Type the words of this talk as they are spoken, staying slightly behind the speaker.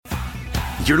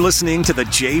You're listening to The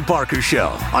Jay Barker Show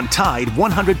on Tide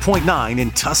 100.9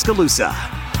 in Tuscaloosa.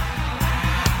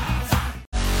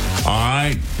 All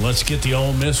right, let's get the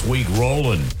Ole Miss week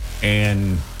rolling.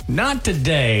 And not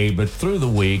today, but through the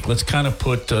week, let's kind of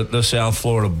put the South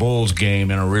Florida Bulls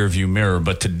game in a rearview mirror.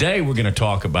 But today we're going to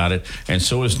talk about it, and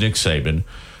so is Nick Saban.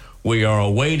 We are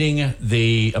awaiting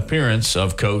the appearance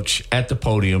of Coach at the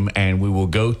podium, and we will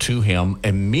go to him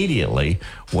immediately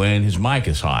when his mic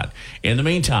is hot. In the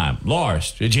meantime,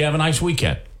 Lars, did you have a nice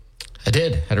weekend? I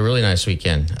did. Had a really nice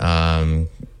weekend.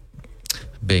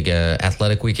 Big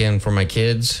athletic weekend for my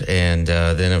kids. And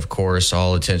then, of course,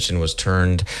 all attention was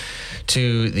turned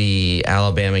to the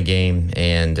Alabama game.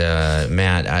 And,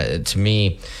 Matt, to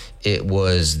me, it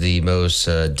was the most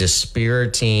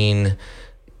dispiriting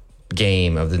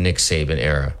game of the Nick Saban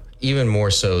era, even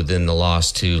more so than the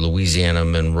loss to Louisiana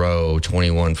Monroe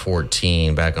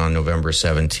 21-14 back on November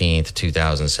 17th,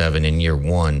 2007 in year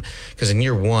one. Because in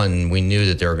year one, we knew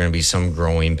that there were going to be some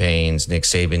growing pains. Nick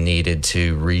Saban needed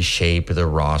to reshape the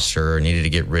roster, needed to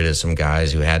get rid of some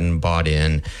guys who hadn't bought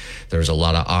in. There was a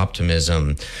lot of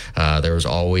optimism. There was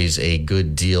always a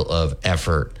good deal of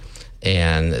effort.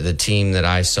 And the team that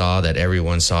I saw, that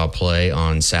everyone saw play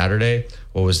on Saturday,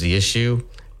 what was the issue?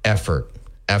 Effort.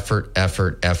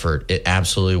 It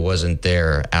absolutely wasn't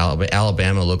there.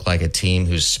 Alabama looked like a team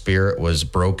whose spirit was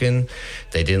broken.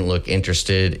 They didn't look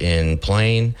interested in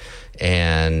playing.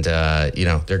 And,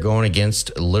 they're going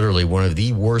against literally one of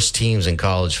the worst teams in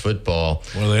college football.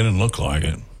 Well, they didn't look like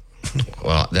it.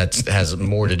 Well, that has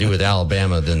more to do with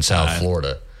Alabama than South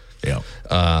Florida. Yeah.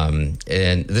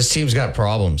 And this team's got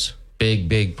problems,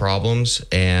 big problems.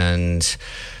 And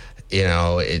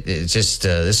it's just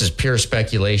this is pure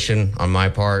speculation on my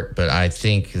part, but I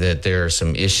think that there are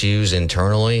some issues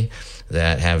internally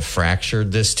that have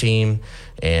fractured this team,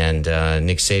 and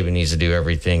Nick Saban needs to do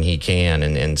everything he can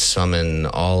and summon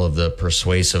all of the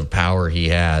persuasive power he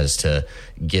has to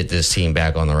get this team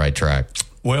back on the right track.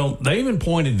 Well, they even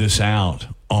pointed this out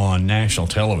on national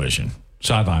television.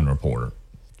 Sideline reporter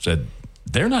said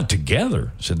they're not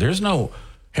together. Said there's no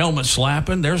helmet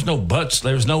slapping. There's no butts.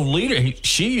 There's no leader.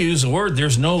 She used the word,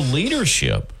 there's no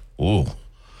leadership. Ooh.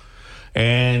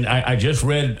 And I just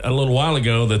read a little while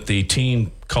ago that the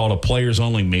team called a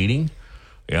players-only meeting.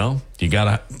 You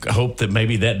got to hope that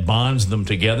maybe that bonds them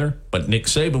together. But Nick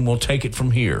Saban will take it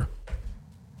from here.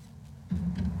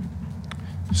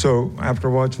 So after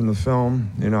watching the film,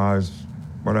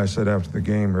 what I said after the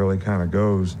game really kind of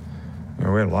goes.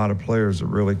 We had a lot of players that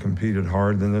really competed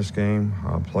hard in this game,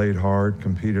 played hard,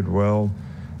 competed well.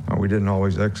 We didn't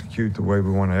always execute the way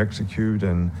we want to execute,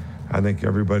 and I think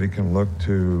everybody can look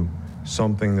to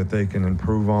something that they can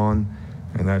improve on,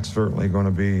 and that's certainly going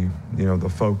to be, the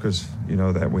focus,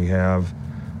 that we have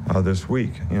this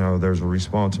week. There's a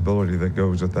responsibility that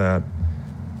goes with that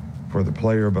for the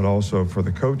player, but also for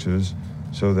the coaches,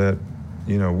 so that,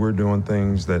 we're doing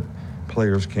things that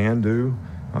players can do,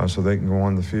 so they can go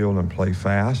on the field and play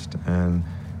fast and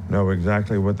know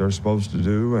exactly what they're supposed to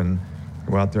do and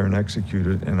go out there and execute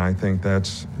it. And I think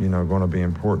that's, going to be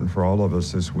important for all of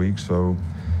us this week. So,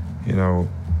 when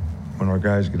our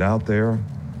guys get out there,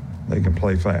 they can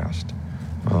play fast.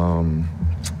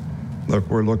 Look,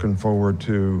 we're looking forward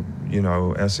to,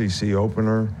 SEC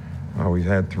opener. We've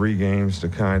had 3 games to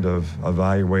kind of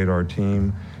evaluate our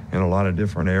team in a lot of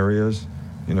different areas.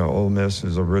 Ole Miss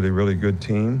is a really, really good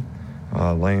team.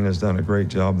 Lane has done a great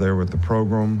job there with the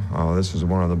program. This is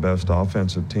one of the best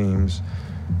offensive teams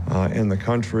in the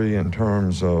country in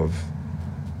terms of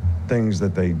things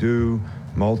that they do,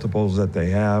 multiples that they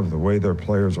have, the way their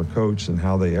players are coached and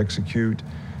how they execute.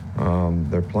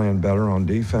 They're playing better on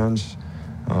defense.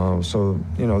 So,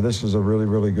 this is a really,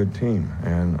 really good team.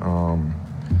 And,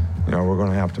 we're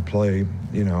going to have to play,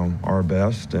 our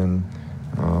best, and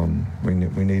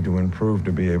we need to improve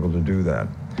to be able to do that.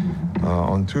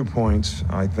 On 2 points,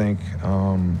 I think,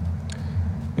 from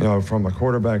a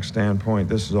quarterback standpoint,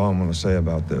 this is all I'm going to say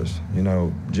about this.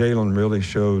 Jalen really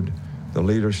showed the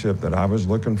leadership that I was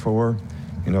looking for,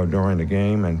 during the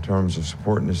game in terms of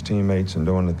supporting his teammates and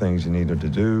doing the things he needed to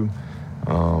do.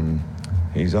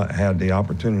 He's had the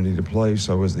opportunity to play,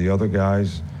 so as the other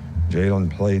guys. Jalen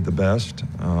played the best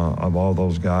of all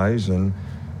those guys, and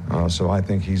so I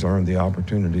think he's earned the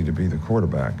opportunity to be the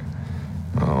quarterback.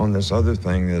 On this other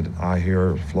thing that I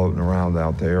hear floating around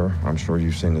out there, I'm sure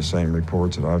you've seen the same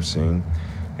reports that I've seen,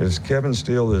 is Kevin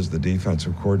Steele is the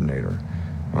defensive coordinator.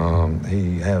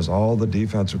 He has all the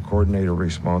defensive coordinator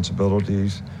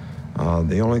responsibilities.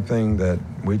 The only thing that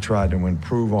we tried to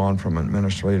improve on from an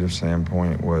administrative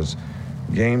standpoint was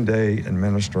game day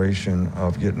administration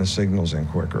of getting the signals in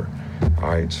quicker. All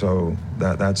right, so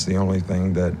that's the only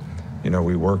thing that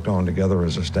we worked on together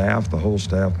as a staff. The whole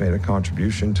staff made a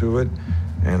contribution to it,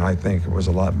 and I think it was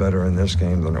a lot better in this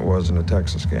game than it was in the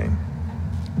Texas game.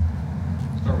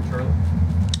 Start with Charlie.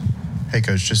 Hey,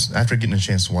 Coach, just after getting a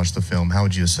chance to watch the film, how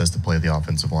would you assess the play of the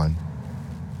offensive line?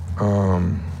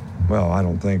 Well, I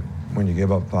don't think when you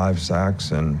give up 5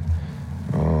 sacks and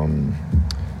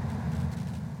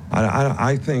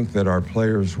I think that our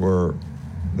players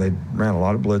they ran a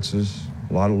lot of blitzes,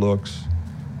 a lot of looks,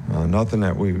 nothing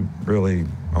that we really,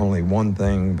 only one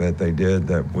thing that they did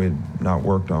that we'd not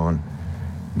worked on.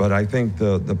 But I think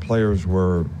the players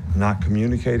were not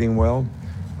communicating well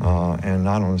and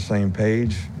not on the same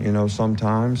page,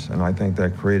 sometimes, and I think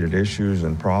that created issues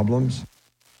and problems.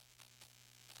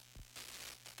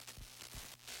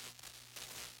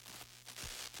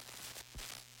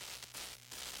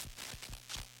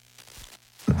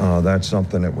 That's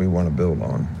something that we want to build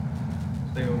on.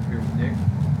 Stay over here with Nick.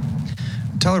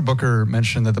 Tyler Booker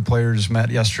mentioned that the players met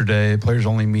yesterday,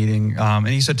 players-only meeting, and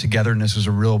he said togetherness is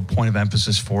a real point of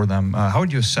emphasis for them. How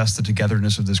would you assess the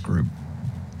togetherness of this group?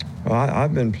 Well,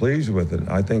 I've been pleased with it.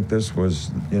 I think this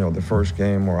was, the first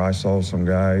game where I saw some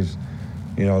guys,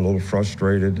 a little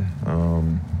frustrated.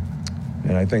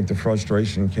 And I think the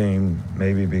frustration came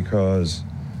maybe because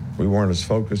we weren't as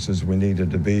focused as we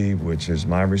needed to be, which is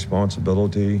my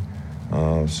responsibility.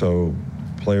 So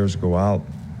players go out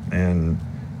and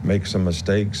make some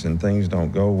mistakes and things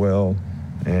don't go well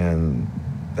and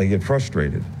they get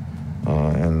frustrated.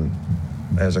 And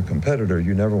as a competitor,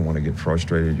 you never want to get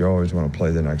frustrated. You always want to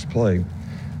play the next play.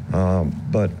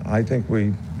 But I think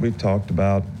we've talked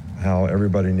about how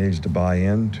everybody needs to buy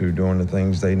into doing the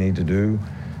things they need to do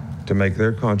to make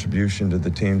their contribution to the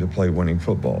team to play winning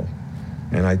football.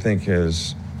 And I think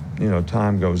as,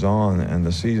 time goes on and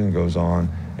the season goes on,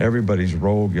 everybody's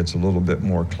role gets a little bit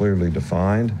more clearly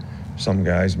defined. Some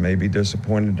guys may be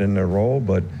disappointed in their role,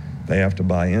 but they have to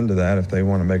buy into that if they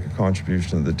want to make a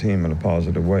contribution to the team in a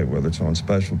positive way, whether it's on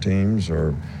special teams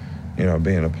or,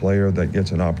 being a player that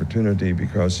gets an opportunity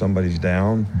because somebody's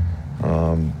down,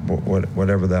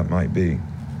 whatever that might be.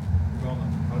 Well,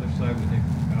 on the other side with Nick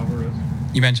Alvarez.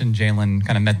 You mentioned Jalen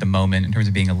kind of met the moment in terms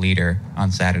of being a leader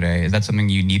on Saturday. Is that something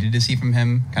you needed to see from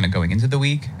him kind of going into the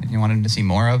week and you wanted to see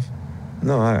more of?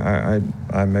 No,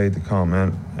 I made the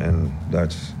comment, and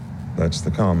that's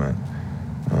the comment.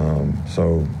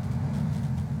 So,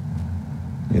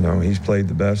 he's played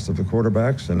the best of the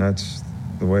quarterbacks, and that's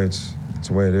the way it's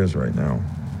the way it is right now.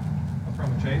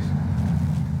 From Chase.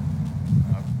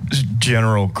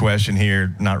 General question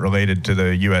here, not related to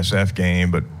the USF game,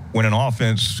 but when an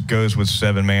offense goes with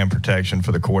 7-man protection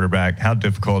for the quarterback, how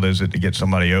difficult is it to get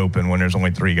somebody open when there's only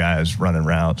 3 guys running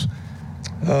routes?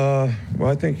 Well,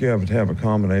 I think you have to have a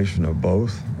combination of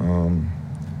both.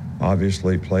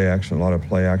 Obviously, a lot of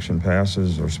play action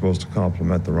passes are supposed to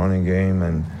complement the running game,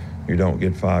 and you don't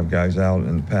get 5 guys out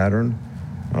in the pattern.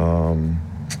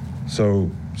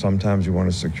 So sometimes you want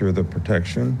to secure the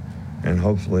protection, and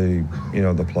hopefully,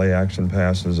 the play action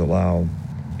passes allow,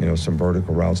 some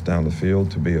vertical routes down the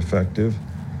field to be effective.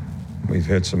 We've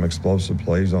hit some explosive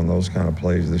plays on those kind of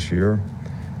plays this year.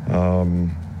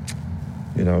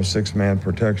 6-man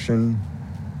protection,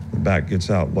 the back gets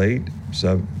out late.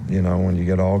 So, when you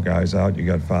get all guys out, you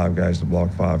got 5 guys to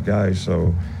block 5 guys.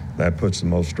 So that puts the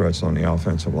most stress on the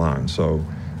offensive line. So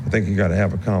I think you got to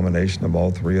have a combination of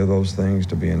all 3 of those things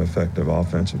to be an effective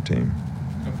offensive team.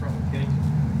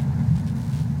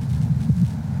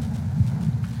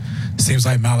 Seems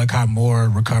like Malachi Moore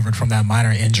recovered from that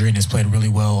minor injury and has played really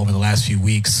well over the last few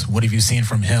weeks. What have you seen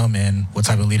from him, and what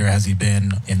type of leader has he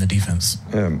been in the defense?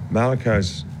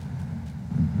 Malachi's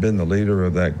been the leader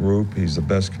of that group. He's the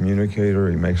best communicator.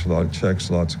 He makes a lot of checks,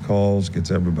 lots of calls,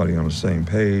 gets everybody on the same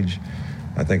page.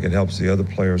 I think it helps the other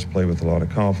players play with a lot of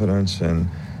confidence, and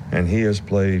he has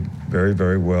played very,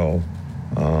 very well.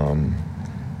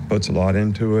 Puts a lot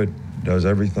into it, does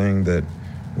everything that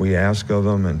we ask of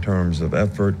him in terms of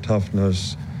effort,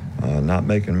 toughness, not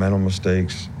making mental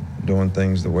mistakes, doing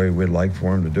things the way we'd like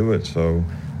for him to do it. So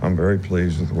I'm very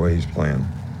pleased with the way he's playing.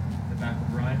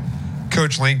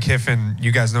 Coach Lane Kiffin,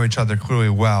 you guys know each other clearly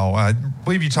well. I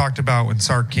believe you talked about when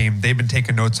Sark came, they've been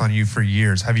taking notes on you for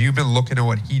years. Have you been looking at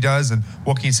what he does, and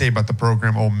what can you say about the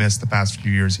program Ole Miss the past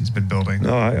few years he's been building?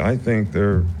 No, I think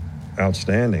they're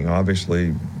outstanding.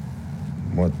 Obviously,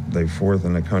 they 4th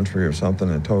in the country or something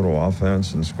in total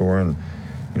offense and scoring,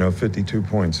 52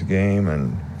 points a game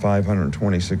and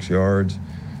 526 yards.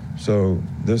 So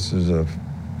this is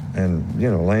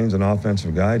Lane's an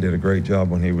offensive guy, did a great job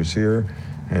when he was here,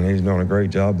 and he's doing a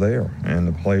great job there. And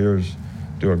the players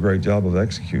do a great job of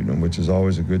executing, which is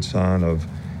always a good sign of,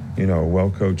 a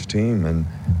well-coached team. And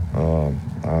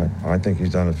I think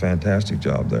he's done a fantastic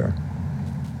job there.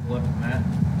 Left Matt.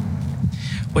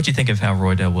 What do you think of how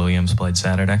Roydell Williams played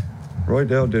Saturday?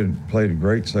 Roydell played a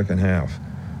great second half.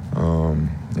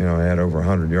 He had over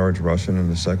 100 yards rushing in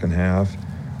the second half,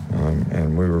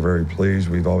 and we were very pleased.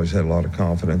 We've always had a lot of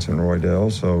confidence in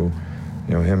Roydell, so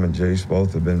him and Jace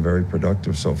both have been very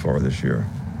productive so far this year.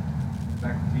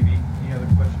 Back to TV. Any other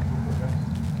questions?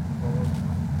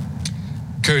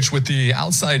 Coach, with the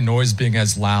outside noise being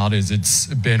as loud as it's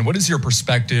been, what is your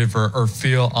perspective or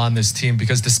feel on this team?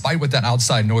 Because despite what that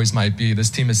outside noise might be, this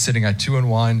team is sitting at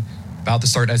 2-1, about to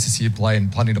start SEC play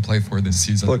and plenty to play for this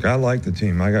season. Look, I like the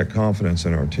team. I got confidence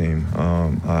in our team.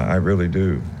 I really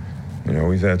do.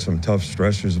 We've had some tough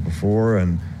stretches before,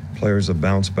 and players have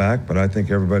bounced back, but I think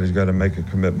everybody's got to make a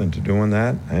commitment to doing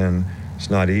that, and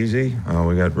it's not easy.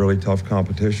 We got really tough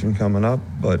competition coming up,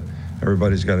 but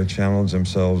everybody's got to challenge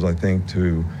themselves, I think,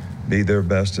 to be their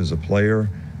best as a player,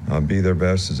 be their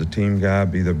best as a team guy,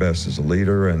 be their best as a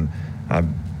leader. And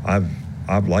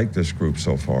I've liked this group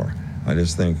so far. I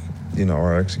just think,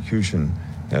 our execution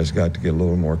has got to get a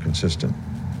little more consistent.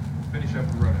 Finish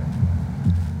up the road.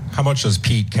 How much has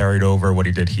Pete carried over what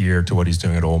he did here to what he's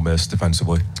doing at Ole Miss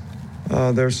defensively?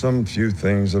 There's some few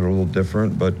things that are a little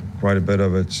different, but quite a bit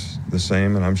of it's the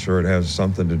same, and I'm sure it has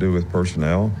something to do with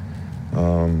personnel.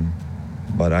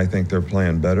 But I think they're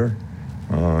playing better,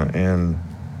 and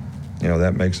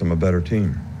that makes them a better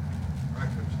team.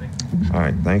 All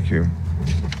right, thank you.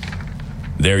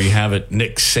 There you have it,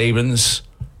 Nick Saban's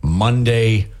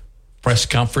Monday press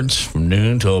conference from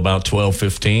noon till about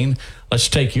 12:15. Let's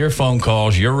take your phone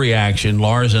calls, your reaction.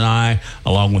 Lars and I,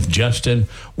 along with Justin,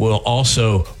 will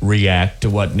also react to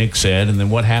what Nick said and then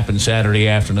what happened Saturday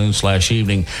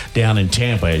afternoon/evening down in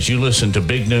Tampa. As you listen to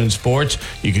Big Noon Sports,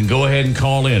 you can go ahead and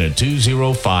call in at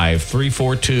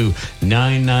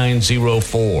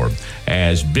 205-342-9904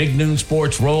 as Big Noon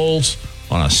Sports rolls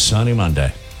on a sunny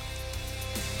Monday.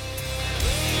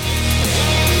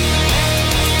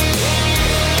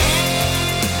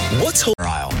 What's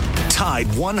Tide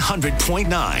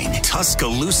 100.9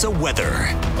 Tuscaloosa weather.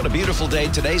 What a beautiful day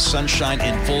today. Sunshine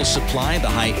in full supply. The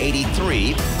high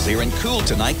 83. Clear and cool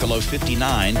tonight. The low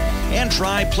 59. And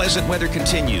dry, pleasant weather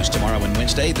continues tomorrow and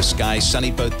Wednesday. The sky sunny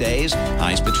both days.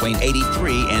 Highs between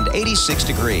 83 and 86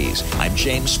 degrees. I'm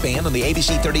James Spann on the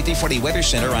ABC 3340 Weather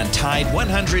Center on Tide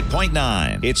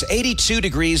 100.9. It's 82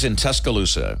 degrees in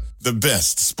Tuscaloosa. The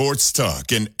best sports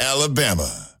talk in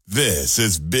Alabama. This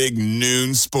is Big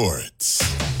Noon Sports.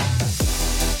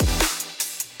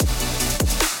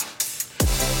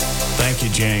 Thank you,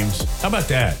 James. How about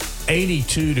that?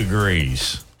 82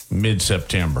 degrees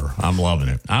mid-September. I'm loving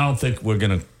it. I don't think we're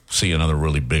going to see another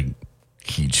really big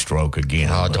heat stroke again.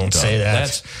 Oh, don't say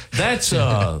that. That's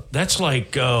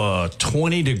like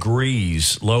 20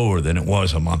 degrees lower than it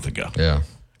was a month ago. Yeah.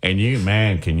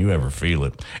 And can you ever feel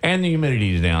it? And the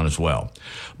humidity is down as well.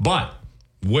 But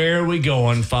where are we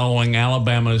going following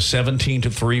Alabama's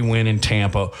 17-3 win in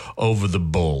Tampa over the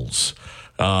Bulls?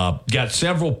 Got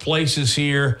several places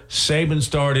here. Saban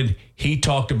started. He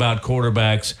talked about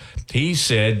quarterbacks. He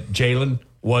said Jalen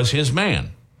was his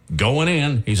man. Going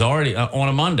in, he's already on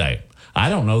a Monday. I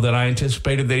don't know that I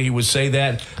anticipated that he would say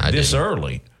that this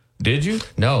early. Did you?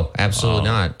 No, absolutely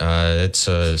not. It's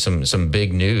some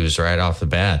big news right off the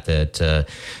bat that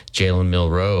Jalen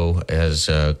Milroe has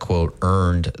quote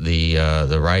earned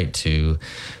the right to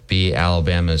be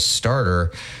Alabama's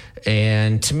starter.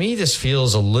 And to me, this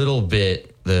feels a little bit.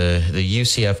 The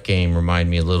UCF game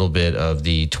reminded me a little bit of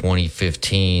the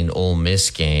 2015 Ole Miss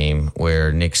game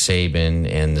where Nick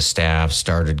Saban and the staff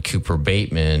started Cooper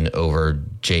Bateman over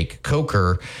Jake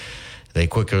Coker. They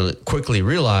quickly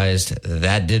realized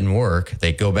that didn't work.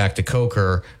 They go back to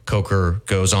Coker. Coker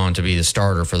goes on to be the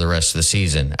starter for the rest of the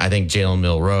season. I think Jalen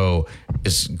Milroe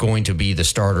is going to be the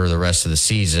starter the rest of the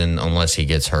season unless he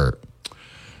gets hurt.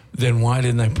 Then why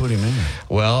didn't they put him in?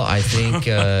 Well, I think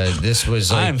this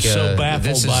was like... I'm so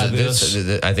baffled by this.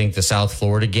 I think the South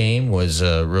Florida game was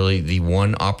really the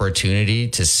one opportunity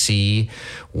to see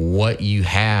what you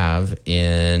have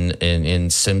in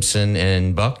Simpson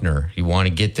and Buckner. You want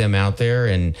to get them out there,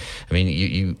 and I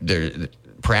mean,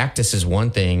 practice is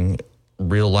one thing.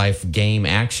 Real life game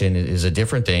action is a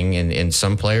different thing, and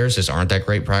some players just aren't that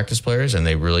great practice players, and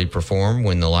they really perform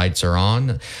when the lights are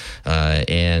on.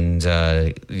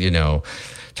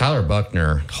 Tyler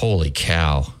Buckner, holy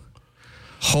cow,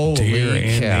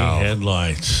 Deer cow!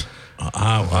 Headlights.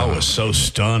 I was so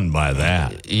stunned by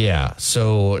that. Yeah,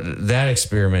 so that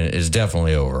experiment is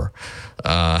definitely over.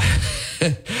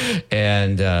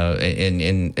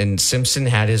 And Simpson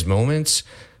had his moments,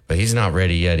 but he's not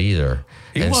ready yet either.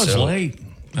 He was late.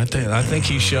 I think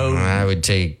he showed. I would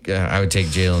take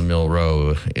Jalen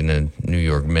Milroe in a New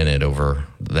York Minute over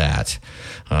that.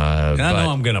 I know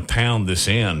I'm going to pound this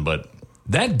in, but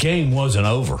that game wasn't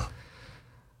over.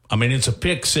 I mean, it's a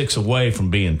pick six away from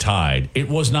being tied. It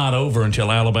was not over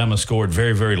until Alabama scored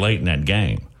very, very late in that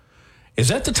game. Is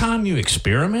that the time you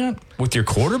experiment with your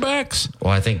quarterbacks?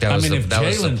 Well, I think that was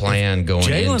the plan going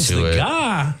into it. Jalen's the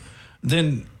guy,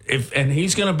 then and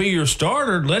he's going to be your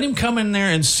starter, let him come in there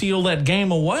and seal that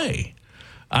game away.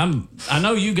 I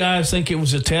know you guys think it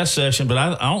was a test session, but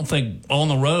I don't think on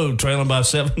the road trailing by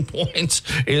 7 points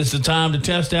is the time to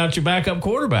test out your backup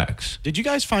quarterbacks. Did you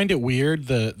guys find it weird,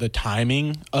 the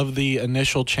timing of the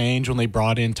initial change when they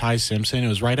brought in Ty Simpson? It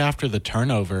was right after the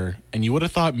turnover, and you would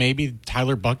have thought maybe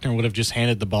Tyler Buchner would have just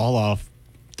handed the ball off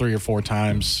 3 or 4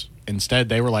 times. Instead,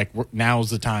 they were like, now's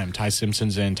the time. Ty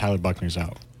Simpson's in, Tyler Buchner's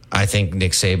out. I think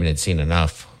Nick Saban had seen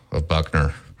enough of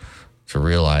Buchner to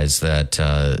realize that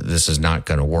this is not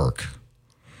going to work.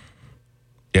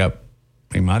 Yep.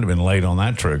 He might have been late on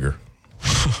that trigger.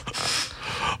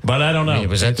 But I don't know. I mean,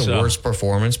 was that the worst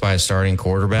performance by a starting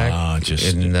quarterback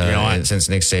since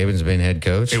Nick Saban's been head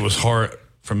coach? It was hard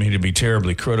for me to be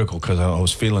terribly critical because I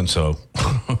was feeling for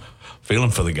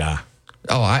the guy.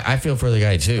 Oh, I feel for the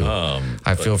guy, too.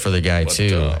 I feel for the guy,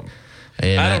 too.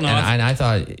 And I don't know. And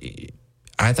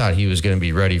I thought he was going to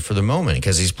be ready for the moment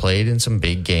because he's played in some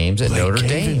big games at Notre Dame.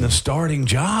 They gave him the starting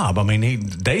job. I mean,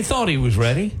 they thought he was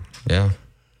ready. Yeah.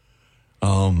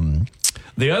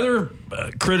 The other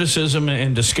criticism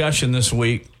and discussion this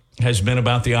week has been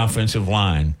about the offensive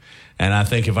line. And I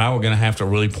think if I were going to have to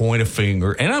really point a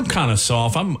finger, and I'm kind of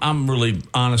soft. I'm really,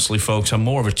 honestly, folks, I'm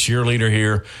more of a cheerleader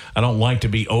here. I don't like to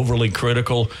be overly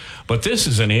critical, but this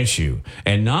is an issue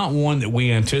and not one that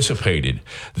we anticipated.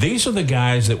 These are the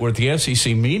guys that were at the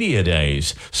SEC Media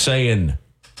Days saying,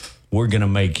 we're going to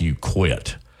make you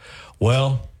quit.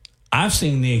 Well, I've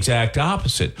seen the exact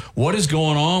opposite. What is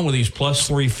going on with these plus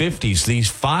 350s,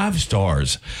 these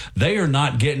 5-stars? They are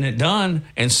not getting it done,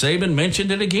 and Saban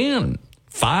mentioned it again.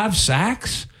 5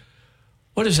 sacks?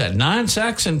 What is that, 9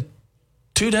 sacks in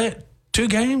 2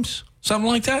 games? Something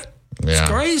like that? Yeah. It's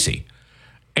crazy.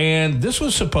 And this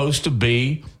was supposed to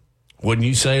be, wouldn't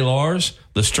you say, Lars,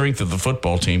 the strength of the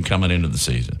football team coming into the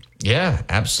season? Yeah,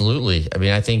 absolutely. I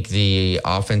mean, I think the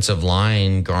offensive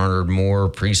line garnered more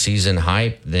preseason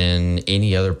hype than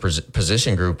any other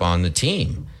position group on the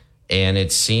team. And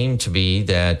it seemed to be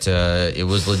that it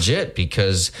was legit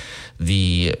because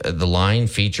the line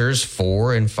features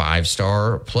 4- and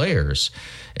 5-star players.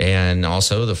 And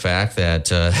also the fact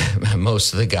that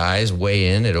most of the guys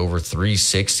weigh in at over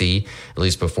 360, at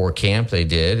least before camp they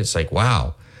did. It's like,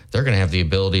 wow, they're going to have the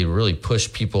ability to really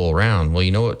push people around. Well,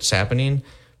 you know what's happening?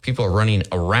 People are running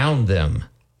around them.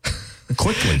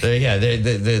 Quickly.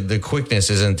 The quickness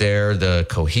isn't there, the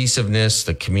cohesiveness,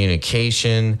 the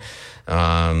communication.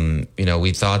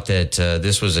 We thought that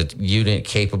this was a unit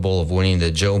capable of winning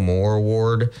the Joe Moore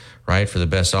Award, right, for the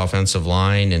best offensive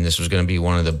line, and this was going to be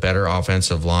one of the better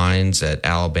offensive lines that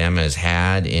Alabama has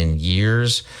had in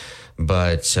years.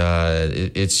 But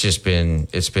it's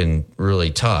been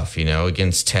really tough,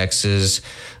 against Texas.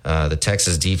 The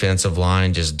Texas defensive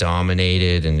line just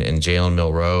dominated, and Jalen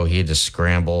Milroe, he had to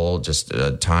scramble just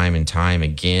time and time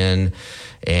again.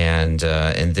 And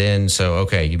then,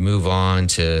 you move on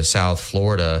to South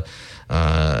Florida,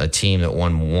 a team that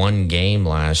won 1 game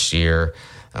last year,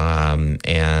 and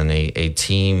a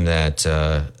team that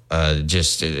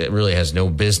just really has no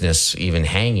business even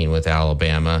hanging with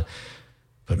Alabama.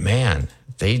 But man,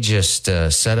 they just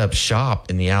set up shop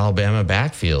in the Alabama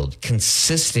backfield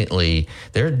consistently.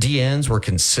 Their DNs were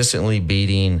consistently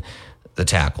beating the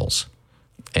tackles.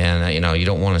 And, you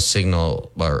don't want to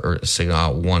signal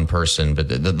out one person, but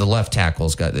the left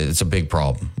tackle's it's a big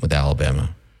problem with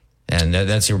Alabama. And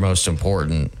that's your most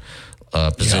important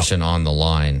position on the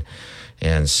line.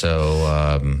 And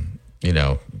so,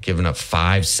 giving up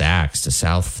 5 sacks to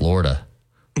South Florida.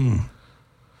 They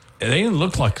didn't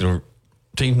look like the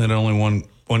team that only won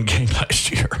 1 game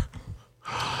last year.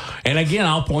 And again,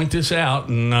 I'll point this out,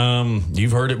 and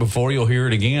you've heard it before, you'll hear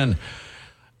it again.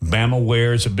 Bama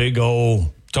wears a big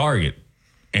old target.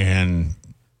 And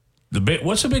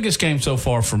what's the biggest game so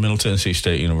far for Middle Tennessee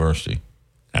State University?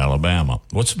 Alabama.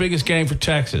 What's the biggest game for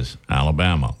Texas?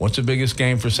 Alabama. What's the biggest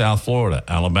game for South Florida?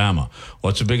 Alabama.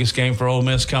 What's the biggest game for Ole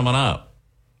Miss coming up?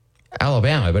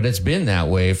 Alabama, but it's been that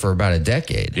way for about a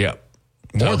decade. Yep.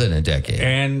 More than a decade.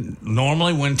 And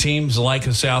normally when teams like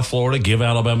South Florida give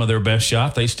Alabama their best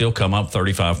shot, they still come up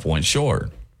 35 points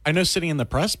short. I know sitting in the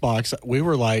press box, we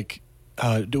were like,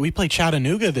 do we play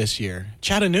Chattanooga this year?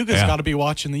 Chattanooga's got to be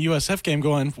watching the USF game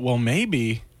going, well,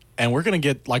 maybe And we're going to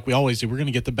get, like we always do, we're going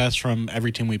to get the best from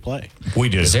every team we play. We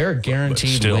do. Is there a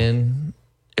guaranteed win?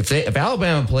 If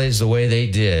Alabama plays the way they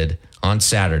did on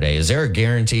Saturday, is there a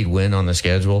guaranteed win on the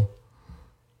schedule?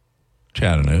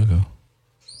 Chattanooga.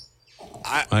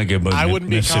 I wouldn't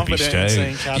be confident in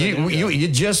saying Chattanooga. You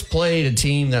just played a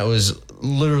team that was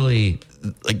literally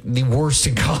like the worst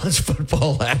in college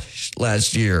football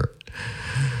last year.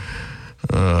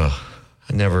 I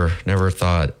never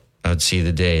thought I'd see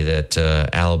the day that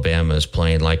Alabama is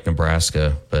playing like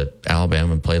Nebraska, but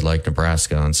Alabama played like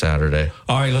Nebraska on Saturday.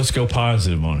 All right, let's go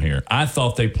positive on here. I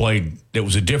thought it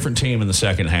was a different team in the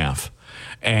second half,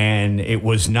 and it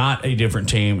was not a different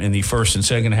team in the first and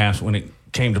second half when it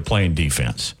came to playing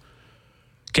defense.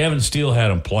 Kevin Steele had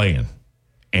them playing,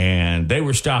 and they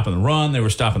were stopping the run. They were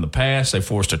stopping the pass. They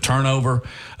forced a turnover.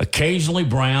 Occasionally,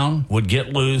 Brown would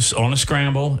get loose on a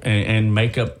scramble and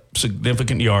make up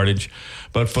significant yardage.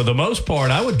 But for the most part,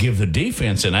 I would give the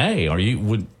defense an A.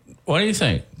 What do you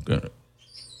think?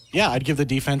 Yeah, I'd give the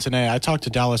defense an A. I talked to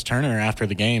Dallas Turner after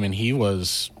the game, and he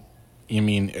was,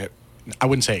 I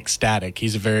wouldn't say ecstatic.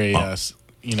 He's a very,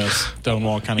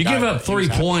 Stonewall kind of you guy. You give up 3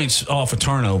 points off a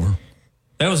turnover.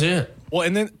 That was it. Well,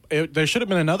 and then there should have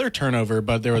been another turnover,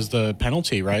 but there was the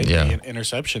penalty, right? Yeah. The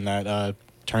interception that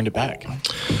turned it back.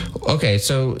 Okay,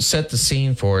 so set the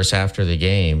scene for us after the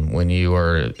game when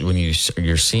you're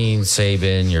seeing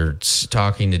Saban, you're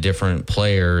talking to different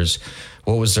players.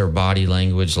 What was their body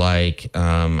language like?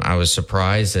 I was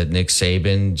surprised that Nick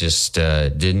Saban just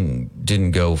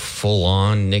didn't go full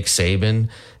on Nick Saban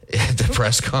at the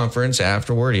press conference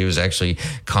afterward. He was actually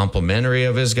complimentary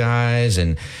of his guys,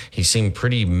 and he seemed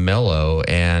pretty mellow.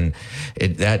 And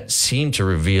that seemed to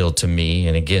reveal to me,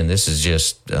 and again, this is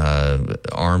just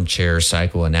armchair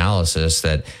psychoanalysis,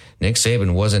 that Nick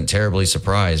Saban wasn't terribly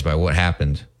surprised by what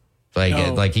happened.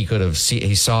 Like he could have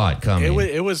he saw it coming.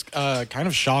 It was kind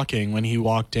of shocking when he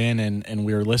walked in and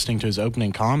we were listening to his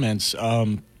opening comments.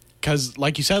 Because,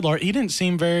 like you said, Laura, he didn't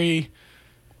seem very.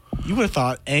 You would have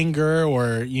thought anger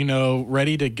or,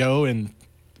 ready to go and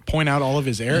point out all of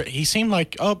his error. He seemed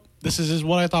like, this is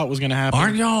what I thought was going to happen.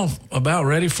 Aren't y'all about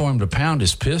ready for him to pound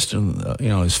his fist into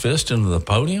the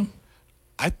podium?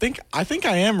 I think I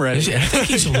am ready. I think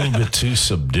he's a little bit too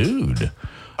subdued.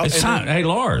 It's time. Hey,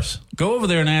 Lars, go over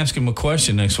there and ask him a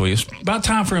question next week. It's about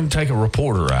time for him to take a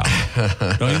reporter out.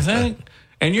 Don't you think?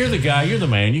 And you're the guy. You're the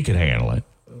man. You can handle it.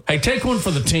 Hey, take one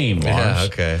for the team, Lars. Yeah,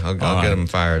 okay. I'll get him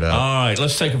fired up. All right,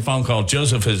 let's take a phone call.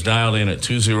 Joseph has dialed in at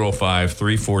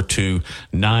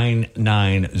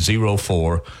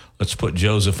 205-342-9904. Let's put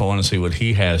Joseph on and see what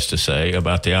he has to say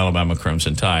about the Alabama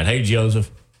Crimson Tide. Hey,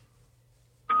 Joseph.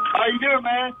 How you doing,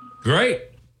 man? Great.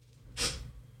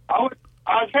 I'll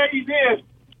tell you this.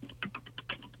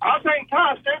 I think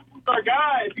Ty Simpson's our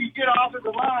guy if you get off of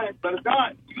the line, but if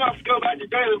not, you have to go back to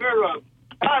Jalen Milroe.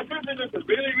 Ty Simpson is some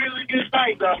really, really good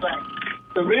things, I think.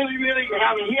 So really, really,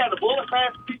 he had a bullet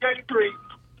pass to TJ Dupree.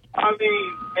 And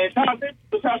Ty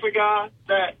Simpson's the type of guy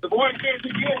that the more experience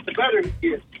he gets, the better he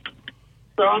gets.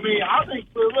 So, I think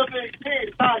for a little bit of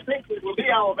experience, Ty Simpson will be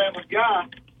Alabama's guy.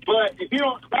 But if that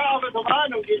offensive line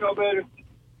don't get no better,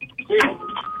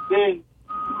 then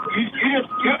you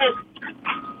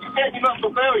set him up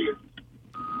for failure.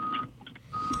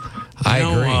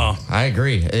 I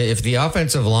agree. If the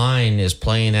offensive line is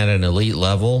playing at an elite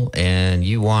level and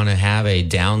you want to have a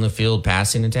down the field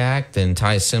passing attack, then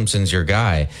Ty Simpson's your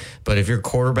guy. But if your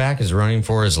quarterback is running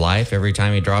for his life every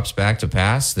time he drops back to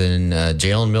pass, then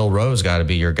Jalen Milroe's got to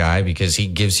be your guy because he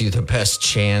gives you the best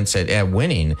chance at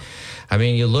winning.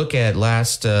 You look at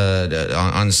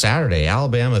on Saturday,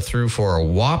 Alabama threw for a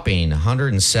whopping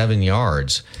 107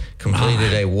 yards,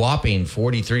 completed a whopping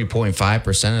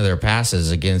 43.5% of their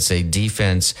passes against a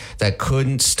defense that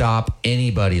couldn't stop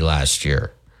anybody last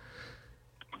year.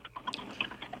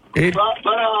 But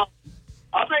I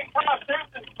think Ty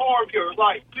Simpson's more of your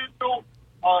physical,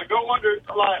 go under,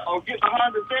 or get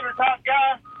behind the center type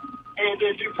guy, and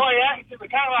then do play action,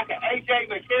 kind of like an A.J.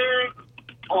 McCarron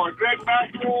or Greg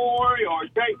McElroy or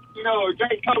Jay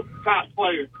Cope type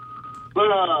player. But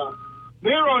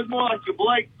Milroe is more like your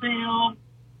Blake Sims,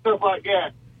 stuff like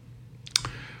that.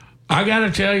 I got to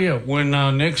tell you, when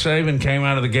Nick Saban came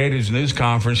out of the Gators news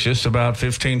conference just about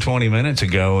 15, 20 minutes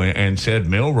ago and said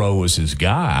Milroe was his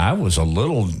guy, I was a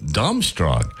little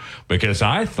dumbstruck because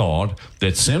I thought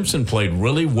that Simpson played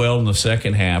really well in the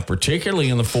second half, particularly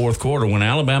in the fourth quarter. When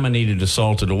Alabama needed to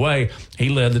salt it away, he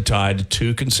led the Tide to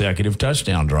 2 consecutive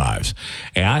touchdown drives.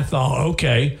 And I thought,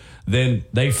 okay, then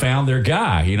they found their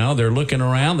guy. They're looking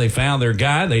around. They found their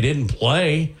guy. They didn't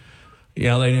play.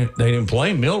 They didn't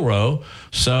play Milroe.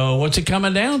 So what's it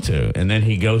coming down to? And then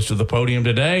he goes to the podium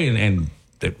today and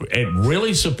it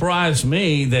really surprised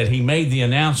me that he made the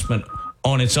announcement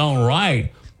on its own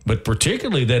right, but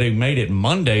particularly that he made it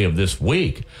Monday of this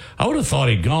week. I would have thought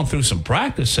he'd gone through some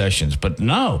practice sessions, but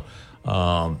no.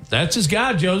 That's his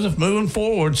guy, Joseph, moving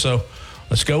forward. So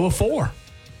let's go with 4.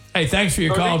 Hey, thanks for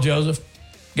your call, Joseph.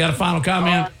 Got a final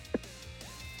comment?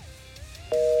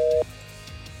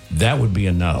 That would be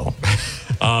a no.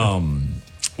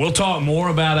 We'll talk more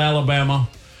about Alabama.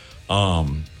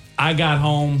 I got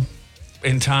home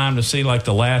in time to see like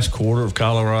the last quarter of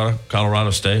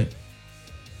Colorado State.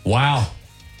 Wow.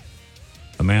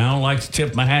 I mean, I don't like to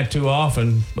tip my hat too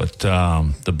often, but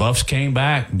the Buffs came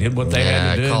back and did what they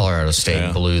had to do. Colorado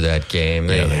State blew that game.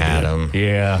 They had them.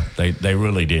 Yeah, they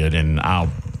really did, and I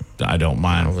don't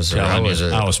mind. I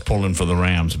was pulling for the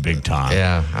Rams big time.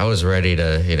 Yeah, I was ready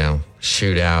to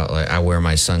shoot out. Like I wear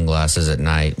my sunglasses at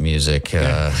night. Music.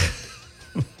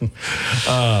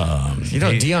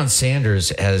 Deion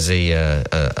Sanders has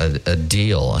a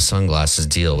deal, a sunglasses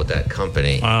deal with that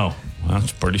company. Oh,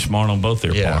 that's pretty smart on both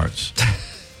their parts.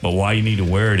 But why you need to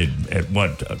wear it at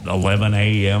what,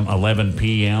 11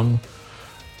 p.m.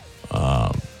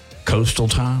 Coastal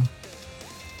time?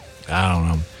 I don't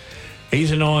know. He's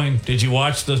annoying. Did you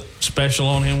watch the special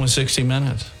on him with 60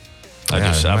 Minutes?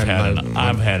 I've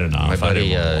had enough. My buddy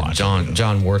John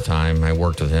Wertheim, I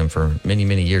worked with him for many,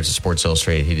 many years at Sports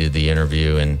Illustrated. He did the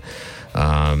interview, and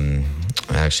I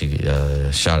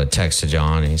actually shot a text to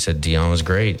John, and he said Deion was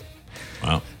great.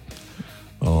 Wow.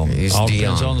 He's all Deion.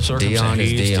 Depends on the circumstance.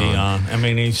 He's Deion. I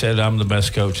mean, he said, I'm the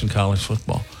best coach in college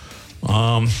football.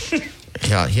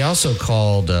 Yeah, he also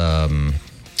called,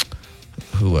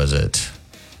 who was it?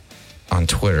 On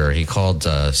Twitter, he called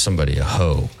somebody a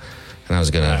hoe. And I was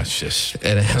going to... That's just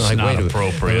not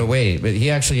appropriate. Wait, but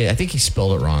he actually, I think he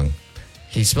spelled it wrong.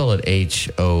 He spelled it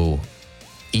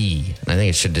H-O-E. And I think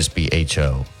it should just be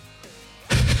H-O.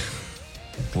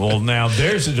 Well, now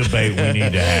there's a debate we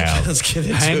need to have. Let's get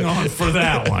into Hang on for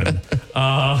that one.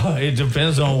 It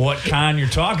depends on what kind you're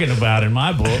talking about in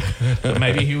my book. But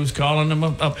maybe he was calling them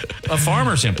a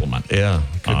farmer's implement. Yeah,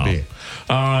 could be.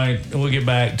 All right, we'll get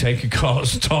back, take your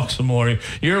calls, talk some more.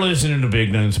 You're listening to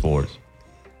Big Noon Sports.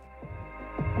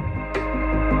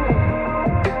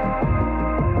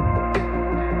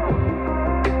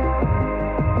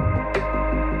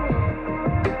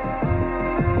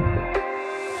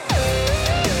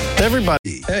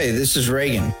 Everybody. Hey, this is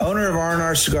Reagan, owner of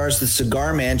R&R Cigars, the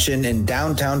Cigar Mansion in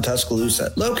downtown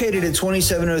Tuscaloosa, located at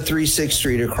 2703 6th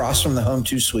Street across from the Home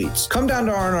 2 Suites. Come down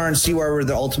to R&R and see why we're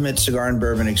the ultimate cigar and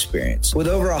bourbon experience. With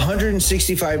over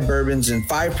 165 bourbons and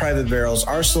 5 private barrels,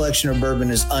 our selection of bourbon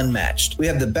is unmatched. We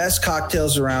have the best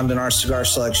cocktails around, and our cigar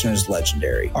selection is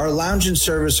legendary. Our lounge and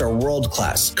service are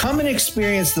world-class. Come and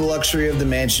experience the luxury of the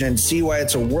mansion and see why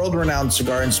it's a world-renowned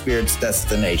cigar and spirits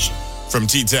destination. From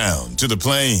T-Town to the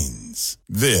Plains,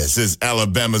 this is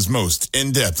Alabama's most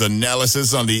in-depth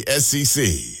analysis on the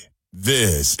SEC.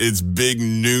 This is Big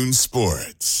Noon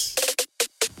Sports.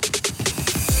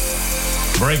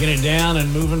 Breaking it down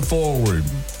and moving forward.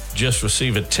 Just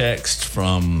received a text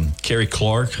from Kerry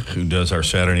Clark, who does our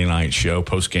Saturday night show,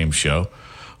 post-game show,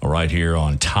 right here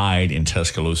on Tide in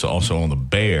Tuscaloosa, also on the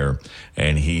Bear.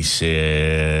 And he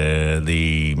said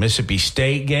the Mississippi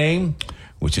State game,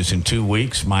 which is in 2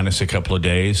 weeks, minus a couple of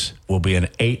days, will be an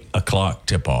 8 o'clock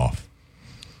tip-off,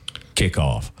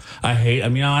 kickoff. I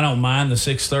don't mind the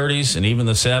 6:30s and even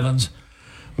the 7s.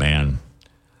 Man,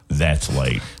 that's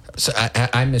late. So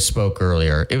I misspoke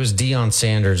earlier. It was Deion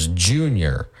Sanders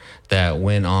Jr. that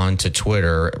went on to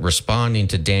Twitter responding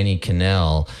to Danny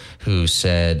Cannell, who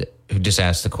just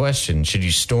asked the question, should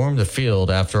you storm the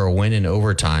field after a win in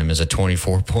overtime as a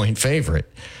 24-point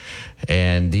favorite?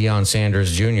 And Deion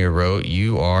Sanders Jr. wrote,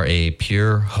 "You are a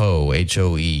pure hoe,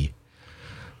 H-O-E."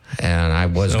 And I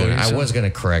was going to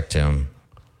correct him.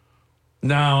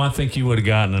 No, I think you would have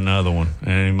gotten another one,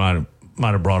 and he might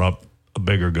have brought out a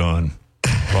bigger gun.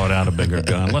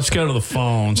 Let's go to the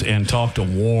phones and talk to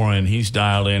Warren. He's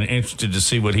dialed in, interested to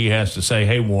see what he has to say.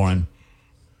 Hey, Warren.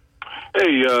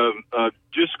 Hey,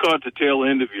 just caught the tail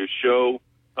end of your show.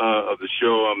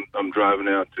 I'm driving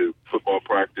out to football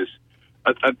practice.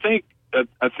 I think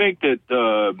that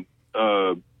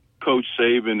Coach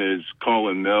Saban is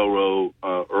calling Melrose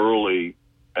early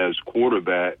as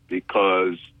quarterback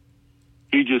because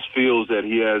he just feels that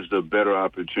he has the better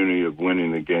opportunity of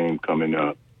winning the game coming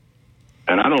up.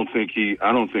 And I don't think he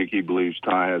believes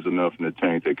Ty has enough in the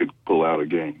tank that could pull out a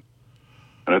game.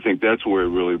 And I think that's where it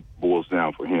really boils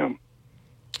down for him.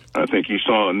 I think he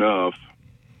saw enough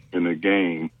in the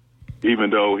game,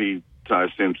 even though Ty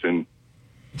Simpson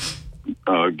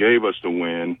gave us the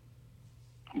win,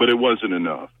 but it wasn't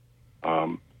enough.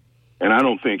 And I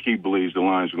don't think he believes the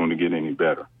Lions are going to get any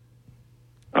better.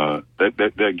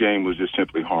 That game was just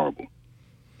simply horrible.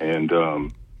 And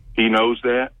he knows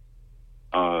that.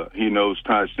 He knows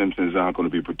Ty Simpson is not going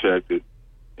to be protected,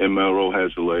 and Melrose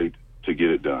has the leg to get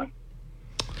it done.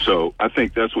 So I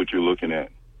think that's what you're looking at.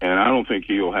 And I don't think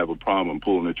he'll have a problem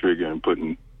pulling the trigger and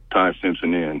putting Ty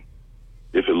Simpson in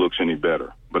if it looks any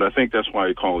better. But I think that's why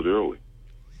he called early,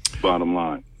 bottom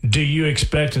line. Do you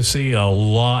expect to see a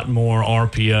lot more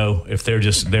RPO if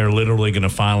they're literally going to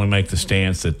finally make the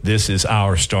stance that this is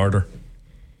our starter?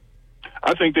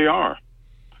 I think they are.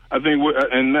 I think,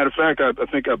 and matter of fact, I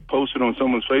think I posted on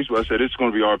someone's Facebook. I said it's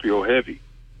going to be RPO heavy.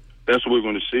 That's what we're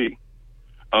going to see,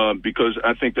 because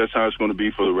I think that's how it's going to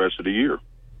be for the rest of the year.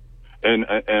 And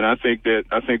I think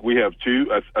we have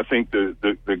two. I think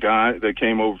the guy that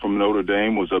came over from Notre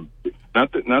Dame was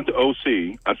not the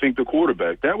OC. I think the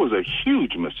quarterback, that was a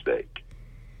huge mistake.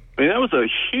 I mean, that was a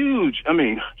huge.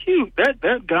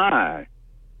 That guy.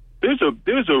 There's a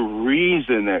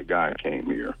reason that guy came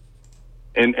here.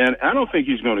 And I don't think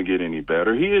he's going to get any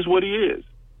better. He is what he is,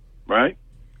 right?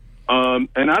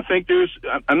 And I think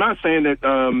I'm not saying that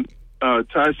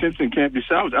Ty Simpson can't be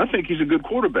salvaged. I think he's a good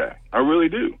quarterback. I really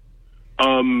do.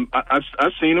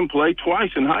 I've seen him play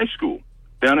twice in high school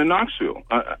down in Knoxville.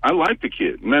 I like the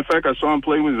kid. Matter of fact, I saw him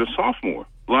play when he was a sophomore.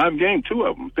 Live game, 2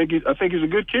 of them. I think he's a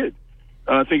good kid.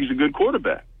 I think he's a good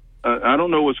quarterback. I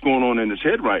don't know what's going on in his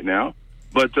head right now,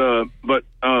 but I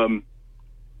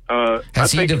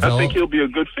think he'll be a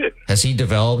good fit. Has he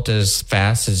developed as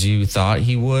fast as you thought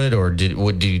he would, or did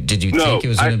you think it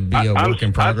was going to be a work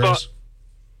in progress?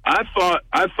 I thought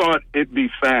it'd be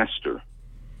faster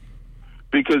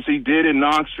because he did in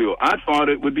Knoxville. I thought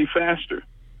it would be faster.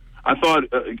 I thought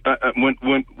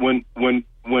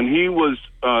when he was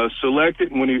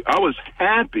selected, I was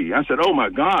happy. I said, "Oh my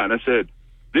God!" I said,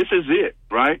 "This is it,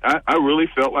 right?" I really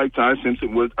felt like Ty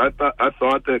Simpson was. I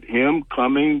thought that him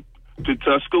coming to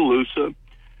Tuscaloosa,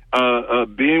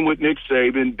 being with Nick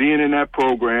Saban, being in that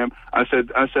program, I said,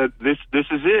 this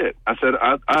is it. I said,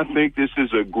 I think this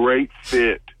is a great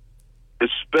fit,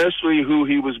 especially who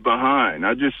he was behind.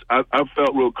 I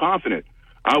felt real confident.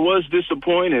 I was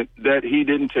disappointed that he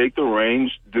didn't take the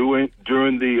reins during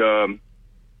the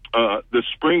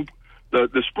spring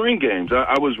games.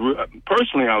 I was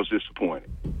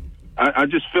disappointed. I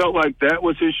just felt like that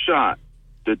was his shot,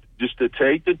 to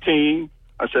take the team.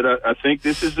 I said, I think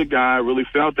this is the guy. I really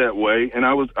felt that way, and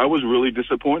I was really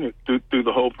disappointed through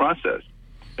the whole process.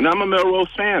 And I'm a Melrose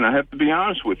fan. I have to be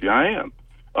honest with you. I am.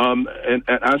 And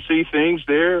I see things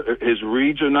there. His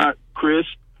reads are not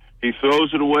crisp. He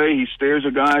throws it away. He stares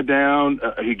a guy down.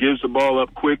 He gives the ball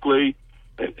up quickly.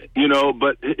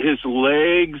 But his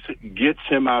legs gets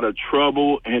him out of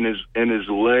trouble, and his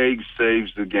legs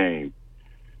saves the game.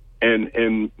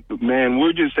 And man,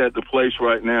 we're just at the place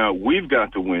right now. We've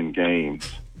got to win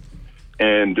games,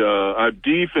 and our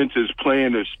defense is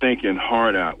playing their stinking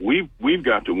heart out. We've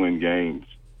got to win games,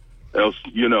 else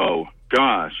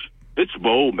gosh, it's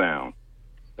bowl bound.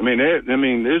 I mean,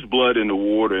 there's blood in the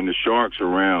water, and the Sharks are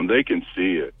around. They can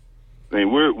see it. I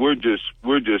mean, we're just.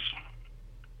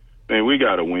 Man, we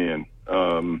got to win,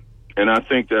 and I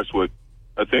think that's what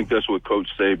Coach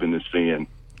Saban is seeing.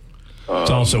 It's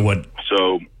also what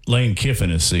Lane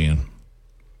Kiffin is seeing.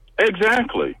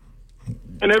 Exactly.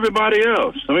 And everybody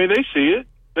else. I mean, they see it.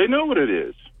 They know what it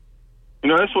is.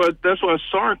 That's why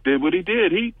Sark did what he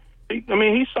did. He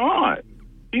saw it.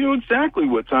 He knew exactly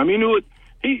what time. He knew it.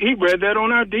 He read that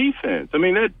on our defense. I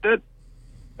mean, that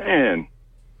man.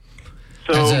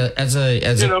 So as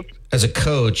a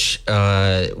coach,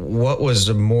 what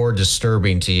was more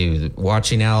disturbing to you,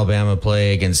 watching Alabama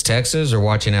play against Texas or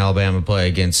watching Alabama play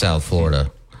against South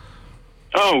Florida?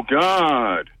 Oh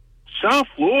God, South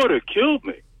Florida killed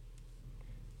me.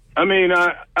 I mean,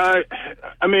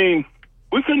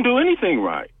 we couldn't do anything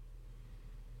right.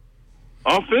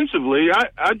 Offensively,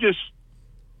 I just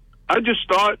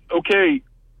thought, okay,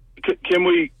 can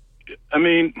we? I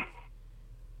mean,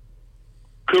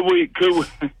 could we?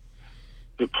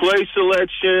 The play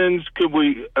selections, could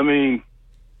we? I mean,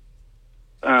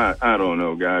 I don't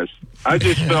know, guys. I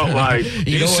just felt like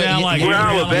you sound like we're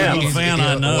Alabama. Fan,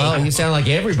 I know. Well, you sound like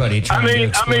everybody trying to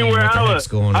explain we're what the heck's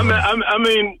going on. We're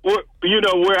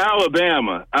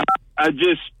Alabama. I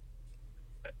just,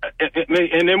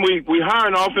 and then we hire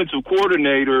an offensive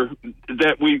coordinator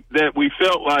that we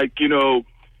felt like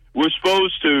we're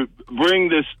supposed to bring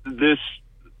this.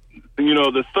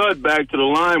 The thud back to the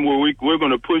line where we're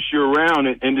going to push you around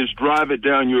and just drive it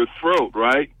down your throat,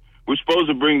 right? We're supposed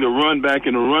to bring the run back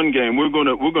in the run game. We're going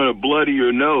to bloody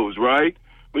your nose, right?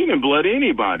 We didn't bloody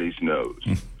anybody's nose.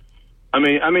 I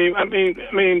mean,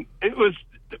 it was.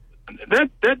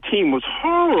 that team was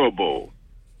horrible.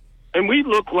 And we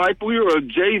looked like we were a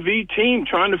JV team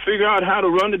trying to figure out how to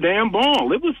run the damn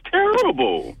ball. It was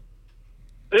terrible.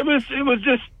 It was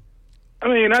just, I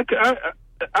mean, I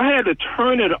had to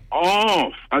turn it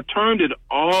off. I turned it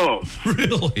off.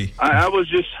 Really? I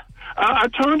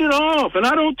turned it off, and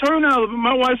I don't turn out.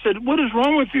 My wife said, "What is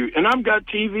wrong with you?" And I've got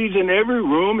TVs in every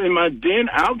room, in my den,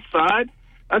 outside.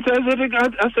 I said,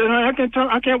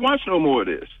 I can't watch no more of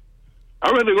this.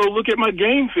 I'd rather go look at my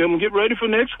game film and get ready for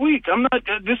next week. I'm not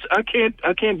this. I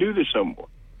can't do this no more.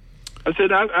 I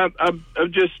said,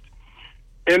 I've just,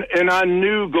 and I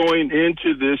knew going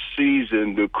into this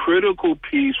season, the critical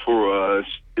piece for us,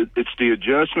 it's the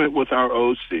adjustment with our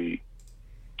OC.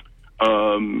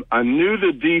 I knew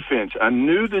the defense. I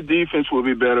knew the defense would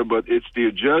be better, but it's the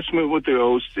adjustment with the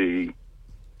OC.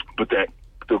 But the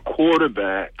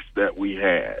quarterbacks that we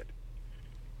had,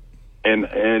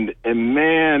 and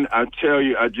man, I tell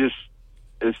you,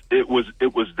 it was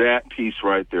that piece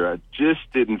right there. I just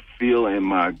didn't feel in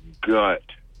my gut,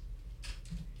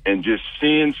 and just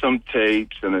seeing some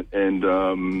tapes, and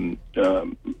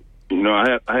you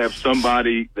know, I have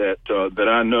somebody that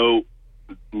I know,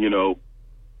 you know,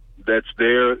 that's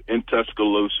there in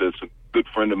Tuscaloosa. It's a good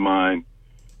friend of mine,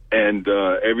 and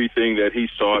everything that he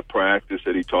saw at practice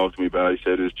that he talked to me about, he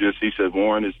said,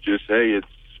 Warren, it's just, hey,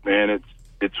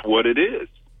 it's what it is.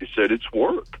 He said, it's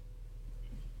work.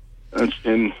 And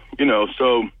you know,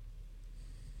 so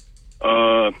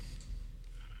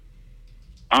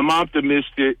I'm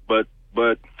optimistic, but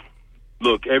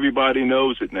look, everybody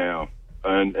knows it now,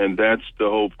 and that's the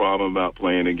whole problem about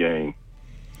playing a game.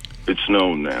 It's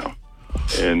known now.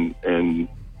 And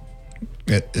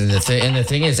the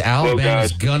thing is,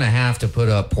 Alabama's gonna have to put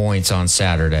up points on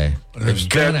Saturday. They're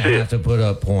gonna have to put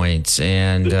up points,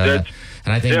 and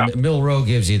I think Milroe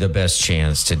gives you the best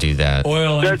chance to do that.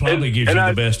 Well, it probably gives you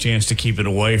the best chance to keep it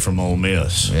away from Ole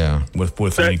Miss. Yeah, with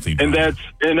lengthy.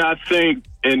 I think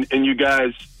you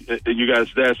guys,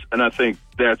 I think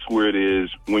that's where it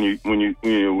is when you're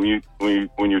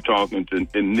talking to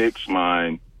in Nick's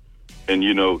mind, and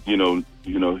you know,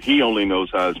 he only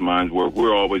knows how his mind's work.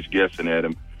 We're always guessing at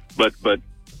him, but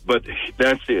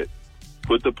that's it.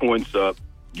 Put the points up.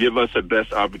 Give us the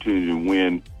best opportunity to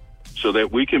win, so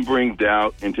that we can bring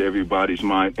doubt into everybody's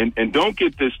mind. And don't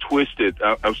get this twisted.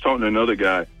 I was talking to another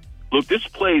guy. Look, this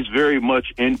plays very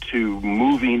much into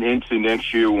moving into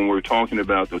next year when we're talking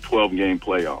about the 12-game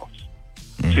playoffs.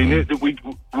 Mm-hmm. See, we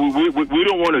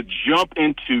don't want to jump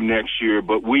into next year,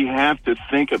 but we have to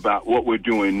think about what we're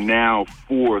doing now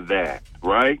for that,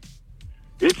 right?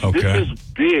 This is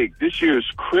big. This year is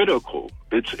critical.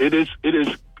 It is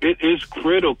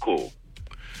critical.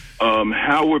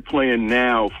 How we're playing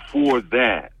now for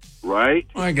that, right?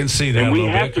 I can see that. And we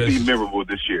have to be memorable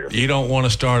this year. You don't want to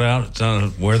start out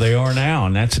where they are now,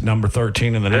 and that's at number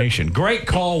 13 in the nation. Great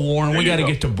call, Warren. We got to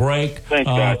get to break. Thanks,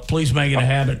 guys. Please make it a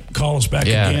habit. Call us back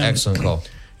again. Yeah, excellent call.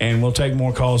 And we'll take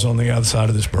more calls on the other side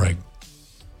of this break.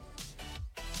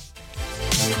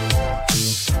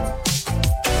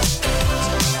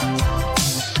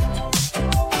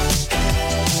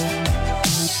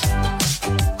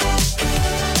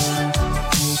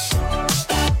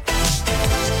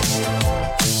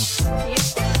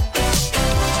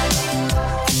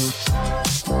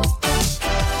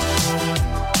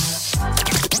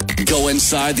 Go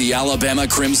inside the Alabama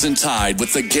Crimson Tide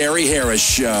with the Gary Harris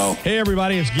Show. Hey,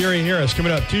 everybody, it's Gary Harris.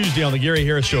 Coming up Tuesday on the Gary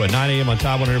Harris Show at 9 a.m. on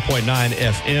Tide 100.9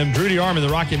 FM. Drew DeArmond, the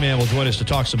Rocket Man, will join us to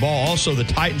talk some ball. Also, the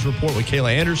Titans Report with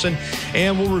Kayla Anderson.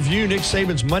 And we'll review Nick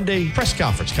Saban's Monday press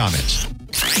conference comments.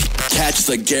 Catch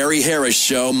the Gary Harris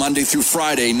Show Monday through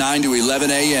Friday, 9 to 11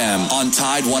 a.m. on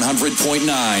Tide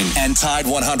 100.9 and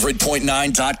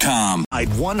Tide100.9.com. Tide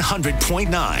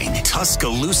 100.9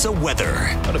 Tuscaloosa weather.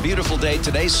 What a beautiful day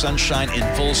today. Sunshine in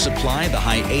full supply. The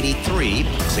high 83.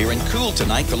 Clear and cool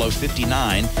tonight. The low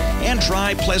 59. And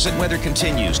dry, pleasant weather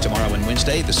continues tomorrow and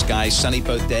Wednesday. The sky sunny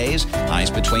both days.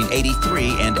 Highs between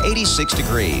 83 and 86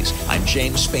 degrees. I'm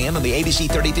James Spann on the ABC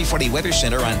 3340 Weather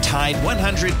Center on Tide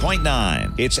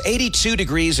 100.9. It's 82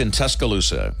 degrees in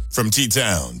Tuscaloosa. From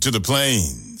T-Town to the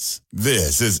Plains,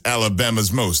 this is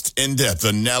Alabama's most in-depth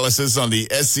analysis on the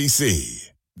SEC.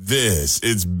 This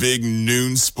is Big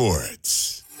Noon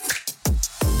Sports.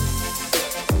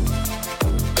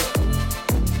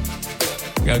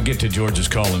 I'll get to George's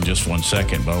call in just 1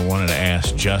 second, but I wanted to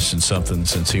ask Justin something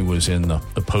since he was in the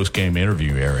post-game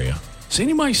interview area. Is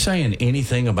anybody saying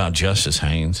anything about Justice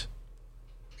Haynes?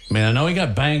 I mean, I know he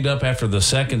got banged up after the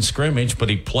second scrimmage, but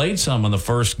he played some in the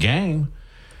first game.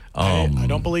 I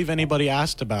don't believe anybody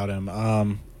asked about him.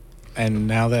 And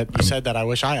now that you said that, I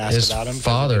wish I asked about him. His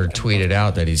father tweeted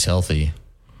out that he's healthy.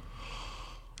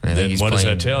 Then what does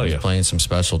that tell you? He's playing some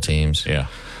special teams. Yeah.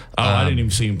 Oh, I didn't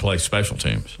even see him play special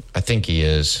teams. I think he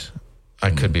is.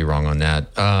 I could be wrong on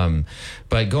that.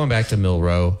 But going back to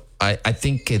Milroe, I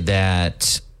think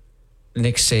that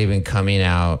Nick Saban coming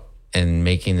out and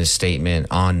making the statement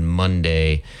on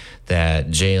Monday that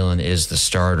Jalen is the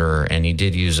starter, and he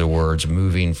did use the words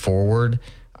moving forward,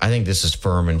 I think this is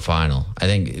firm and final. I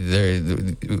think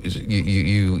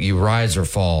you rise or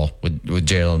fall with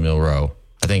Jalen Milroe.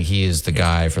 I think he is the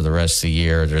guy for the rest of the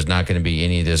year. There's not going to be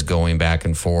any of this going back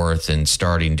and forth and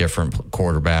starting different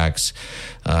quarterbacks.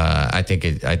 I think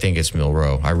it's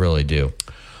Milroe. I really do.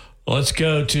 Let's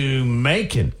go to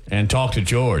Macon and talk to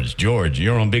George. George,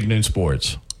 you're on Big Noon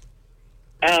Sports.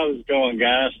 How's it going,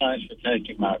 guys? Thanks for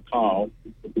taking my call.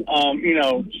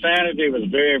 Saturday was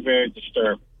very, very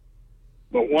disturbing.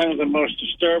 But one of the most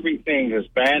disturbing things, as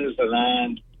bad as the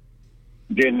line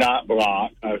did not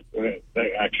block, I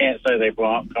can't say they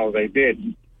blocked because they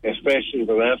didn't, especially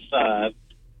the left side,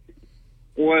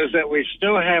 was that we're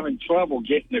still having trouble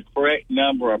getting the correct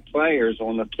number of players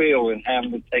on the field and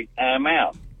having to take time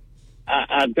out.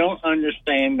 I don't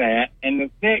understand that. And the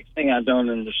next thing I don't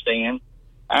understand,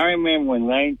 I remember when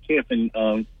Lane Kiffin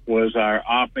was our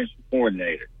offensive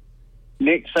coordinator.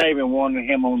 Nick Saban wanted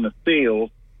him on the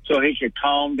field so he could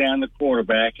calm down the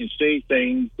quarterback and see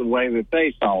things the way that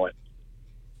they saw it.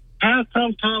 How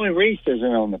come Tommy Reese isn't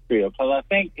on the field? Because I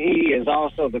think he is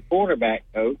also the quarterback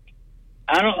coach.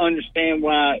 I don't understand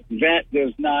why that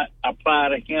does not apply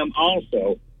to him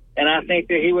also. And I think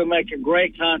that he would make a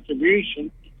great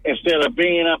contribution instead of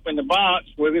being up in the box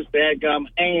with his dadgum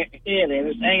head in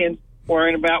his hands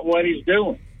worrying about what he's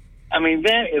doing. I mean,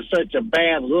 that is such a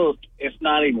bad look, it's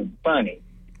not even funny.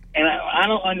 And I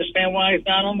don't understand why he's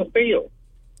not on the field.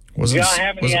 Do y'all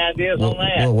have any ideas on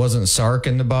that? Well, wasn't Sark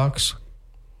in the box?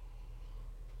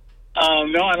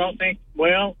 No, I don't think.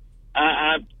 Well,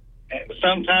 I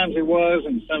sometimes he was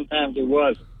and sometimes he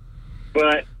wasn't.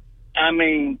 But, I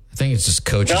mean, I think it's just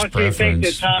coach's preference. Don't you think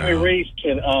that Tommy Reese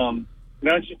could,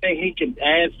 don't you think he could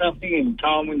add something and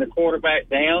calming the quarterback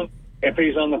down if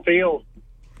he's on the field?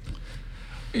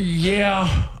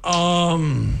 Yeah.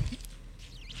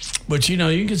 But,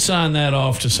 you can sign that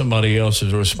off to somebody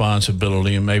else's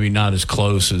responsibility and maybe not as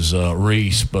close as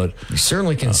Reese. But you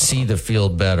certainly can see the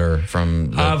field better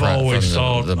from the I've always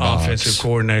thought the offensive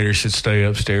coordinators should stay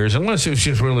upstairs unless it was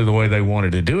just really the way they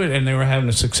wanted to do it and they were having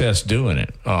a success doing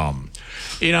it.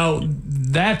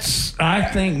 That's, I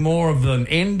think, more of an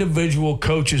individual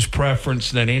coach's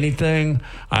preference than anything.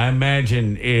 I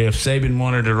imagine if Saban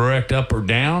wanted to direct up or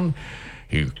down,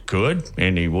 he could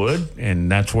and he would,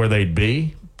 and that's where they'd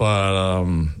be. But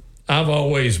I've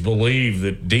always believed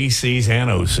that DCs and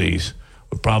OCs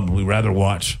would probably rather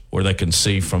watch where they can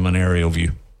see from an aerial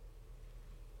view.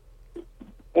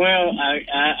 Well,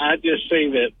 I just see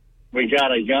that we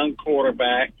got a young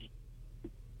quarterback.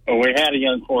 Well, we had a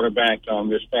young quarterback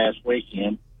this past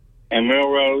weekend. And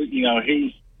Milroe,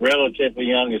 he's relatively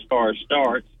young as far as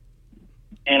starts.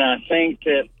 And I think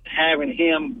that having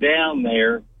him down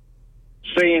there,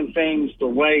 seeing things the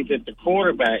way that the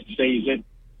quarterback sees it,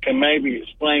 can maybe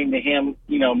explain to him,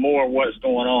 more of what's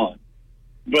going on.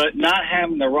 But not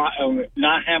having the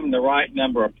right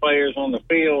number of players on the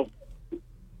field,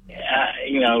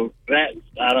 that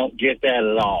I don't get that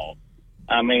at all.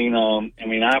 I mean,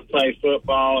 I play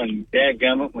football, and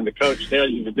dadgummit, when the coach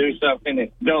tells you to do something,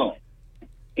 it's done.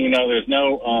 There's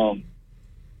no,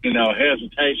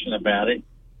 hesitation about it.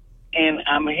 And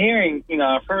I'm hearing,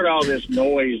 I've heard all this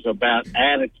noise about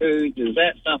attitudes. Is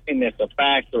that something that's a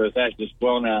fact, or is that just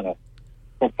blown out of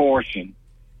proportion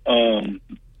of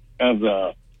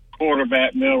the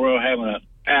quarterback Milroe having a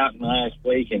out last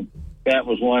week, and that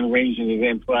was one reason he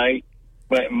didn't play?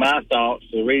 But in my thoughts,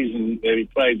 the reason that he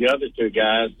played the other two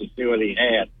guys to see what he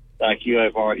had, like you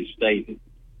have already stated.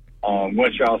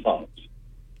 What's your thoughts?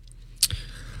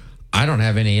 I don't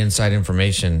have any inside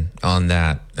information on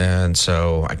that, and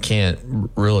so I can't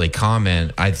really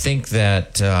comment. I think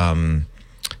that,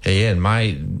 again,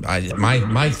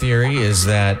 my theory is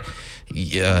that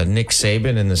Nick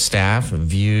Saban and the staff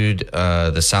viewed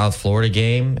the South Florida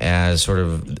game as sort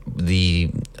of the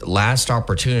last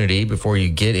opportunity before you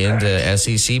get into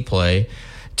SEC play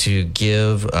to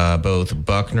give both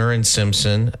Buckner and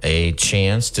Simpson a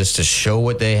chance just to show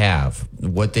what they have,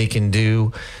 what they can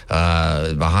do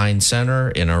behind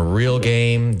center in a real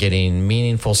game, getting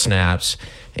meaningful snaps.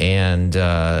 And,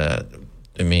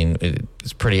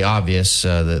 it's pretty obvious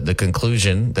the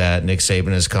conclusion that Nick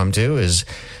Saban has come to is,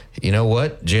 you know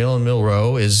what, Jalen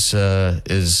Milroe is the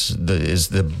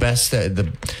best.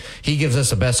 He gives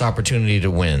us the best opportunity to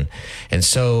win. And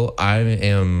so I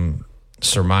am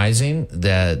surmising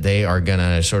that they are going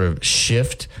to sort of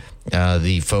shift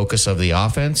the focus of the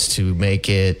offense to make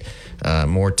it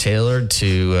more tailored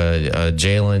to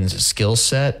Jalen's skill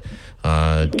set.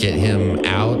 Get him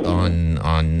out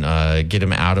get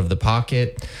him out of the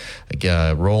pocket,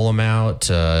 roll him out,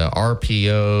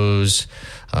 RPOs,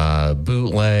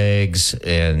 bootlegs,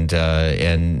 and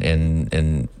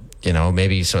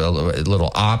maybe sort of a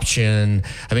little option.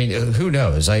 I mean, who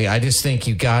knows? I just think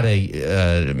you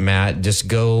gotta, Matt, just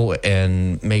go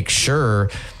and make sure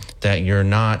that you're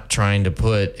not trying to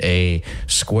put a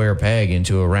square peg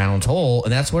into a round hole,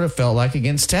 and that's what it felt like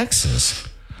against Texas.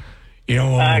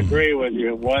 I agree with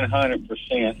you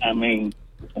 100%. I mean,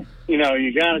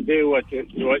 you got to do what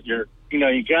you're.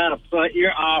 You got to play.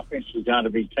 Your offense has got to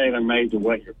be tailor made to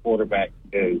what your quarterback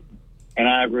can do. And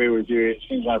I agree with you. It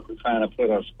seems like we're trying to put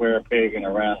a square peg in a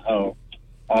round hole.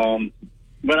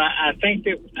 But I think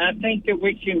that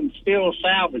we can still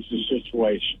salvage the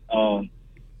situation.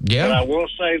 Yeah. But I will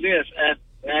say this: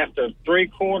 after 3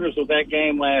 quarters of that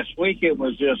game last week, it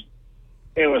was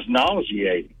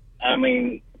nauseating. I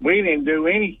mean, we didn't do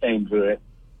anything good,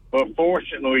 but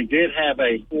fortunately, we did have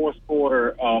a fourth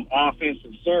quarter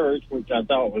offensive surge, which I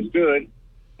thought was good.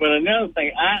 But another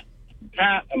thing,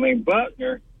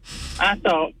 Buckner, I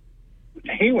thought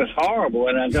he was horrible,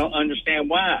 and I don't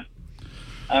understand why.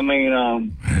 I mean,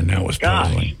 and that was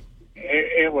puzzling.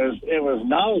 It was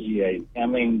nauseating. I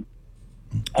mean.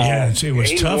 It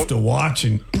was tough to watch,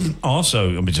 and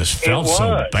also it just felt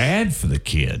so bad for the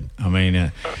kid. I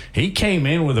mean, he came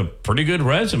in with a pretty good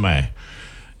resume.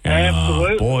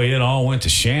 And, boy, it all went to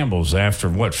shambles after,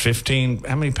 15?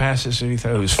 How many passes did he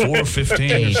throw? It was 4 of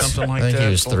 15 or something like that? I think he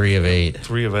was 3 of 8.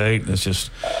 3 of 8. It's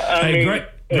just, great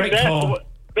call.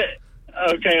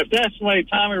 Okay, if that's the way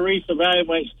Tommy Reese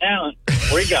evaluates talent,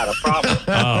 we got a problem.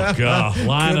 Oh, God.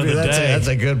 Line of the day. That's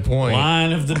a good point.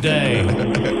 Line of the day.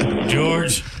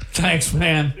 George, thanks,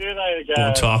 man. See you later, guys.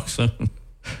 We'll talk soon.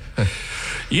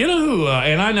 You know who,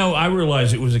 and I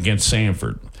realize it was against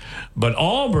Samford, but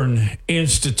Auburn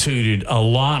instituted a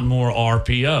lot more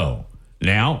RPO.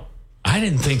 Now, I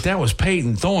didn't think that was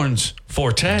Peyton Thorne's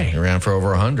forte. He ran for over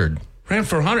 100.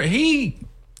 He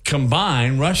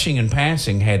combined rushing and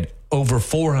passing had over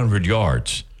 400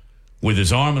 yards with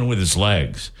his arm and with his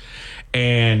legs.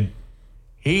 And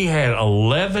he had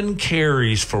 11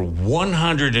 carries for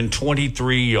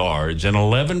 123 yards and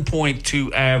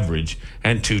 11.2 average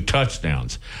and 2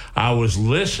 touchdowns. I was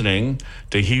listening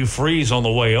to Hugh Freeze on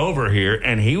the way over here,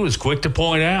 and he was quick to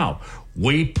point out,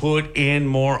 we put in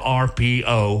more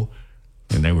RPO,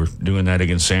 and they were doing that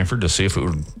against Samford to see if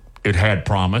it had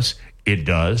promise. It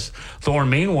does. Thorne,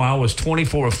 meanwhile, was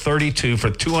 24 of 32 for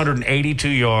 282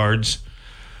 yards.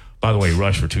 By the way, he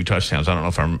rushed for 2 touchdowns. I don't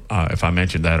know if I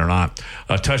mentioned that or not.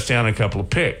 A touchdown and a couple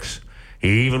of picks.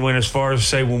 He even went as far as to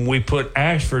say when we put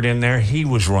Ashford in there, he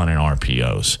was running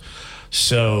RPOs.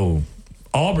 So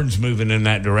Auburn's moving in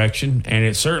that direction, and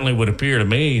it certainly would appear to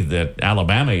me that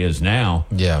Alabama is now.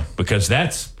 Yeah. Because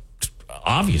that's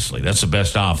the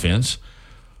best offense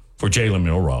for Jalen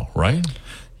Milroe, right?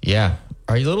 Yeah.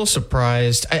 Are you a little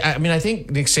surprised? I mean, I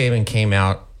think Nick Saban came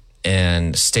out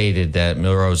and stated that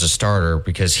Milroe is a starter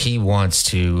because he wants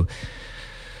to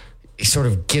sort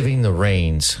of giving the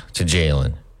reins to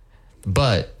Jalen.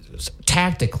 But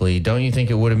tactically, don't you think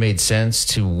it would have made sense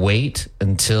to wait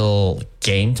until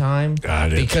game time?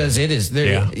 Because it is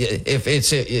there. Yeah. If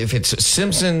it's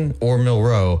Simpson or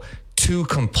Milroe, 2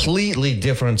 completely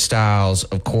different styles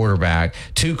of quarterback,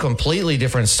 2 completely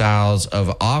different styles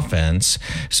of offense.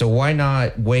 So why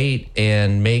not wait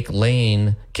and make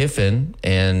Lane Kiffin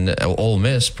and Ole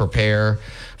Miss prepare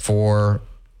for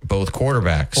both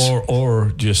quarterbacks?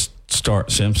 Or just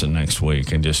start Simpson next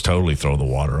week and just totally throw the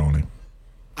water on him.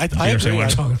 I agree.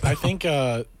 I think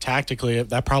tactically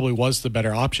that probably was the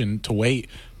better option to wait.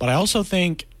 But I also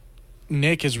think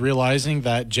Nick is realizing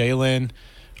that Jalen –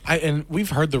 and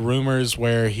we've heard the rumors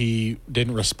where he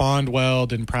didn't respond well,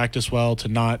 didn't practice well to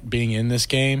not being in this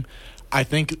game. I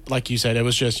think, like you said, it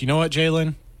was just, you know what,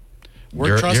 Jalen?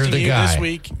 We're trusting you this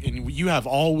week, and you have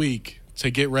all week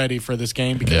to get ready for this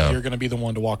game because you're going to be the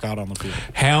one to walk out on the field.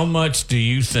 How much do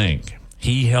you think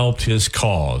he helped his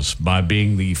cause by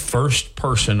being the first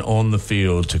person on the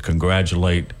field to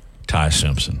congratulate Ty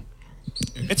Simpson?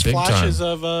 It's big flashes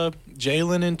time of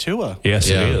Jalen and Tua. Yes,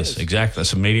 it is. Exactly.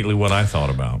 That's immediately what I thought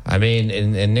about. I mean,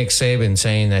 and Nick Saban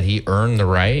saying that he earned the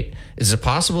right. Is it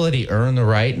possible that he earned the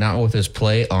right not with his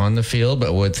play on the field,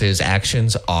 but with his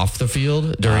actions off the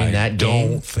field during that game? I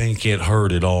don't think it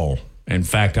hurt at all. In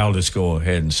fact, I'll just go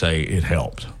ahead and say it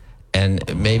helped. And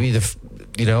maybe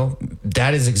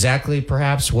that is exactly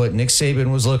perhaps what Nick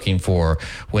Saban was looking for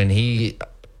when he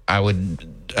I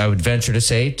would venture to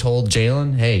say, told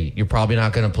Jalen, hey, you're probably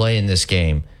not going to play in this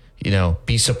game.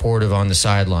 Be supportive on the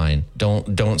sideline.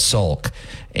 Don't sulk.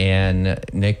 And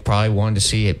Nick probably wanted to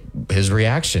see his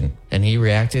reaction, and he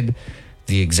reacted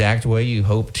the exact way you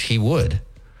hoped he would.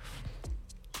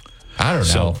 I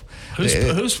don't know.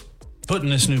 Who's putting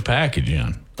this new package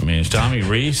in? I mean, is Tommy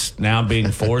Rees now being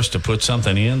forced to put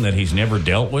something in that he's never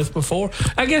dealt with before?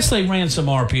 I guess they ran some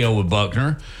RPO with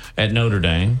Buckner at Notre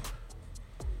Dame.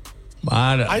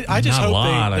 I just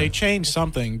hope they change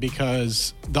something,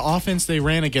 because the offense they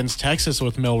ran against Texas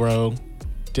with Milroe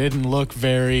didn't look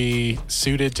very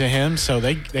suited to him, so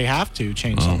they have to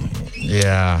change something.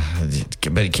 Yeah,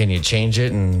 but can you change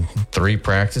it in 3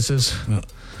 practices?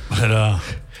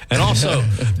 And also,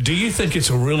 do you think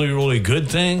it's a really, really good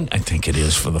thing? I think it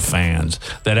is for the fans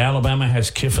that Alabama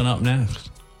has Kiffin up next.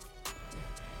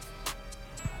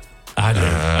 I do.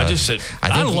 I just said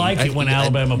I like it when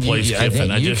Alabama plays Kiffin.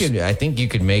 I think you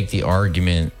could make the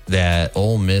argument that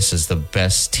Ole Miss is the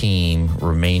best team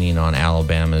remaining on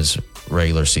Alabama's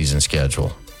regular season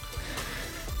schedule.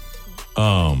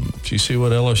 Do you see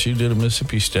what LSU did at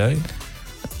Mississippi State?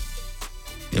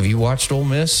 Have you watched Ole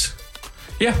Miss?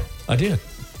 Yeah, I did.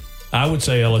 I would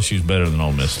say LSU's better than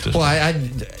Ole Miss.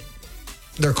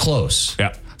 They're close.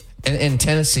 Yeah. And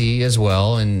Tennessee as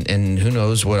well, and who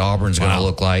knows what Auburn's going to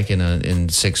look like in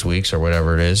 6 weeks or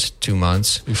whatever it is, 2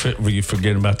 months. Were you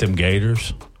forgetting about them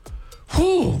Gators?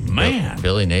 Whew, man.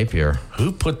 Billy Napier.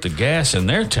 Who put the gas in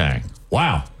their tank?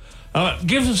 Wow.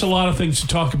 Gives us a lot of things to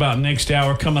talk about next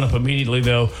hour. Coming up immediately,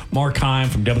 though, Mark Heim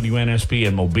from WNSP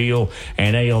in Mobile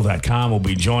and AL.com will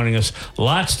be joining us.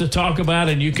 Lots to talk about,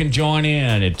 and you can join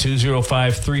in at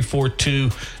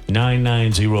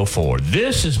 205-342-9904.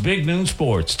 This is Big Noon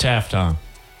Sports. It's halftime.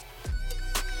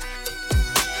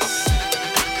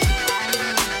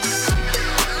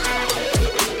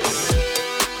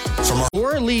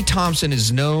 Laura Lee Thompson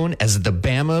is known as the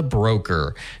Bama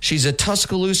Broker. She's a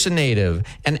Tuscaloosa native,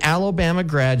 an Alabama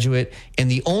graduate,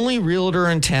 and the only realtor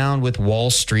in town with Wall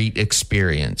Street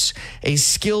experience. A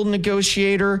skilled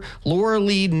negotiator, Laura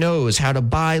Lee knows how to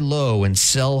buy low and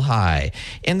sell high.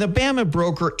 And the Bama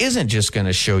Broker isn't just going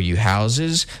to show you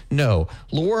houses. No,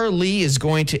 Laura Lee is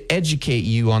going to educate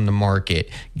you on the market,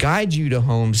 guide you to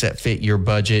homes that fit your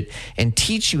budget, and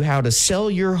teach you how to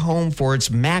sell your home for its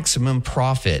maximum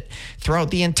profit.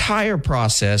 Throughout the entire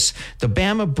process, the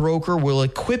Bama Broker will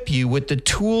equip you with the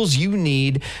tools you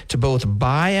need to both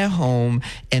buy a home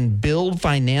and build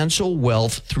financial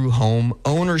wealth through home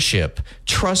ownership.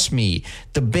 Trust me,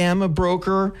 the Bama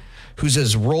Broker, who's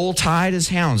as roll-tide as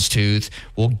houndstooth,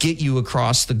 will get you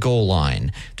across the goal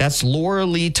line. That's Laura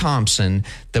Lee Thompson,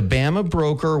 the Bama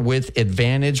Broker with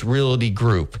Advantage Realty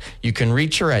Group. You can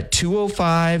reach her at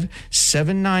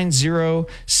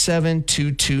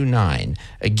 205-790-7229.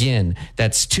 Again,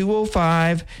 that's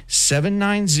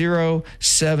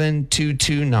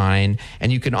 205-790-7229.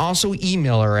 And you can also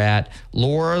email her at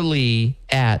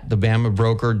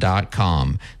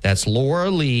lauralee@thebamabroker.com. That's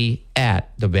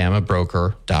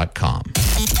lauralee@thebamabroker.com.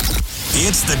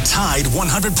 It's the Tide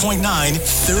 100.9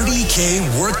 30K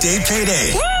Workday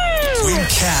Payday. Woo! Win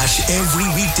cash every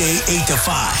weekday 8 to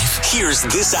 5. Here's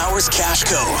this hour's cash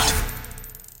code.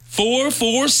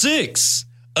 446.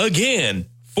 Again,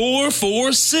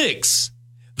 446.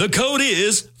 The code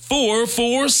is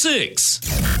 446.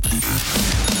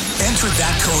 Enter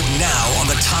that code now on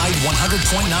the Tide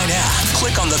 100.9 app.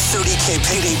 Click on the 30K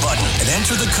Payday button and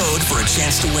enter the code for a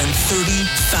chance to win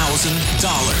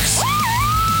 $30,000.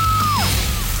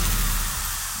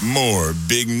 More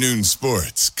Big Noon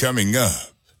Sports coming up.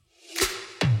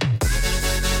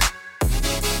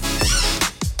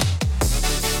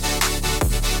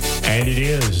 And it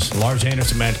is Lars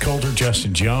Anderson, Matt Coulter,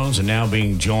 Justin Jones, and now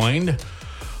being joined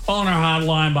on our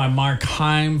hotline by Mark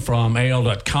Heim from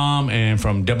AL.com and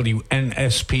from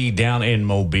WNSP down in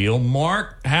Mobile.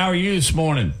 Mark, how are you this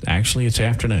morning? Actually, it's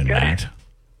afternoon, Good. Matt.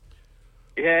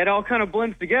 Yeah, it all kind of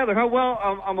blends together. Oh,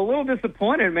 well, I'm a little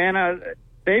disappointed, man.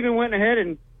 Saban went ahead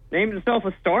and named himself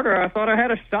a starter. I thought I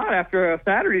had a shot after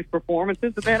Saturday's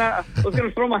performances, and then I was going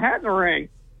to throw my hat in the ring.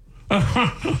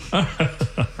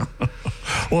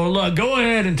 Well, go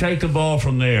ahead and take the ball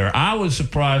from there. I was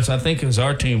surprised, I think as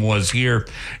our team was here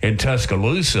in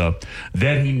Tuscaloosa,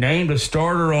 that he named a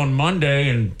starter on Monday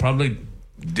and probably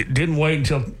didn't wait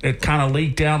until it kind of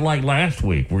leaked out like last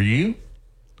week. Were you?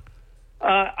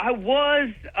 I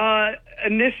was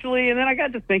initially, and then I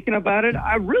got to thinking about it.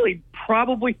 I really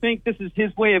probably think this is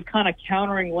his way of kind of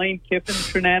countering Lane Kiffin's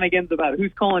shenanigans about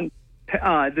who's calling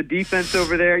the defense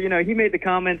over there. You know, he made the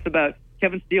comments about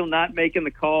Kevin Steele not making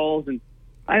the calls, and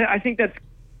I think that's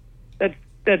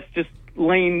just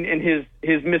Lane and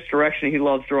his misdirection he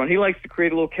loves to run. He likes to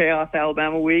create a little chaos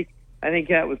Alabama week. I think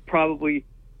that was probably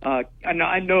I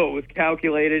know it was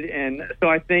calculated, and so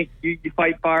I think you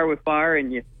fight fire with fire,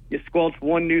 and you squelch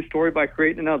one news story by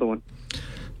creating another one.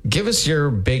 Give us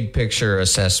your big picture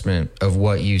assessment of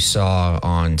what you saw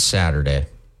on Saturday.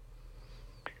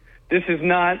 This is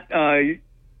not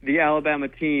the Alabama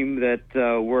team that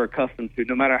we're accustomed to.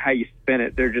 No matter how you spin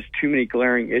it, there are just too many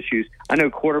glaring issues. I know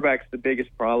quarterback's the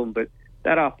biggest problem, but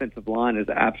that offensive line is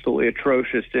absolutely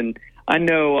atrocious. And I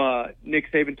know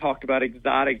Nick Saban talked about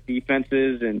exotic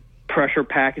defenses and pressure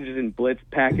packages and blitz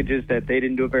packages that they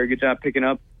didn't do a very good job picking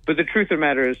up. But the truth of the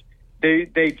matter is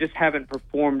they just haven't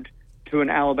performed to an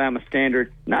Alabama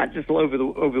standard, not just over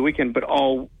the weekend, but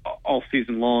all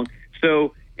season long.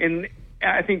 So,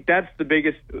 I think that's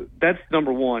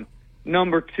number one.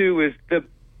 Number two is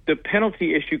the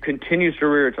penalty issue continues to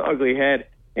rear its ugly head.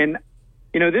 And,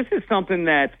 this is something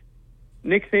that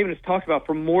Nick Saban has talked about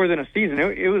for more than a season.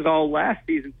 It was all last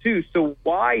season, too. So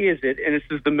why is it, and this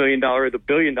is the $1 million or the $1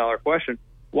 billion question,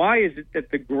 why is it that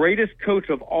the greatest coach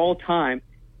of all time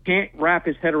can't wrap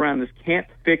his head around this, can't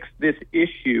fix this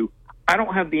issue? I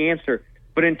don't have the answer.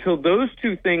 But until those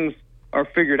two things are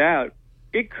figured out,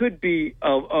 it could be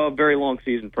a very long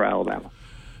season for Alabama.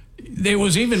 There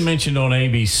was even mentioned on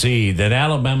ABC that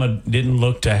Alabama didn't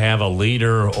look to have a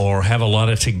leader or have a lot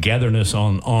of togetherness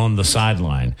on the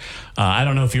sideline. I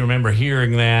don't know if you remember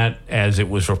hearing that as it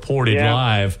was reported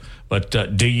live, but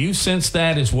do you sense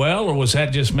that as well, or was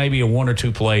that just maybe a one or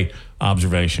two play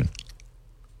observation?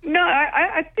 No,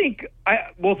 I think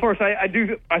first I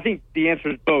think the answer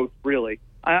is both, really.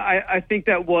 I think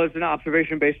that was an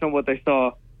observation based on what they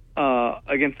saw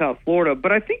against South Florida,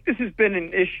 but I think this has been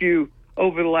an issue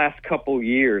over the last couple of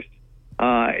years.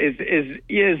 As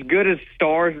good as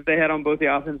stars that they had on both the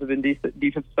offensive and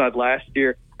defensive side last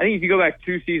year, I think if you go back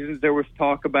 2 seasons, there was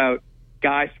talk about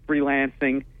guys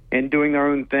freelancing and doing their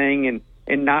own thing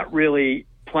and not really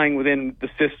playing within the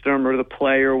system or the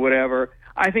play or whatever.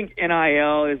 I think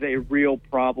NIL is a real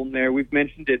problem there. We've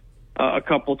mentioned it a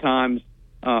couple times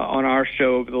on our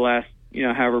show over the last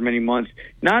however many months.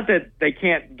 Not that they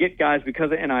can't get guys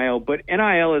because of NIL, but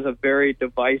NIL is a very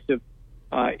divisive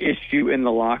issue in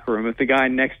the locker room. If the guy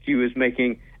next to you is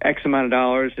making X amount of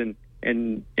dollars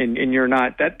and you're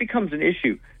not, that becomes an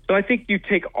issue. So I think you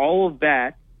take all of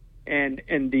that and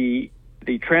the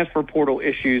transfer portal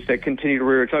issues that continue to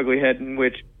rear its ugly head, in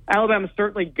which Alabama's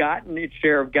certainly gotten its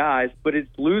share of guys, but it's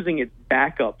losing its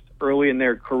backups early in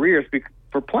their careers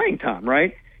for playing time,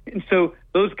 right? And so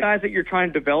those guys that you're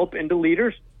trying to develop into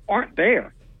leaders aren't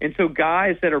there. And so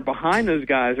guys that are behind those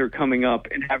guys are coming up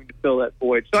and having to fill that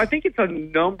void. So I think it's a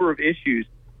number of issues.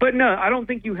 But no, I don't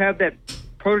think you have that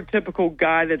prototypical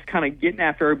guy that's kind of getting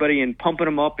after everybody and pumping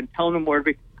them up and telling them where to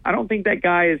be. I don't think that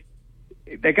guy's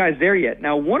there yet.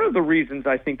 Now, one of the reasons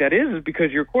I think that is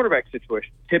because your quarterback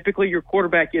situation. Typically, your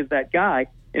quarterback is that guy,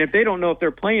 and if they don't know if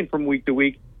they're playing from week to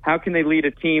week, how can they lead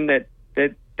a team that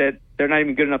they're not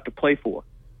even good enough to play for?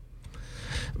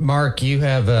 Mark, you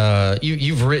have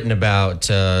you've written about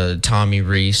Tommy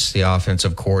Rees, the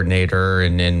offensive coordinator,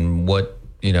 and what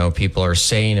people are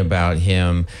saying about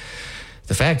him.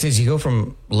 The fact is, you go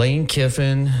from Lane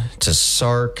Kiffin to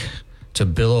Sark to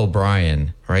Bill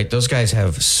O'Brien, right? Those guys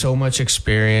have so much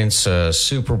experience,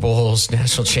 Super Bowls,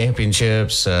 national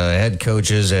championships, head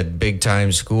coaches at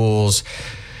big-time schools.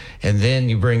 And then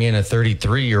you bring in a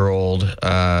 33-year-old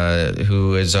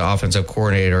who is an offensive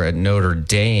coordinator at Notre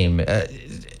Dame.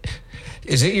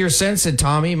 Is it your sense that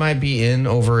Tommy might be in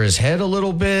over his head a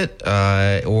little bit,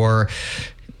 or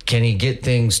can he get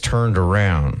things turned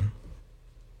around?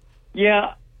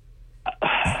 Yeah.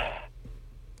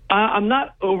 I'm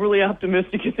not overly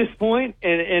optimistic at this point,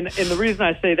 and the reason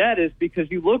I say that is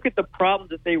because you look at the problems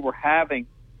that they were having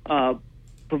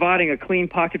providing a clean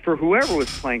pocket for whoever was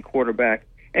playing quarterback,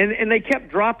 and they kept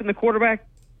dropping the quarterback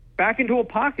back into a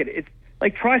pocket. It's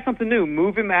like, try something new,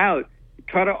 move him out,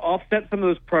 try to offset some of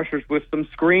those pressures with some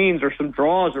screens or some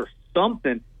draws or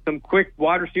something, some quick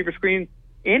wide receiver screens,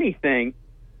 anything.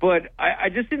 But I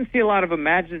just didn't see a lot of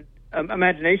imagination.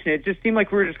 It just seemed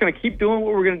like we were just going to keep doing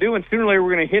what we're going to do, and sooner or later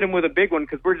we're going to hit them with a big one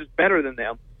because we're just better than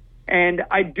them. And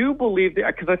I do believe that,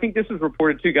 because I think this was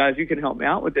reported too, guys, you can help me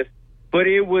out with this, but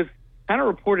it was kind of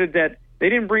reported that they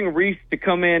didn't bring Rees to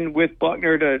come in with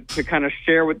Buckner to kind of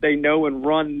share what they know and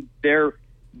run their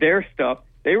stuff.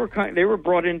 They were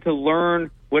brought in to learn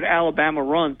what Alabama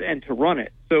runs and to run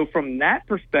it. So from that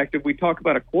perspective, we talk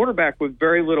about a quarterback with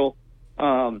very little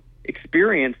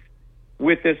experience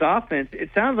with this offense.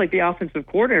 It sounds like the offensive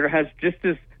coordinator has just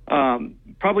as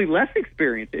probably less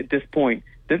experience at this point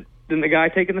than the guy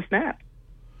taking the snap.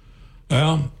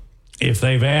 Well, if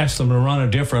they've asked them to run a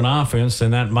different offense,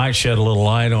 then that might shed a little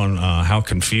light on how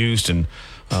confused and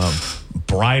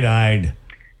bright-eyed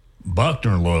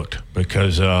Buckner looked,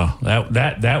 because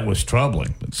that was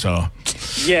troubling. So,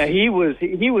 yeah, he was.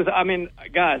 I mean,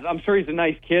 guys, I'm sure he's a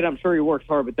nice kid. I'm sure he works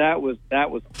hard, but that was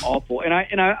awful. And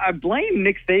I blame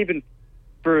Nick Saban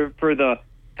for the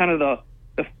kind of the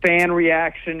fan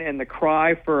reaction and the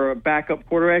cry for a backup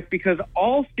quarterback, because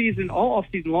all off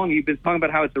season long, you've been talking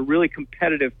about how it's a really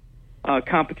competitive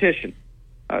competition,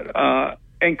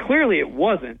 and clearly it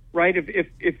wasn't, right?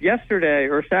 If yesterday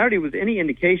or Saturday was any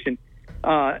indication,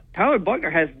 Tyler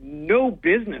Buckner has no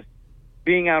business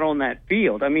being out on that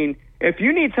field. I mean, if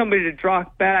you need somebody to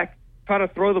drop back, try to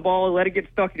throw the ball and let it get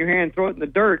stuck in your hand, throw it in the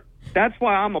dirt, that's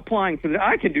why I'm applying for that.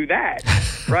 I can do that,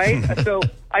 right? So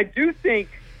I do think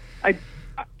and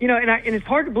it's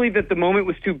hard to believe that the moment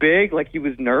was too big, like he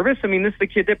was nervous. I mean, this is the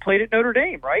kid that played at Notre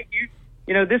Dame, right?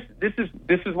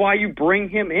 This is why you bring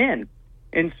him in.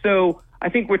 And so I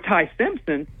think with Ty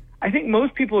Simpson, I think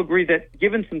most people agree that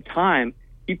given some time,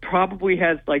 he probably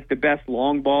has like the best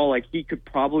long ball. Like he could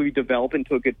probably develop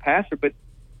into a good passer, but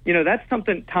that's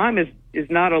something. Time is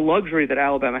not a luxury that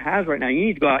Alabama has right now. You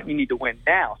need to go out and you need to win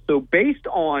now. So based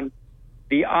on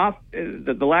the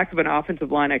lack of an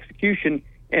offensive line execution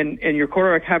and your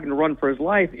quarterback having to run for his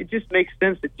life, it just makes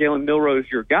sense that Jalen Milroe is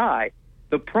your guy.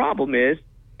 The problem is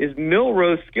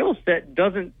Milroe's skill set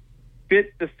doesn't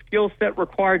fit the skill set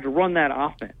required to run that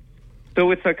offense.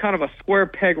 So it's a kind of a square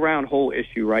peg round hole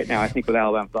issue right now, I think, with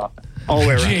Alabama's offense. All the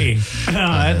way around. Gee,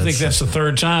 I think that's the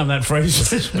third time that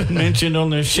phrase has been mentioned on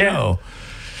this show.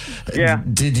 Yeah.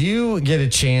 Did you get a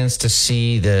chance to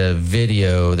see the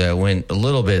video that went a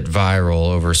little bit viral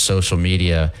over social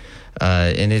media?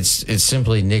 And it's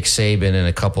simply Nick Saban and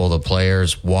a couple of the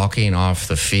players walking off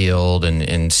the field,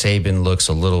 and Saban looks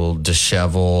a little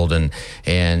disheveled, and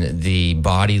the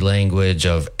body language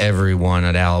of everyone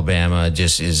at Alabama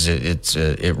just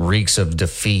it reeks of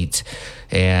defeat,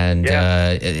 and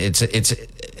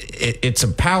it's a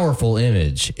powerful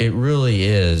image. It really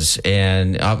is,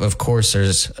 and of course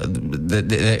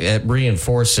it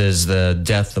reinforces the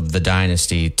death of the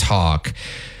dynasty talk.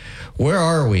 Where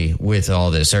are we with all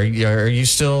this? Are you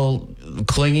still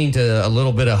clinging to a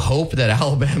little bit of hope that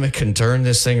Alabama can turn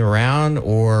this thing around,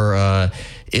 or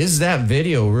is that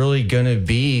video really going to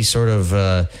be sort of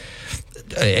an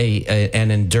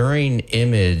enduring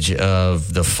image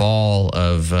of the fall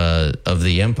of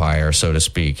the empire, so to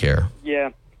speak? Here, yeah,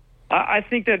 I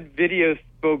think that video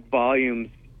spoke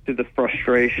volumes to the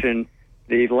frustration,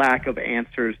 the lack of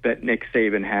answers that Nick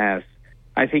Saban has.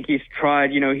 I think he's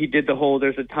tried, he did the whole,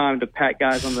 there's a time to pat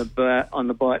guys on the butt,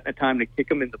 and a time to kick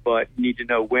them in the butt. You need to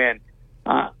know when.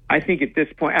 I think at this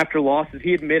point, after losses,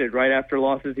 he admitted, right after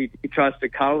losses, he tries to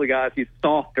coddle the guys. He's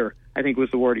softer, I think was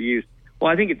the word he used.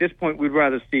 Well, I think at this point, we'd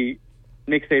rather see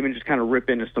Nick Saban just kind of rip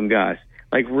into some guys,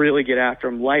 like really get after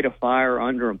them, light a fire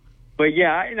under them. But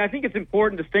yeah, and I think it's an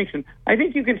important distinction. I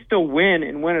think you can still win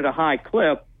and win at a high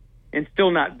clip and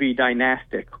still not be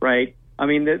dynastic, right? I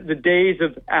mean, the days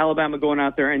of Alabama going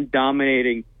out there and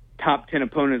dominating top 10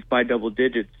 opponents by double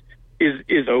digits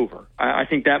is over. I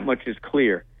think that much is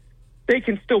clear. They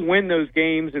can still win those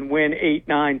games and win 8,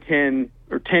 9, 10,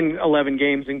 or 10, 11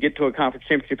 games and get to a conference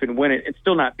championship and win it and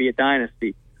still not be a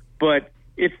dynasty. But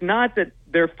it's not that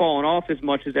they're falling off as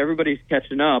much as everybody's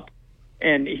catching up.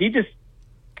 And he just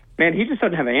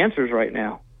doesn't have answers right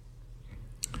now.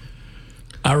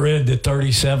 I read that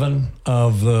 37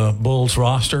 of the Bulls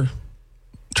roster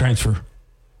transfer.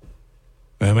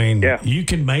 I mean, you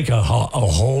can make a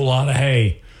whole lot of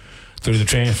hay through the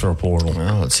transfer portal.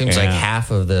 Well, it seems like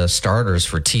half of the starters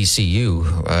for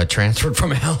TCU transferred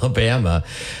from Alabama.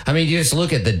 I mean, you just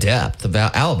look at the depth.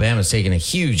 Alabama's taking a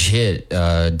huge hit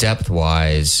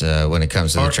depth-wise when it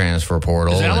comes to the transfer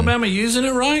portal. Is Alabama using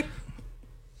it right?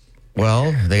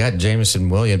 Well, they got Jamison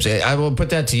Williams. I will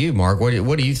put that to you, Mark. What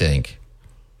do you think?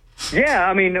 Yeah,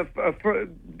 I mean,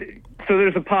 so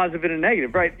there's a positive and a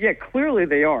negative, right? Yeah, clearly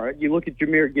they are. You look at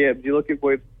Jahmyr Gibbs, you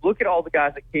look at all the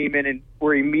guys that came in and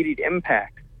were immediate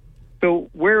impact. So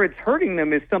where it's hurting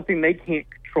them is something they can't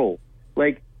control.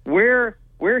 Like where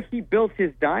he built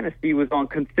his dynasty was on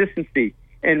consistency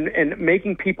and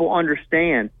making people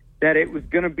understand that it was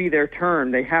going to be their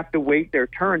turn. They have to wait their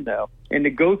turn though, and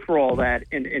to go through all that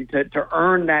and to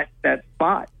earn that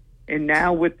spot. And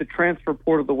now with the transfer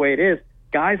portal the way it is,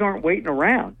 guys aren't waiting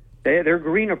around. They're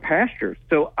greener pastures.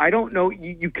 So I don't know.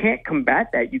 You can't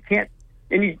combat that. You can't,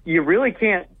 and you really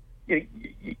can't. I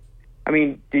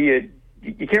mean, you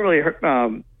can't really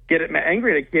get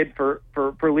angry at a kid for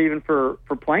leaving for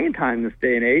playing time this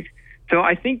day and age. So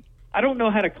I don't know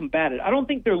how to combat it. I don't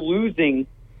think they're losing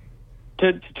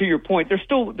to your point, they're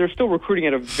still recruiting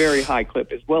at a very high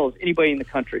clip, as well as anybody in the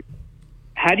country.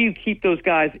 How do you keep those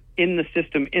guys in the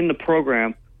system, in the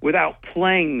program, without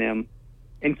playing them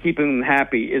and keeping them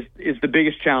happy is the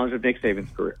biggest challenge of Nick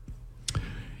Saban's career.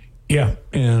 Yeah,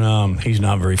 and he's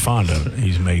not very fond of it.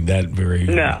 He's made that very...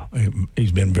 No.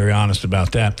 He's been very honest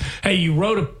about that. Hey, you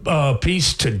wrote a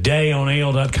piece today on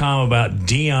AL.com about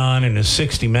Deion and his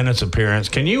 60 Minutes appearance.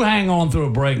 Can you hang on through a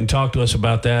break and talk to us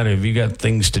about that, or have you got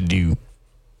things to do?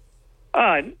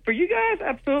 For you guys,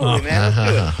 absolutely, man. Let's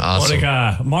do it. Awesome. What a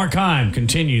guy. Mark Heim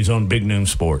continues on Big Noon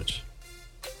Sports.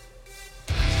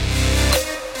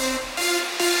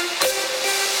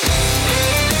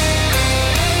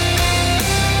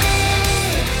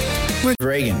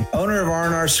 Reagan, owner of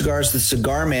R&R Cigars, the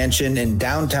Cigar Mansion in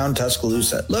downtown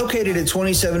Tuscaloosa, located at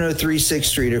 2703 6th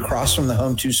Street across from the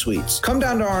Home 2 Suites. Come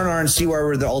down to R&R and see why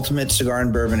we're the ultimate cigar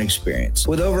and bourbon experience.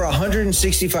 With over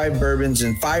 165 bourbons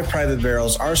and 5 private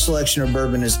barrels, our selection of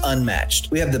bourbon is unmatched.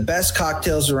 We have the best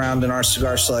cocktails around and our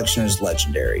cigar selection is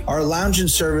legendary. Our lounge and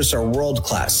service are world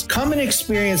class. Come and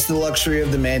experience the luxury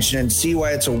of the mansion and see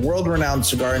why it's a world-renowned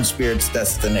cigar and spirits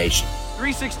destination.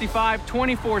 365,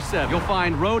 24/7. You'll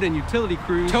find road and utility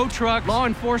crews, tow truck, law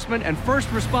enforcement, and first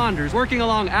responders working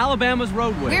along Alabama's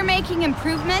roadway. We're making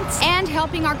improvements and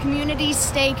helping our communities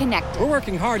stay connected. We're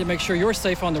working hard to make sure you're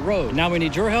safe on the road. Now we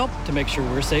need your help to make sure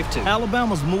we're safe too.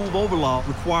 Alabama's move over law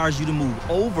requires you to move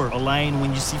over a lane when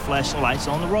you see flashing lights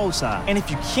on the roadside. And if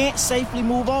you can't safely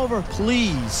move over,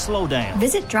 please slow down.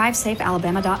 Visit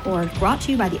DriveSafeAlabama.org, brought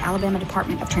to you by the Alabama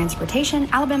Department of Transportation,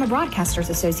 Alabama Broadcasters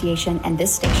Association, and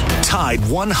this station. Tide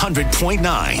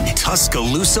 100.9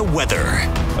 Tuscaloosa weather.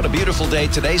 What a beautiful day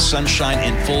today. Sunshine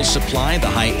in full supply. The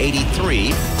high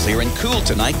 83. Clear and cool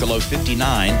tonight. The low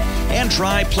 59. And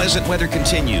dry, pleasant weather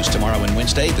continues tomorrow and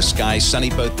Wednesday. The sky sunny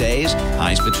both days.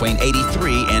 Highs between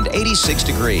 83 and 86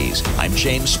 degrees. I'm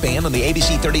James Spann on the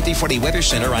ABC 3340 Weather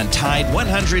Center on Tide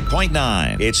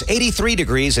 100.9. It's 83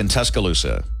 degrees in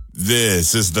Tuscaloosa.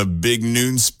 This is the Big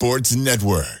Noon Sports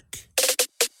Network.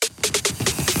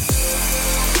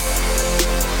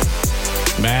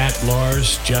 Matt,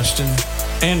 Lars, Justin,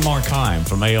 and Mark Heim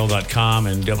from AL.com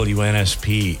and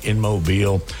WNSP in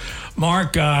Mobile.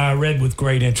 Mark, I read with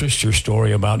great interest your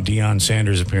story about Deion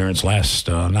Sanders' appearance last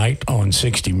night on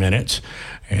 60 Minutes.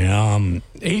 He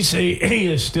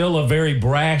is still a very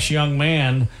brash young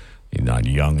man. He's not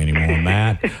young anymore,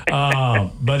 Matt.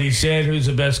 But he said, who's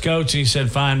the best coach? He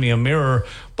said, find me a mirror.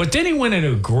 But then he went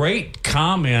into a great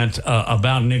comment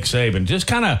about Nick Saban. Just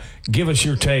kind of give us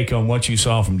your take on what you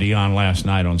saw from Deion last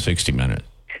night on 60 Minutes.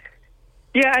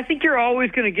 Yeah, I think you're always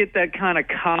going to get that kind of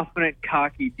confident,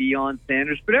 cocky Deion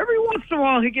Sanders. But every once in a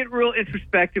while, he'll get real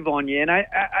introspective on you. And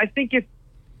I think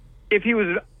if he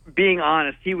was being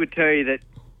honest, he would tell you that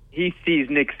he sees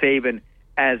Nick Saban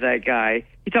as that guy.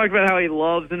 He talked about how he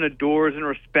loves and adores and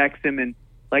respects him. And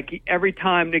every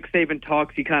time Nick Saban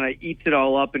talks, he kind of eats it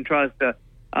all up and tries to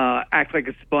act like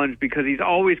a sponge because he's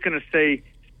always going to say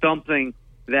something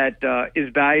that is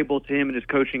valuable to him in his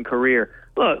coaching career.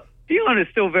 Look, Deion is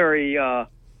still very,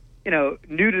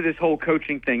 new to this whole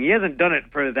coaching thing. He hasn't done it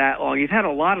for that long. He's had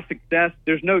a lot of success.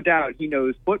 There's no doubt he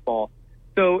knows football.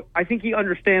 So I think he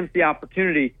understands the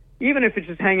opportunity, even if it's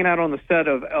just hanging out on the set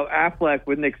of Affleck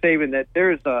with Nick Saban, that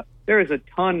there is a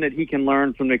ton that he can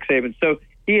learn from Nick Saban. So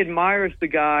he admires the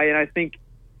guy, and I think,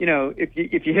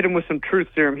 if you hit him with some truth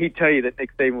serum, he'd tell you that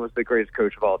Nick Saban was the greatest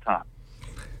coach of all time.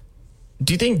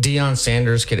 Do you think Deion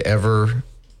Sanders could ever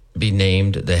be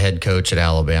named the head coach at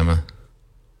Alabama?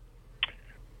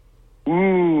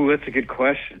 Ooh, that's a good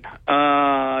question.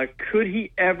 Could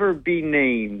he ever be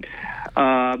named?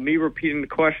 Me repeating the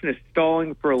question is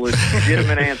stalling for a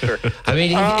legitimate answer. I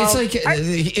mean, it's like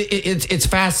it's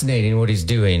fascinating what he's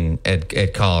doing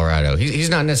at Colorado. He's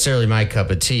not necessarily my cup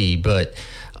of tea, but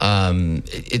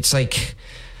it's like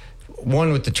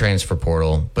one with the transfer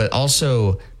portal, but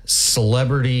also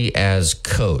celebrity as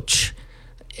coach,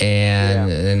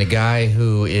 and a guy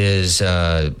who is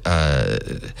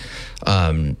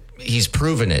he's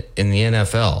proven it in the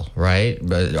NFL, right?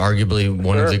 But arguably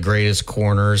one of the greatest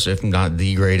corners, if not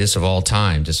the greatest of all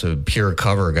time, just a pure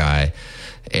cover guy.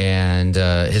 And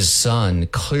his son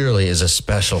clearly is a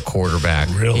special quarterback.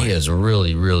 Really? He is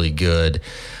really, really good.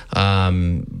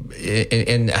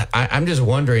 And I'm just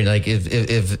wondering,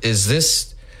 if is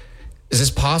this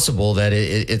possible that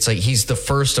it's like he's the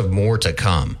first of more to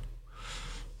come?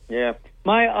 Yeah.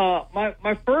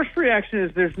 My first reaction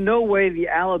is there's no way the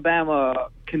Alabama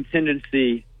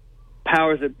contingency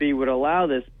powers that be would allow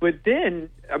this. But then,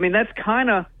 I mean, that's kind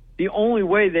of the only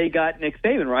way they got Nick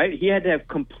Saban, right? He had to have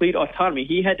complete autonomy.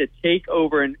 He had to take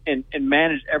over and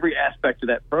manage every aspect of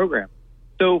that program.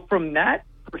 So from that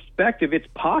perspective, it's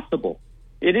possible.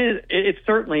 It is. It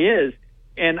certainly is.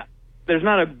 And there's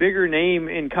not a bigger name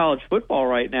in college football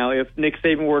right now. If Nick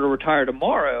Saban were to retire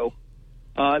tomorrow,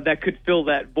 that could fill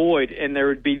that void, and there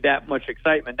would be that much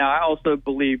excitement. Now, I also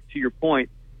believe, to your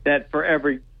point, that for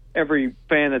every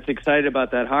fan that's excited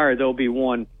about that hire, there'll be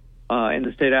one in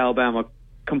the state of Alabama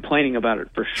complaining about it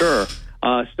for sure.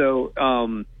 But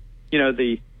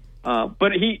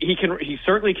he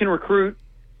certainly can recruit,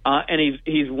 and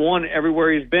he's won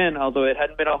everywhere he's been, although it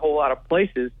hadn't been a whole lot of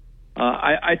places.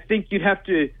 I think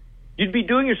you'd be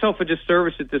doing yourself a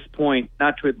disservice at this point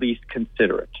not to at least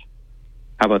consider it.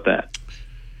 How about that?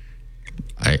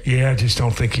 I just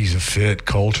don't think he's a fit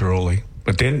culturally.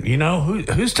 But then,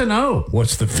 who's to know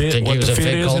what's the fit? What the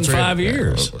fit is in 5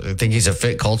 years? I think he's a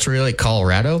fit culturally, like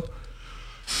Colorado.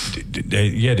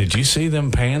 Did you see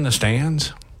them paying the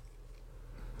stands?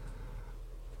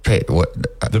 Pay what?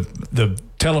 The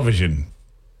television.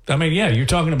 I mean, you're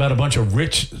talking about a bunch of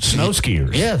rich snow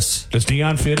skiers. Yes. Does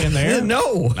Deion fit in there?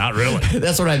 No, not really.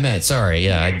 That's what I meant. Sorry.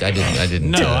 Yeah, I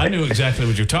didn't. No, I knew exactly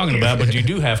what you're talking about, but you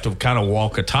do have to kind of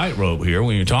walk a tightrope here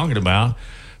when you're talking about.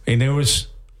 And there was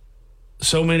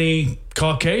so many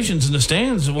Caucasians in the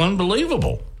stands, it was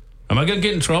unbelievable. Am I going to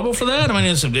get in trouble for that? I mean,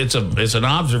 it's an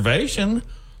observation.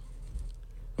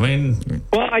 I mean,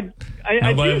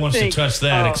 nobody wants to touch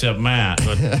that except Matt.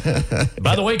 But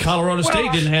by the way, Colorado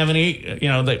State didn't have any.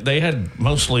 They had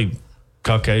mostly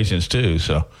Caucasians too.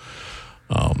 So,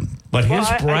 but his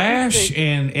brash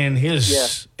and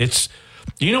his it's,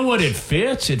 what it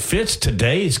fits. It fits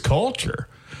today's culture.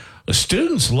 The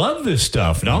students love this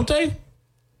stuff, don't they?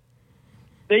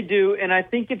 They do, and I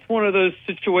think it's one of those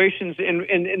situations.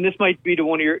 And this might be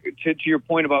to your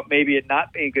point about maybe it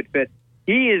not being a good fit.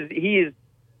 He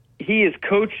is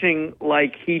coaching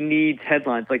like he needs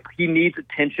headlines, like he needs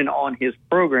attention on his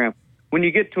program. When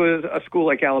you get to a school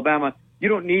like Alabama, you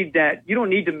don't need that. You don't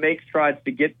need to make strides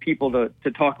to get people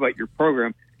to talk about your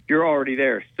program. You're already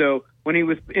there. So when he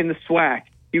was in the SWAC,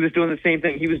 he was doing the same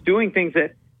thing. He was doing things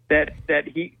that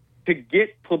he to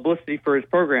get publicity for his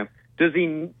program. He's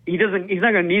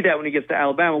not going to need that when he gets to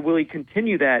Alabama. Will he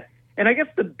continue that? And I guess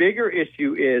the bigger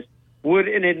issue is, would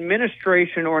an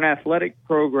administration or an athletic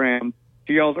program,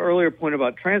 to y'all's earlier point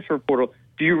about transfer portal,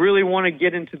 do you really want to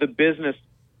get into the business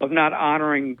of not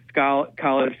honoring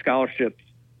college scholarships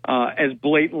as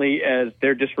blatantly as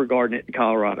they're disregarding it in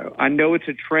Colorado? I know it's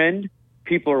a trend.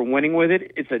 People are winning with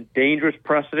it. It's a dangerous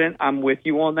precedent. I'm with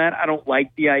you on that. I don't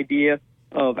like the idea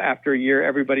of after a year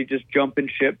everybody just jumping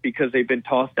ship because they've been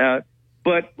tossed out.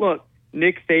 But look,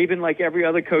 Nick Saban, like every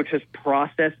other coach, has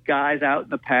processed guys out in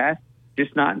the past,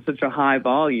 just not in such a high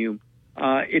volume.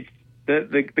 It's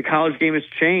the college game has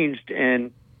changed,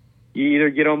 and you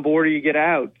either get on board or you get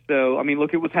out. So, I mean,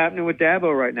 look at what's happening with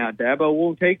Dabo right now. Dabo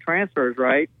won't take transfers,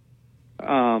 right?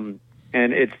 And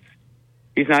he's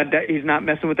not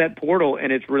messing with that portal,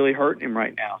 and it's really hurting him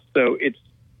right now. So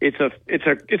it's a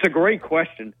great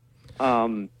question.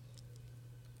 There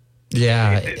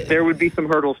would be some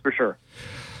hurdles for sure.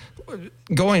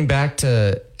 Going back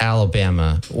to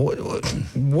Alabama,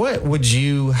 what would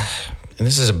you, and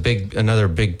this is another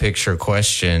big picture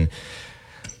question,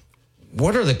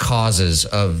 what are the causes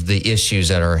of the issues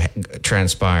that are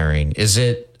transpiring? Is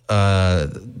it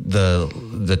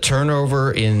the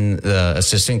turnover in the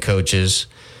assistant coaches?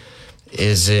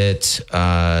 Is it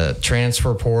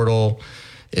transfer portal?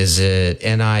 Is it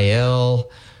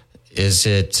NIL? Is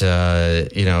it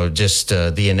just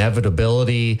the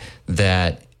inevitability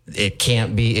that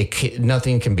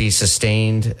nothing can be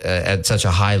sustained at such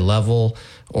a high level,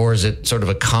 or is it sort of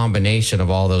a combination of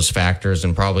all those factors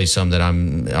and probably some that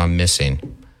I'm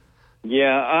missing?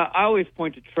 Yeah, I always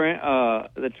point to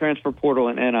the transfer portal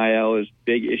and NIL as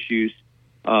big issues.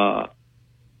 I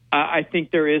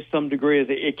think there is some degree of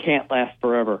it can't last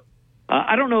forever.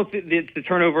 I don't know if it's the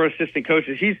turnover of assistant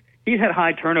coaches. He's had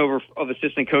high turnover of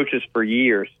assistant coaches for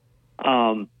years.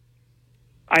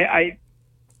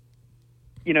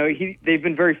 They've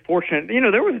been very fortunate.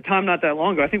 There was a time not that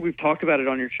long ago, I think we've talked about it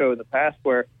on your show in the past,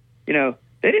 where, they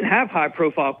didn't have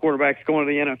high-profile quarterbacks going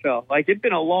to the NFL. Like, it'd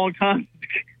been a long time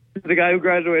since the guy who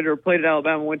graduated or played at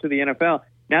Alabama went to the NFL.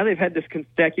 Now they've had this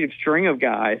consecutive string of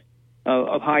guys,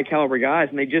 of high-caliber guys,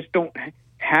 and they just don't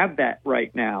have that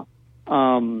right now.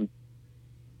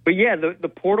 But, yeah, the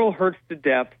portal hurts the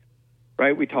depth,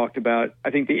 right, we talked about. I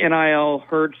think the NIL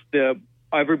hurts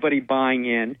everybody buying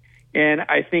in. And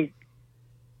I think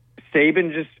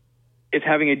Saban just is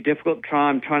having a difficult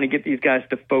time trying to get these guys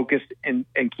to focus and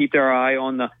keep their eye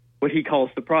on what he calls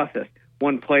the process.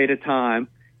 One play at a time,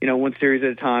 one series at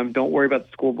a time. Don't worry about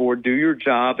the scoreboard. Do your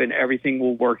job, and everything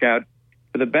will work out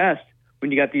for the best.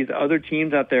 when you got these other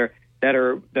teams out there that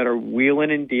are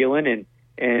wheeling and dealing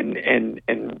and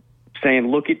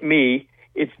saying, look at me.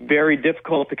 It's very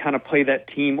difficult to kind of play that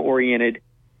team-oriented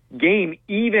game,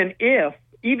 even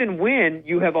when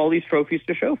you have all these trophies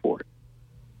to show for it.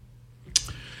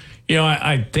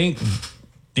 I think,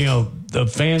 the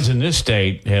fans in this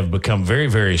state have become very,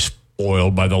 very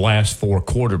spoiled by the last 4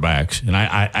 quarterbacks. And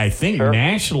I think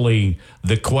nationally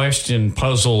the question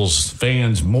puzzles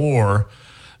fans more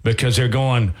because they're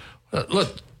going,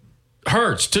 look,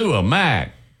 Hurts, Tua,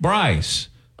 Mac, Bryce.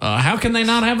 How can they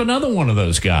not have another one of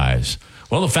those guys?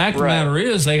 Well, the fact of the matter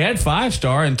is they had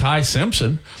 5-star and Ty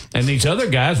Simpson, and these other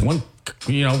guys, one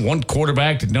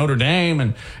quarterback at Notre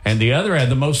Dame, and the other had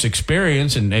the most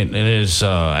experience, and is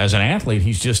as an athlete,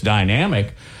 he's just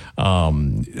dynamic.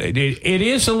 It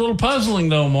is a little puzzling,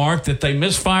 though, Mark, that they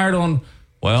misfired on,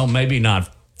 well, maybe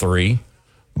not 3,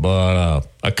 but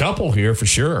a couple here for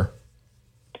sure.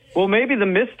 Well, maybe the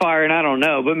misfire, and I don't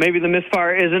know, but maybe the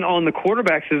misfire isn't on the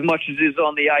quarterbacks as much as it is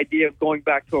on the idea of going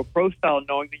back to a pro style,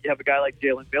 knowing that you have a guy like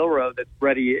Jalen Milroe that's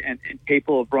ready and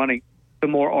capable of running the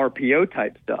more RPO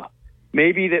type stuff.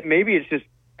 Maybe it's just,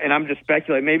 and I'm just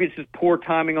speculating, maybe it's just poor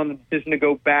timing on the decision to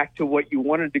go back to what you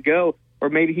wanted to go, or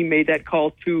maybe he made that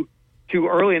call too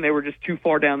early and they were just too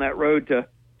far down that road to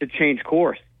change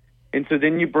course. And so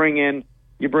then you bring in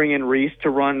Reese to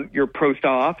run your pro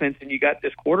style offense, and you got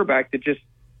this quarterback that just,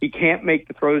 he can't make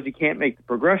the throws, he can't make the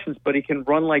progressions, but he can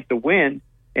run like the wind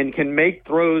and can make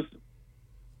throws,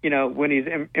 when he's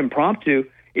impromptu.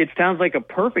 It sounds like a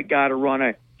perfect guy to run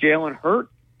a Jalen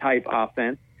Hurts type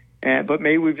offense, but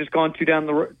maybe we've just gone too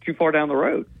far down the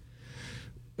road.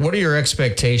 What are your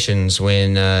expectations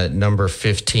when number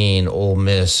 15 Ole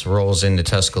Miss rolls into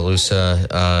Tuscaloosa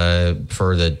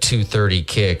for the 2:30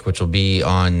 kick, which will be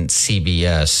on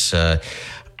CBS?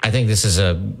 I think this is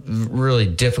a really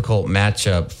difficult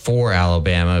matchup for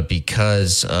Alabama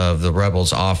because of the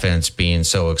Rebels' offense being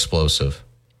so explosive.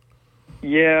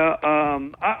 Yeah.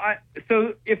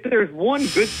 So if there's one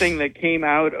good thing that came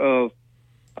out of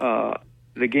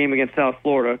the game against South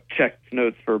Florida, check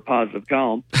notes for a positive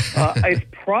column, it's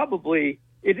probably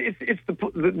it's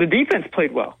the defense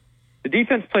played well. The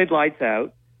defense played lights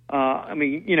out.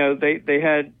 They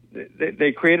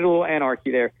created a little anarchy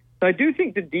there. So I do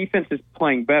think the defense is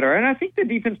playing better, and I think the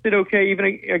defense did okay even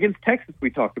against Texas. We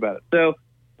talked about it. So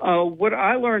what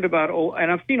I learned about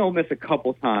and I've seen Ole Miss a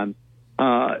couple times,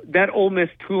 that Ole Miss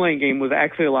Tulane game was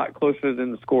actually a lot closer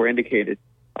than the score indicated.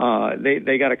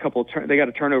 They got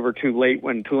a turnover too late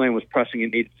when Tulane was pressing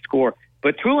and needed to score.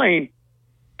 But Tulane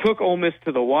took Ole Miss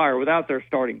to the wire without their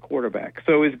starting quarterback.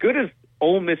 So as good as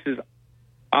Ole Miss's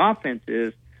offense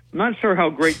is, I'm not sure how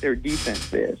great their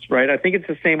defense is, right? I think it's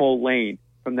the same old lane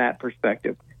from that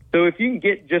perspective. So if you can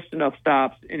get just enough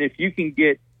stops, and if you can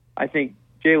get, I think,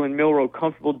 Jalen Milroe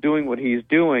comfortable doing what he's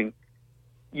doing,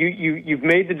 you've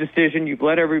made the decision, you've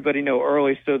let everybody know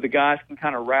early so the guys can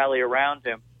kind of rally around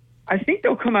him. I think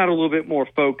they'll come out a little bit more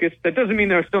focused. That doesn't mean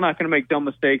they're still not going to make dumb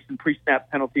mistakes and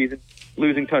pre-snap penalties and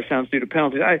losing touchdowns due to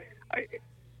penalties.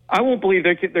 I won't believe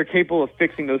they're capable of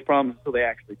fixing those problems until they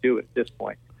actually do it at this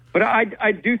point. But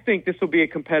I do think this will be a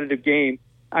competitive game.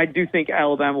 I do think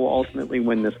Alabama will ultimately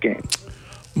win this game.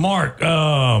 Mark,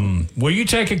 will you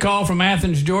take a call from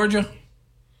Athens, Georgia?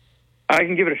 I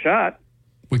can give it a shot.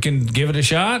 We can give it a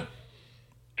shot?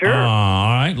 Sure. All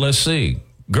right, let's see.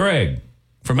 Greg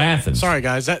from Athens. Sorry,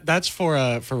 guys. That's for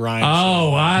Ryan.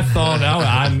 Oh, I thought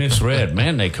I misread.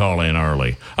 Man, they call in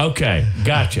early. Okay,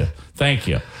 gotcha. Thank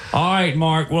you. All right,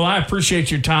 Mark. Well, I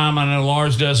appreciate your time. I know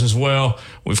Lars does as well.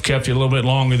 We've kept you a little bit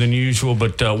longer than usual,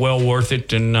 but well worth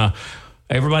it. And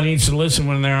everybody needs to listen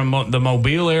when they're in the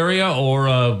Mobile area,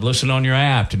 or listen on your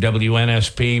app to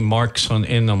WNSP, Mark's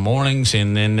in the mornings,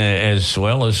 and then as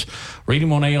well as read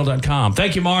him on AL.com.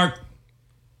 Thank you, Mark.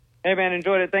 Hey, man,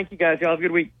 enjoyed it. Thank you, guys. Y'all have a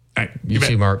good week. All right, you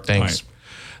too, Mark. Thanks.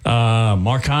 Right.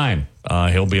 Mark Heim,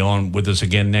 he'll be on with us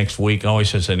again next week.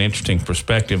 Always has an interesting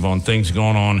perspective on things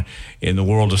going on in the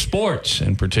world of sports,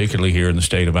 and particularly here in the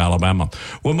state of Alabama.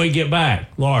 When we get back,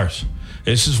 Lars,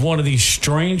 this is one of the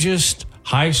strangest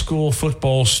high school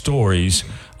football stories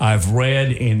I've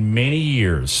read in many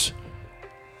years,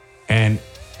 and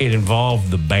it involved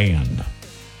the band.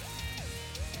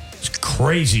 It's a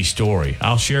crazy story.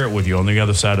 I'll share it with you on the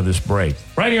other side of this break.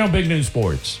 Right here on Big Noon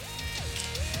Sports.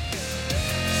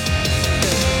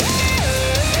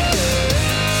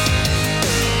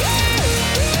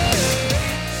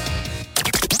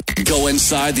 Going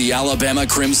inside the Alabama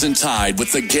Crimson Tide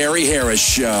with the Gary Harris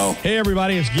Show. Hey,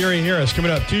 everybody, it's Gary Harris.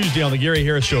 Coming up Tuesday on the Gary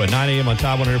Harris Show at 9 a.m. on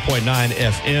Tide 100.9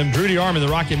 FM. Drew DeArmond, the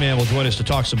Rocket Man, will join us to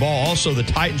talk some ball. Also, the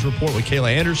Titans report with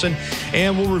Kayla Anderson.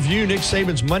 And we'll review Nick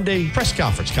Saban's Monday press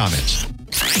conference comments.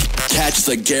 Catch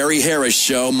the Gary Harris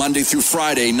Show Monday through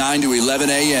Friday, 9 to 11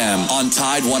 a.m. on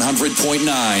Tide 100.9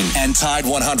 and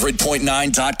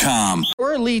Tide100.9.com.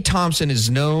 Laura Lee Thompson is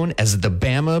known as the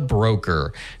Bama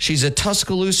Broker. She's a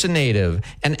Tuscaloosa native,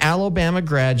 an Alabama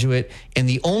graduate, and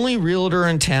the only realtor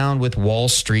in town with Wall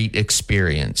Street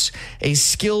experience. A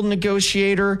skilled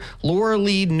negotiator, Laura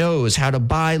Lee knows how to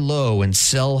buy low and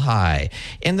sell high.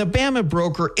 And the Bama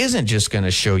Broker isn't just going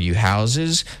to show you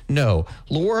houses. No,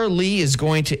 Laura Lee is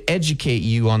going to educate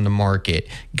you on the market,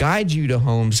 guide you to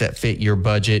homes that fit your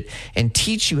budget, and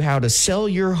teach you how to sell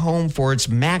your home for its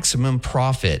maximum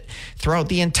profit. Throughout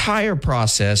the entire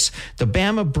process, the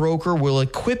Bama Broker will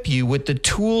equip you with the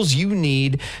tools you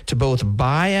need to both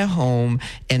buy a home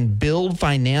and build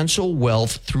financial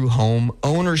wealth through home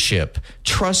ownership.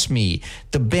 Trust me,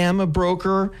 the Bama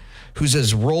Broker, who's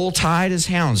as roll tide as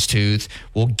houndstooth,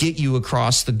 will get you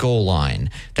across the goal line.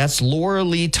 That's Laura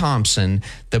Lee Thompson,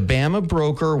 the Bama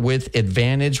Broker with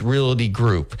Advantage Realty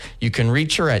Group. You can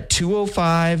reach her at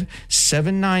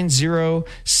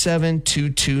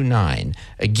 205-790-7229.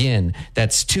 Again,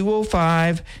 that's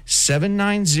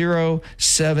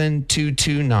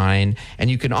 205-790-7229.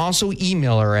 And you can also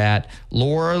email her at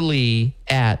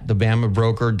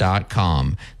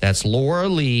lauralee@thebamabroker.com. That's Laura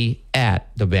Lee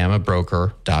at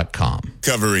thebamabroker.com.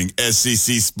 Covering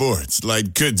SEC sports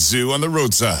like kudzu on the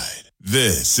roadside.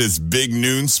 This is Big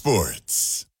Noon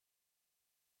Sports.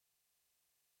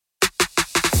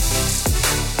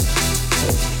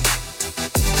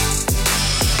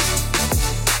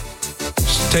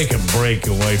 Let's take a break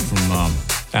away from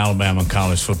Alabama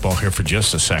college football here for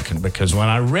just a second, because when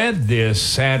I read this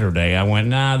Saturday, I went,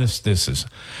 this is.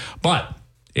 But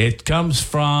it comes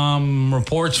from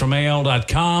reports from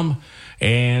AL.com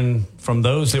and from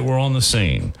those that were on the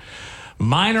scene.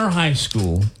 Minor High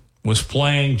School was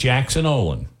playing Jackson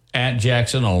Olin at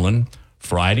Jackson Olin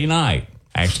Friday night.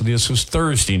 Actually, this was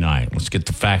Thursday night. Let's get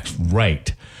the facts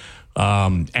right.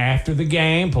 After the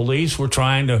game, police were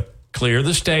trying to clear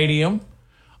the stadium,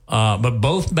 but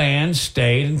both bands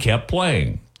stayed and kept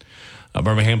playing.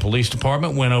 Birmingham Police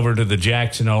Department went over to the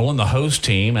Jackson Olin, the host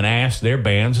team, and asked their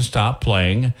bands to stop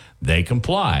playing. They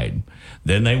complied.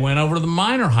 Then they went over to the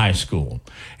minor high school,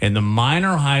 and the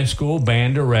minor high school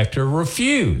band director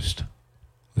refused.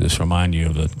 This remind you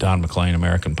of the Don McLean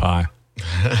American Pie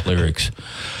lyrics.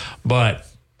 But,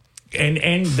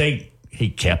 he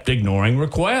kept ignoring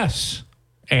requests.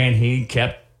 And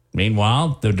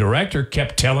meanwhile, the director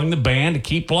kept telling the band to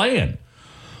keep playing.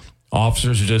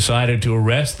 Officers decided to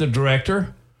arrest the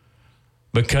director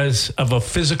because of a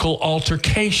physical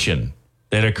altercation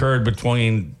that occurred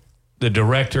between the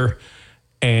director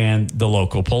and the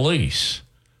local police.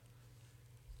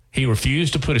 He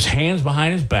refused to put his hands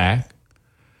behind his back.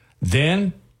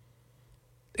 Then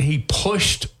he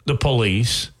pushed the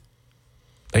police.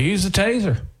 They used the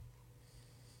taser.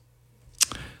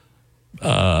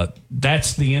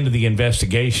 That's the end of the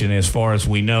investigation as far as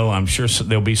we know. I'm sure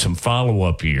there'll be some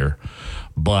follow-up here.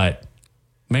 But,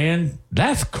 man,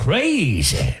 that's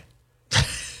crazy.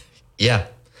 Yeah.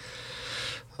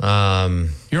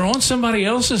 You're on somebody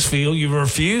else's field. You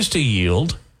refuse to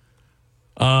yield.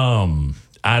 I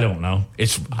don't know.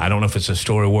 I don't know if it's a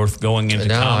story worth going into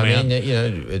comment. I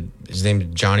mean, his name is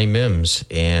Johnny Mims,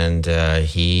 and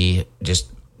he just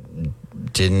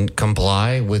didn't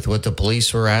comply with what the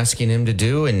police were asking him to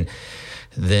do, and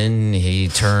then he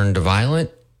turned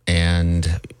violent,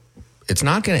 and it's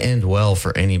not going to end well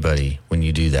for anybody when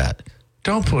you do that.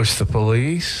 Don't push the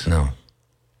police. No.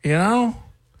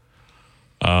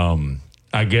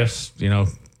 I guess,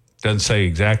 doesn't say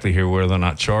exactly here whether or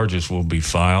not charges will be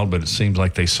filed, but it seems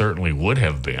like they certainly would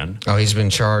have been. Oh, he's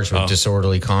been charged with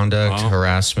disorderly conduct,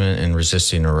 harassment, and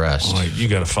resisting arrest. Well, you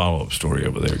got a follow-up story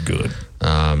over there. Good.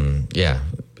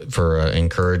 For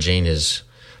encouraging his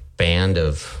band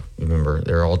of, remember,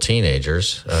 they're all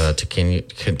teenagers,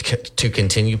 to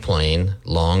continue playing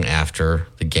long after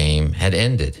the game had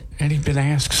ended. And he'd been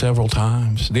asked several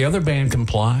times. The other band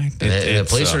complied. The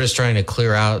police were just trying to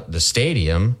clear out the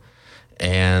stadium,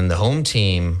 and the home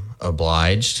team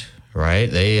obliged.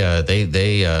 Right? They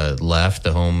left.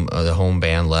 The home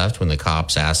band left when the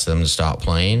cops asked them to stop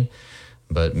playing.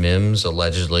 But Mims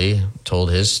allegedly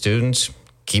told his students,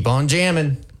 "Keep on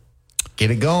jamming, get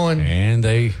it going." And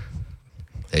they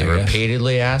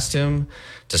repeatedly asked him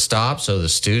to stop so the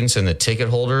students and the ticket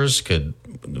holders could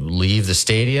leave the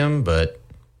stadium, but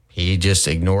he just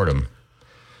ignored them.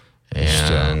 And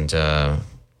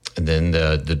then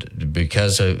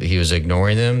because he was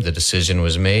ignoring them, the decision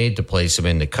was made to place him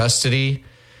into custody.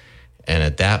 And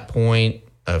at that point,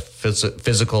 a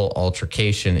physical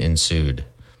altercation ensued.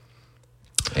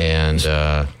 And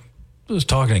I was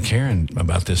talking to Karen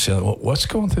about this. What's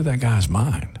going through that guy's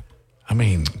mind? I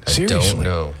mean, seriously. I don't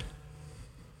know.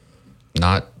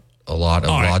 Not a lot of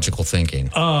logical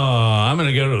thinking. I'm going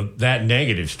to go to that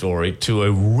negative story to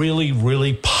a really,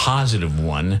 really positive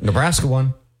one. Nebraska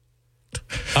won.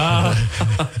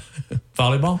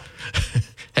 Volleyball?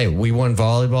 Hey, we won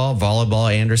volleyball.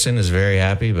 Volleyball Anderson is very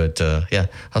happy, but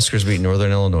Huskers beat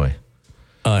Northern Illinois.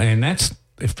 And that's,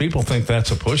 if people think that's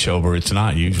a pushover, it's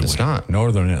not usually. It's not.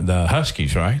 The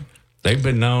Huskies, right? They've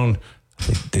been known.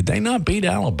 Did they not beat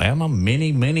Alabama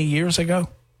many, many years ago?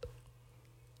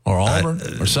 Or Auburn?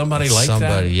 Or somebody like that?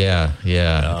 Somebody, yeah.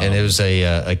 And it was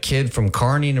a kid from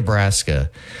Kearney, Nebraska,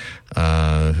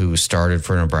 who started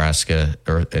for Nebraska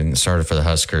and started for the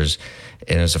Huskers.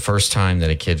 And it was the first time that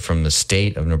a kid from the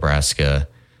state of Nebraska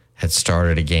had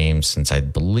started a game since, I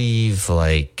believe,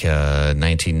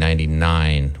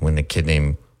 1999, when the kid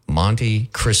named Monte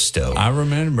Cristo. I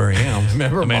remember him.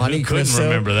 Monte who Cristo? couldn't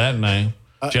remember that name?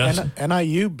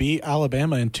 NIU beat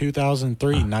Alabama in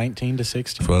 2003,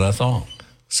 19-16. That's what I thought.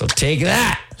 So take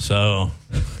that. So, all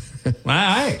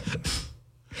right.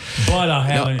 But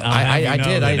I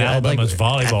did. Alabama's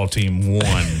volleyball team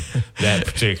won that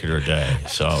particular day.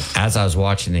 So as I was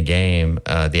watching the game,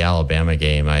 the Alabama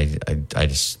game, I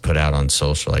just put out on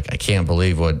social, I can't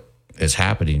believe what is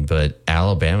happening, but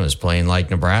Alabama is playing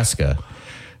like Nebraska.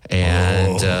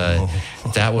 And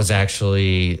that was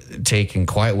actually taken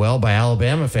quite well by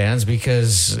Alabama fans,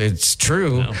 because it's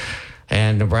true. No.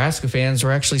 And Nebraska fans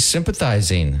were actually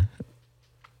sympathizing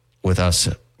with us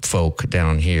folk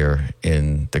down here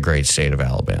in the great state of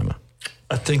Alabama.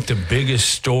 I think the biggest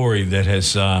story that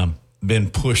has been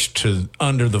pushed to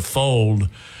under the fold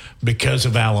because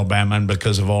of Alabama and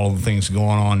because of all the things going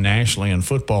on nationally in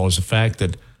football is the fact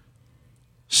that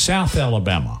South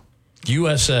Alabama,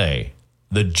 USA,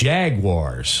 the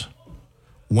Jaguars,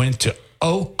 went to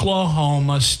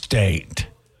Oklahoma State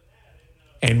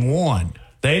and won.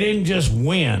 They didn't just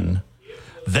win.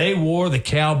 They wore the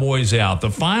Cowboys out.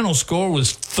 The final score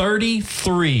was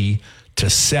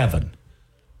 33-7.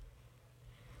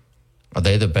 Are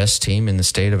they the best team in the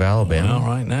state of Alabama? Well,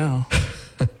 right now.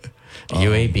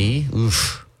 UAB?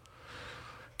 Oof.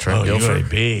 Trent Dilfer.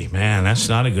 UAB, man, that's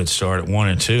not a good start at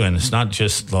 1-2. And it's not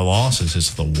just the losses,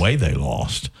 it's the way they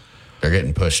lost. They're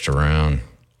getting pushed around.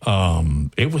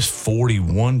 It was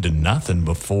 41-0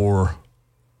 before.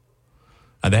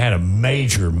 They had a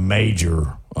major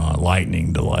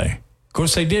lightning delay. Of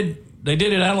course, they did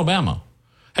at Alabama.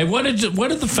 Hey, what did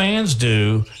the fans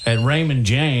do at Raymond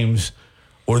James?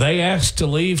 Were they asked to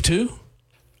leave too?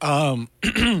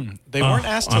 They weren't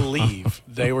asked to leave.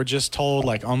 They were just told,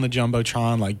 on the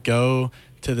Jumbotron, go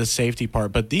to the safety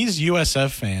part. But these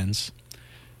USF fans,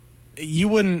 you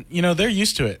wouldn't, they're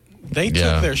used to it. They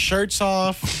took their shirts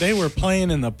off. They were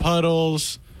playing in the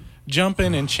puddles,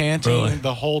 jumping and chanting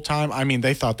the whole time. I mean,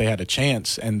 they thought they had a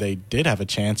chance, and they did have a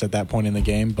chance at that point in the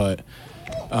game. But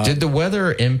did the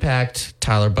weather impact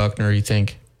Tyler Buchner, you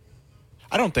think?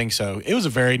 I don't think so. It was a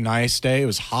very nice day. It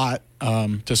was hot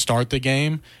to start the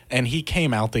game, and he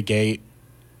came out the gate.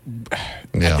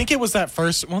 I think it was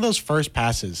one of those first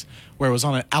passes where it was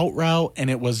on an out route,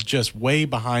 and it was just way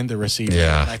behind the receiver.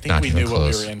 Yeah, and I think we knew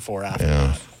what we were in for after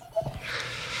that.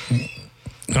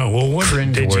 Oh, well,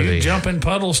 did you jump in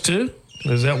puddles too?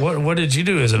 Is that what did you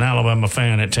do as an Alabama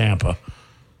fan at Tampa?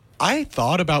 I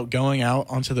thought about going out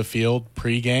onto the field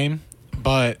pregame,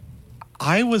 but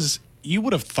you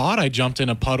would have thought I jumped in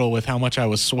a puddle with how much I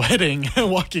was sweating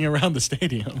walking around the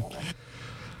stadium.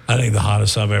 I think the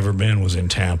hottest I've ever been was in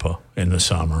Tampa in the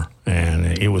summer, and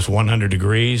it was 100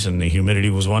 degrees, and the humidity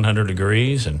was 100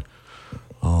 degrees, and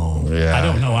I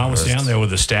don't know. I was down there with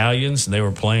the Stallions, and they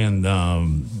were playing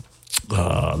the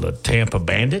Tampa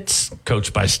Bandits,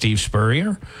 coached by Steve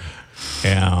Spurrier.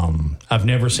 I've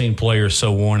never seen players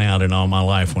so worn out in all my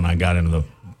life when I got into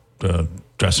the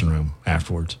dressing room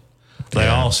afterwards. They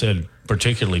all said,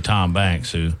 particularly Tom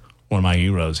Banks, who one of my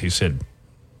heroes, he said,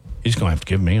 he's going to have to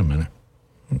give me a minute.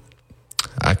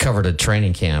 I covered a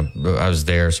training camp. I was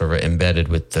there sort of embedded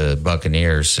with the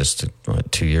Buccaneers just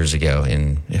 2 years ago,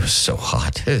 and it was so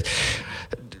hot. It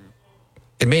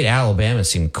made Alabama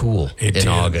seem cool in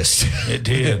August. It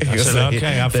did. I said,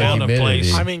 okay, I found a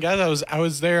place. I mean, guys, I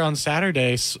was there on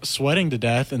Saturday sweating to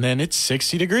death, and then it's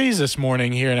 60 degrees this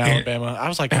morning here in Alabama. I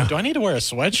was like, do I need to wear a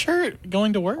sweatshirt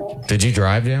going to work? Did you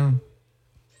drive down?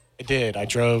 I did. I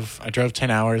drove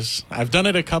 10 hours. I've done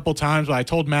it a couple times, but I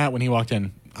told Matt when he walked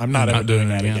in, I'm not ever doing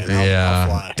that again. I'll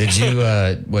fly. Did you?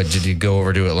 Did you go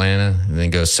over to Atlanta and then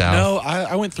go south? No,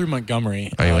 I went through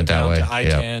Montgomery. Oh, you went that way. To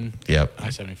I-10. Yep.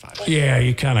 I-75. Yeah,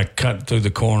 you kind of cut through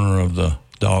the corner of the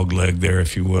dog leg there,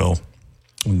 if you will.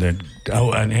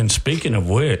 And speaking of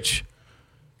which,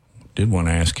 did want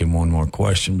to ask him one more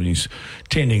question, but he's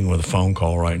tending with a phone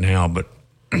call right now. But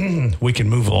we can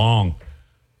move along.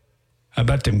 How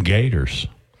about them Gators?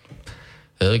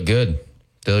 They look good.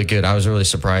 They look good. I was really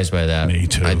surprised by that. Me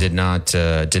too. I did not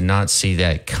see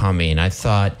that coming. I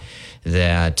thought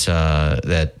that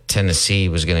that Tennessee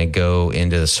was going to go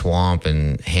into the swamp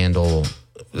and handle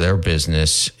their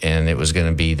business, and it was going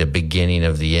to be the beginning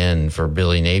of the end for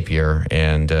Billy Napier,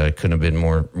 and couldn't have been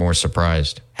more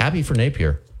surprised. Happy for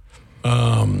Napier.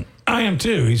 I am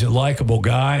too. He's a likable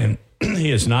guy, and he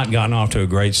has not gotten off to a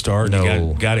great start.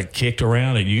 No. He got it kicked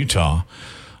around at Utah.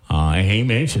 And he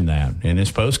mentioned that in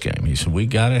his postgame. He said, we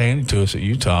got it handed to us at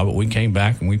Utah, but we came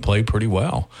back and we played pretty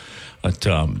well. But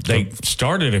they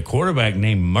started a quarterback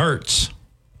named Mertz.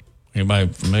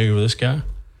 Anybody familiar with this guy?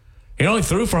 He only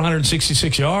threw for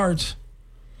 166 yards.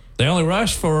 They only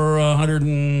rushed for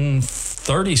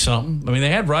 130-something. I mean, they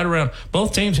had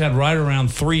both teams had right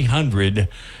around 300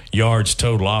 yards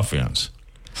total offense.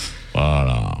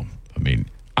 But,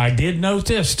 I did note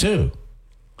this, too.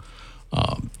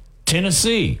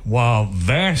 Tennessee, while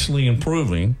vastly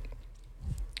improving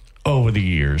over the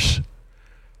years,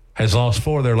 has lost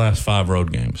 4 of their last 5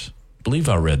 road games. I believe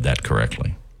I read that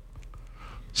correctly.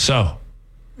 So,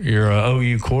 your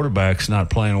OU quarterback's not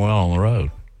playing well on the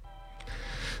road.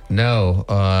 No,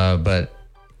 but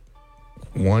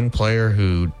one player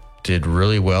who did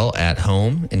really well at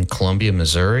home in Columbia,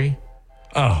 Missouri.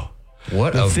 Oh,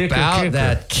 what about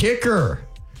that kicker?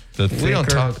 We don't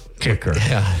talk kicker.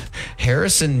 Yeah.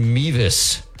 Harrison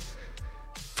Mevis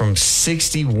from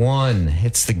 61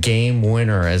 hits the game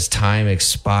winner as time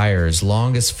expires.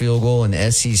 Longest field goal in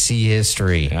SEC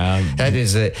history. That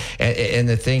is it. And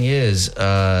the thing is,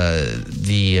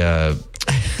 the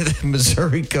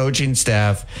Missouri coaching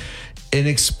staff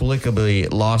inexplicably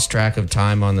lost track of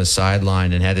time on the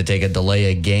sideline and had to take a delay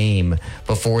a game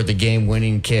before the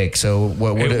game-winning kick. So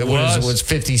what was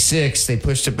 56? They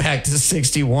pushed it back to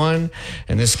 61,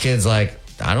 and this kid's like,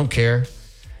 I don't care,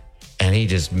 and he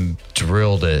just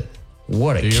drilled it.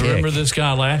 What a kick! Do you remember this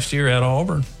guy last year at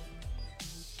Auburn?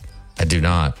 I do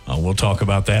not. We'll talk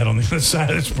about that on the other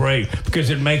side of this break because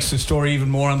it makes the story even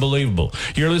more unbelievable.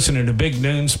 You're listening to Big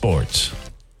Noon Sports.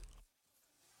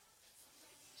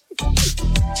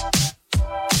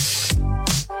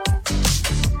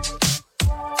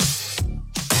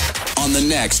 On the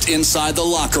next Inside the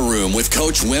Locker Room with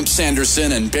Coach Wimp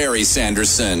Sanderson and Barry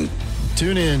Sanderson.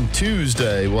 Tune in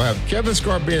Tuesday. We'll have Kevin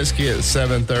Skarbinski at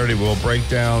 7:30. We'll break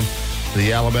down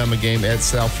the Alabama game at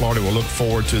South Florida. We'll look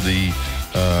forward to the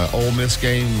Ole Miss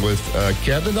game with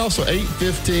Kevin. Also,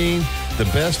 8:15, the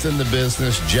best in the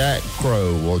business, Jack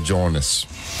Crow, will join us.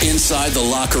 Inside the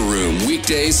Locker Room,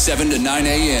 weekdays 7 to 9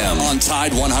 a.m. on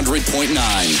Tide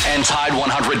 100.9 and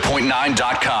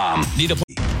Tide100.9.com.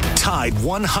 Tide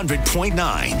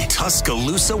 100.9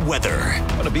 Tuscaloosa weather.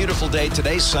 What a beautiful day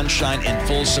today. Sunshine in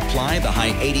full supply. The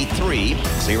high 83.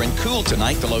 Clear and cool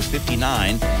tonight. The low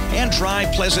 59. And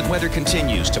dry, pleasant weather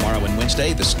continues. Tomorrow and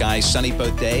Wednesday, the skies sunny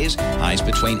both days. Highs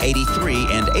between 83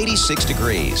 and 86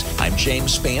 degrees. I'm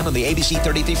James Spann on the ABC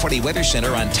 3340 Weather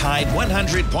Center on Tide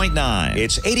 100.9.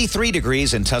 It's 83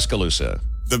 degrees in Tuscaloosa.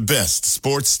 The best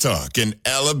sports talk in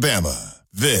Alabama.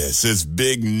 This is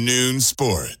Big Noon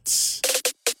Sports.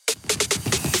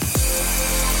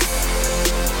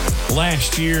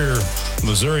 Last year,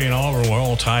 Missouri and Auburn were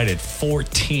all tied at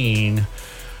 14.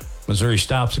 Missouri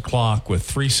stops the clock with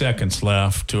 3 seconds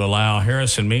left to allow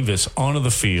Harrison Mevis onto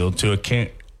the field to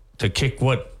kick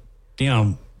what, here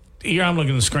I'm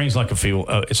looking at the screens like a field.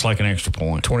 It's like an extra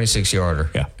point.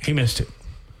 26-yarder. Yeah, he missed it.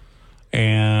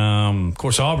 And, of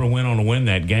course, Auburn went on to win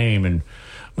that game, and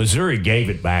Missouri gave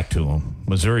it back to them.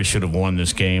 Missouri should have won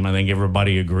this game. I think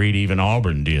everybody agreed, even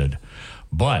Auburn did.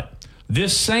 But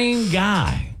this same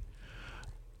guy,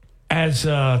 as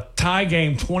a tie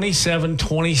game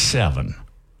 27-27,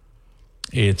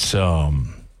 it's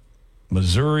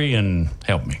Missouri and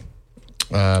help me.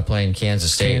 Playing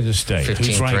Kansas State. Kansas State.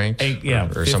 15th ranked.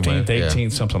 Or 15th,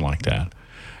 18th, something like that.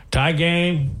 Tie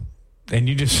game, and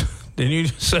you just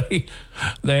say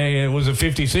it was a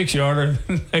 56-yarder.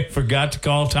 They forgot to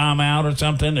call timeout or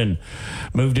something and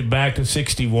moved it back to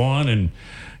 61. And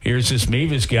here's this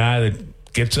Mevis guy that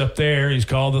gets up there. He's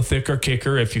called the thicker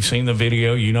kicker. If you've seen the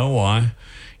video, you know why.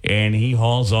 And he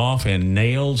hauls off and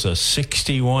nails a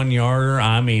 61-yarder.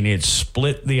 I mean, it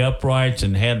split the uprights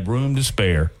and had room to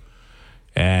spare.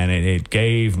 and it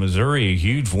gave Missouri a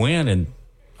huge win. And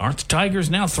aren't the Tigers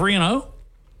now 3-0?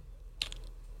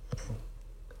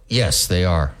 Yes, they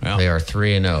are. Yeah. They are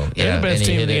 3-0. They're the best and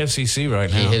team in the SEC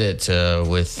right now. He hit it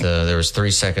with there was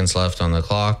 3 seconds left on the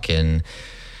clock, and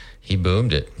he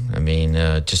boomed it. I mean,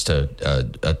 just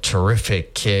a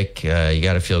terrific kick. You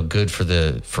got to feel good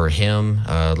for him.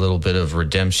 A little bit of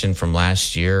redemption from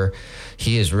last year.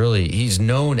 He's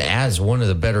known as one of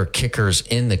the better kickers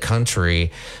in the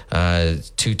country.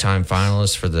 2-time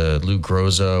finalist for the Lou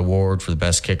Groza Award for the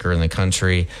best kicker in the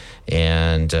country.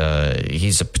 And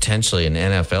he's potentially an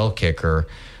NFL kicker.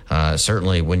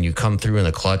 Certainly when you come through in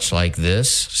the clutch like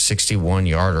this,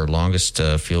 61-yarder, longest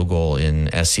field goal in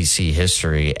SEC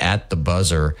history at the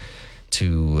buzzer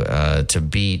to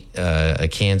beat a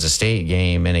Kansas State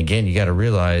game. And again, you got to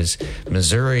realize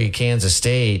Missouri, Kansas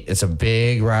State, it's a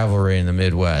big rivalry in the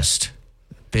Midwest.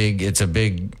 It's a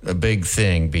big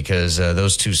thing because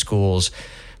those two schools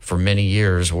for many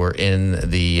years were in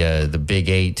the Big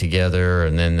 8 together,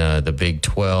 and then the Big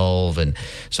 12, and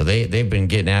so they've been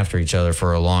getting after each other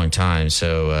for a long time.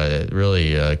 So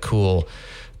really cool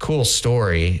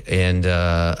story, and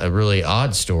a really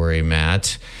odd story,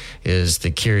 Matt, is the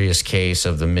curious case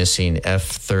of the missing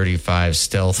F-35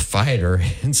 stealth fighter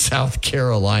in South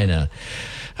Carolina.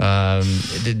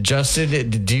 Justin,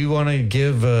 do you want to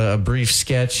give a brief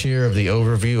sketch here of the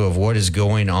overview of what is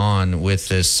going on with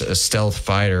this stealth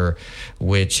fighter,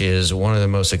 which is one of the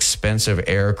most expensive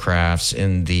aircrafts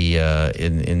in the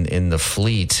in the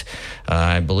fleet?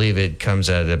 I believe it comes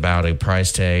at about a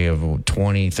price tag of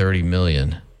 $20-30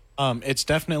 million. It's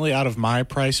definitely out of my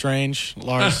price range,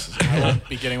 Lars. I won't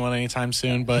be getting one anytime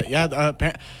soon. But yeah,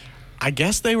 I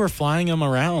guess they were flying them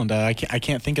around. I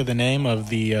can't think of the name of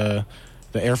the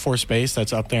Air Force Base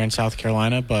that's up there in South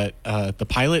Carolina, but the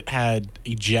pilot had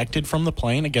ejected from the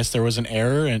plane. I guess there was an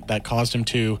error that caused him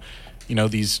to,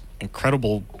 these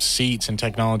incredible seats and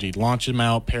technology, launch him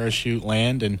out, parachute,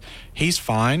 land, and he's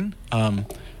fine.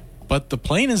 But the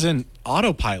plane is in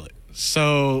autopilot.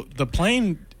 So the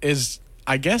plane is,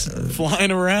 I guess,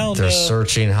 flying around. They're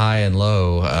searching high and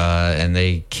low, and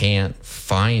they can't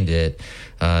find it.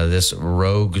 This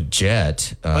rogue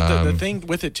jet. But the thing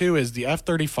with it, too, is the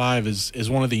F-35 is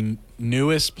one of the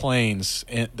newest planes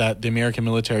that the American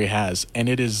military has, and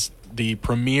it is the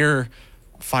premier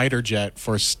fighter jet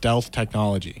for stealth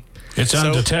technology. It's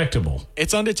undetectable.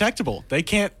 It's undetectable. They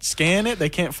can't scan it. They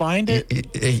can't find it.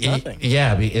 Nothing.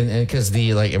 Yeah, because the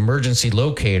emergency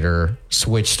locator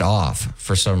switched off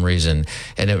for some reason,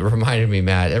 and it reminded me,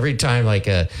 Matt, every time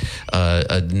a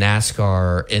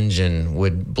NASCAR engine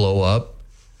would blow up,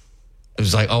 it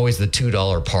was always the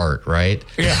 $2 part, right?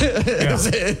 Yeah.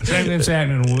 Same thing's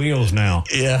happening in wheels now.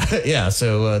 Yeah.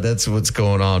 So that's what's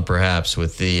going on, perhaps,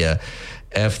 with the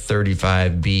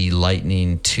F-35B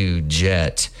Lightning II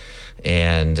jet.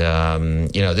 And,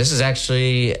 this has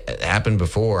actually happened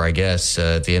before, I guess.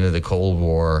 At the end of the Cold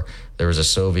War, there was a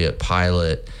Soviet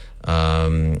pilot.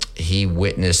 He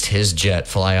witnessed his jet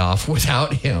fly off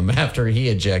without him after he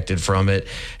ejected from it,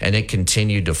 and it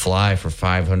continued to fly for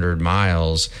 500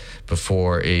 miles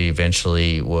before it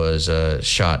eventually was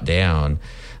shot down.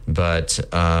 But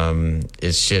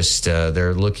it's just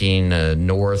they're looking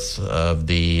north of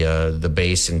the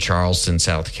base in Charleston,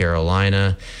 South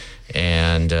Carolina,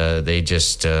 and they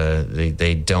just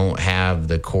they don't have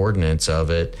the coordinates of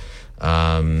it.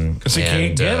 Because they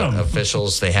can't get them.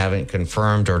 Officials, they haven't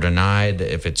confirmed or denied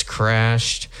if it's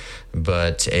crashed,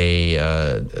 but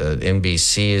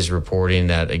NBC is reporting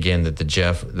that, again, that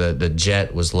the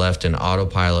jet was left in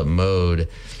autopilot mode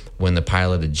when the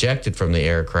pilot ejected from the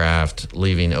aircraft,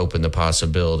 leaving open the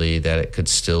possibility that it could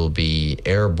still be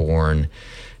airborne,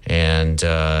 and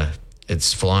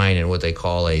it's flying in what they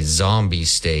call a zombie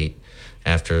state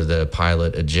after the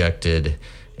pilot ejected.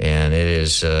 And it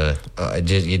is, you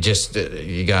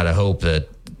got to hope that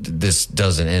this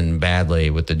doesn't end badly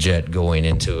with the jet going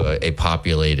into a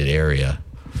populated area.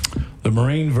 The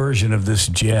Marine version of this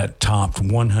jet topped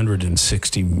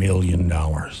 $160 million.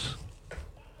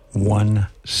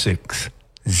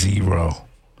 160.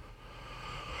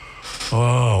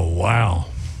 Oh, wow.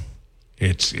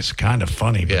 It's kind of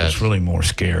funny, but it's really more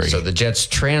scary. So the jet's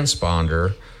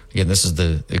transponder, again, this is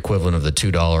the equivalent of the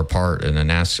 $2 part in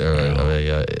a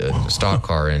stock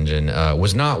car engine,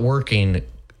 was not working,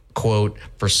 quote,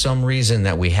 for some reason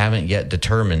that we haven't yet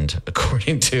determined,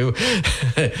 according to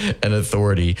an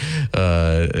authority,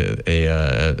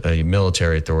 a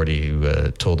military authority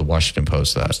who told the Washington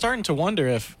Post that. I'm starting to wonder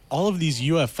if all of these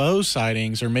UFO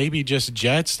sightings are maybe just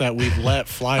jets that we've let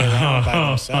fly around by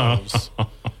themselves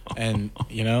and,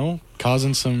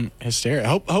 causing some hysteria.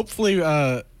 Hopefully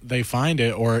they find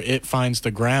it, or it finds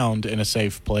the ground in a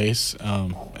safe place,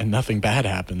 and nothing bad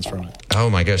happens from it. Oh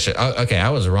my gosh. Okay, I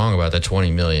was wrong about the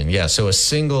 $20 million. Yeah, so a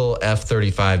single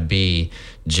F-35B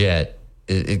jet,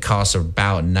 it costs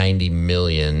about $90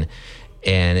 million,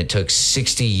 and it took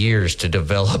 60 years to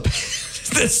develop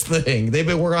this thing. They've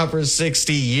been working on it for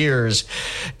 60 years,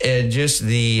 and just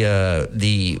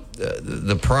the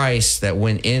price that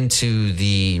went into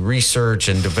the research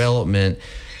and development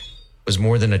was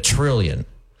more than $1 trillion.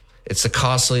 It's the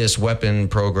costliest weapons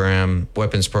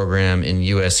program in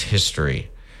U.S. history,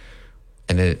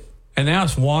 and now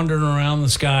it's wandering around the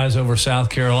skies over South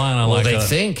Carolina like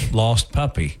a lost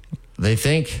puppy. They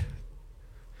think.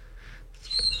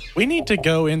 We need to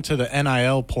go into the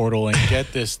NIL portal and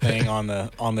get this thing on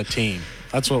the team.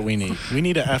 That's what we need. We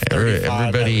need an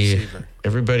F-35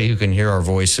 Everybody who can hear our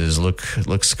voices, look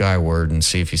skyward and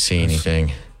see if you see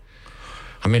anything.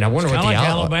 I mean, I wonder what the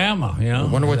Alabama, I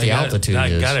wonder what the altitude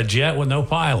is. Got a jet with no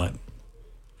pilot.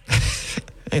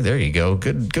 Hey, there you go.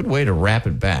 Good way to wrap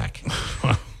it back.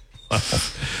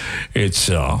 It's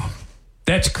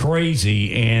that's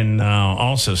crazy and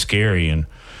also scary. And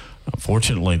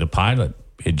unfortunately, the pilot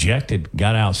ejected,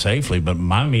 got out safely. But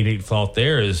my immediate thought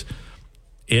there is,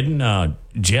 isn't a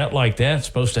jet like that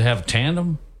supposed to have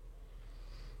tandem?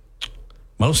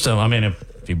 Most of them, I mean,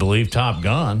 if you believe Top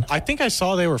Gun. I think I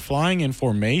saw they were flying in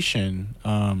formation.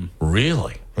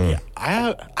 Really? Yeah.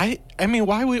 I mean,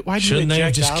 why shouldn't they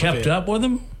have just kept up with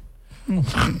them?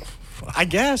 I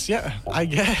guess, yeah. I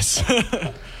guess.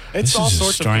 It's this all is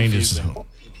sorts of confusing.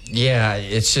 Yeah,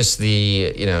 it's just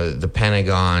the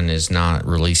Pentagon is not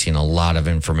releasing a lot of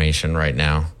information right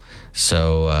now.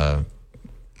 So,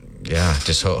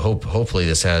 just hopefully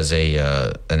this has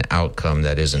an outcome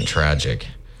that isn't tragic.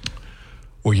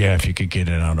 Well, yeah, if you could get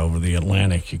it out over the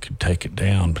Atlantic, you could take it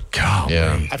down. But golly,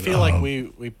 yeah. I feel like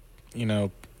we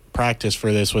practiced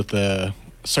for this with a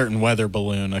certain weather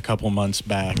balloon a couple months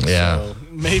back. Yeah. So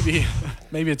maybe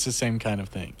it's the same kind of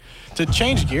thing. To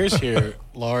change gears here,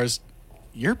 Lars,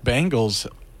 your Bengals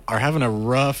are having a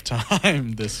rough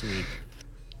time this week.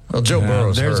 Well, Joe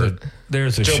Burrow's hurt.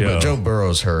 There's a show. Joe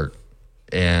Burrow's hurt,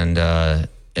 and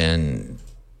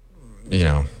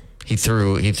he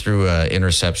threw an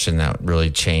interception that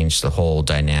really changed the whole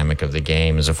dynamic of the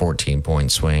game. It was a 14-point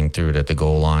swing, threw it at the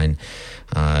goal line.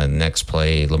 Next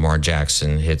play, Lamar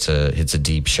Jackson hits a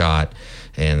deep shot,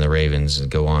 and the Ravens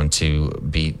go on to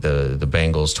beat the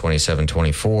Bengals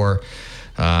 27-24.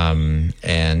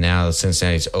 And now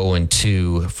Cincinnati's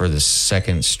 0-2 for the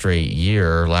second straight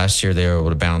year. Last year they were able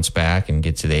to bounce back and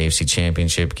get to the AFC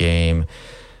Championship game.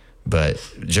 But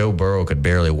Joe Burrow could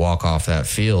barely walk off that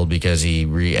field because he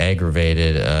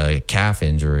re-aggravated a calf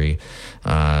injury,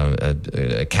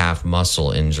 a calf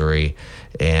muscle injury.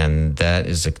 And that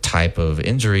is a type of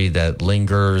injury that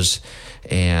lingers.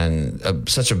 And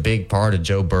such a big part of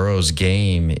Joe Burrow's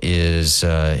game is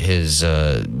his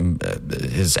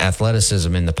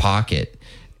athleticism in the pocket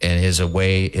and his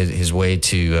way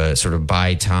to sort of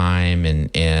buy time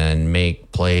and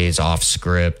make plays off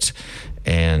script.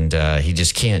 And he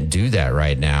just can't do that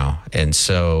right now. And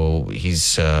so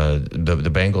he's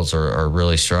the Bengals are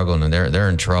really struggling, and they're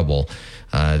in trouble.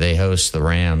 They host the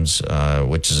Rams,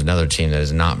 which is another team that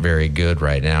is not very good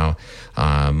right now.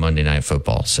 Monday Night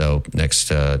Football. So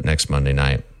next Monday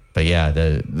night. But yeah,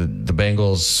 the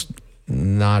Bengals,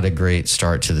 not a great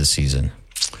start to the season.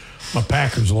 My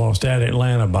Packers lost at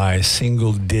Atlanta by a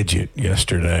single digit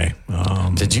yesterday.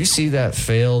 Did you see that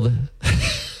failed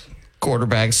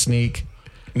quarterback sneak?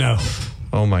 No.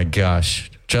 Oh my gosh.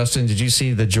 Justin, did you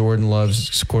see the Jordan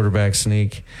Love's quarterback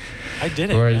sneak? I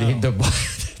didn't. Where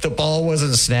the ball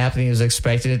wasn't snapped and he was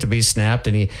expecting it to be snapped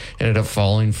and he ended up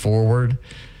falling forward.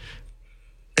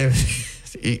 You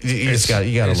got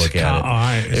to look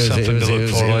at it.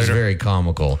 It was very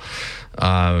comical.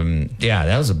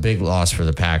 That was a big loss for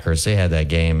the Packers. They had that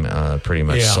game pretty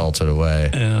much salted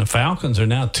away. Falcons are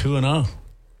now 2-0.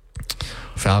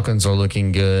 Falcons are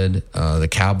looking good. The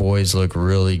Cowboys look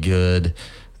really good.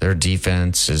 Their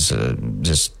defense is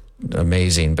just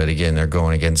amazing. But again, they're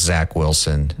going against Zach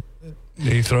Wilson.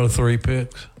 Did he throw 3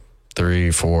 picks?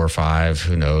 3, 4, 5.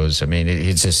 Who knows? I mean,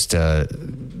 it's just. I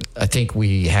think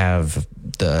we have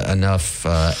enough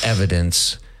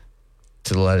evidence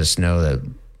to let us know that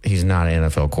he's not an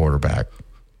NFL quarterback.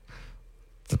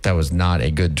 That was not a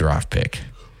good draft pick.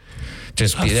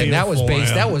 That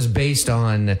was based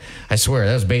on. I swear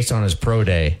that was based on his pro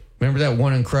day. Remember that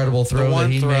one incredible throw that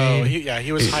he made?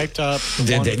 He was hyped up.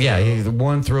 The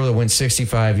one throw that went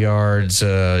 65 yards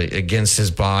against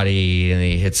his body, and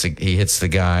he hits the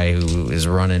guy who is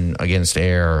running against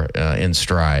air in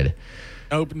stride.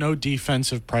 No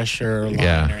defensive pressure or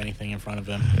line or anything in front of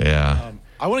him. Yeah.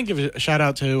 I want to give a shout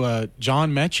out to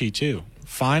John Mechie, too.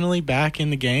 Finally back in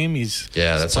the game. He's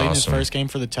that's playing awesome. his first game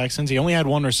for the Texans. He only had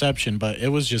one reception, but it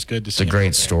was just good to see. It's a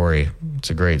great story. It's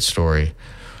a great story.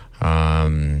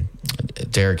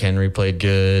 Derrick Henry played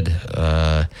good.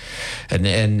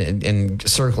 And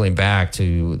circling back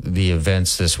to the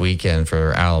events this weekend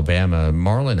for Alabama,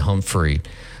 Marlon Humphrey,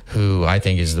 who I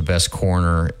think is the best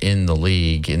corner in the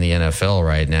league in the NFL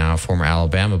right now, former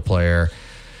Alabama player.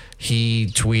 He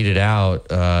tweeted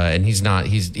out, and he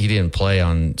didn't play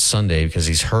on Sunday because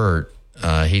he's hurt.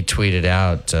 He tweeted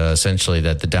out essentially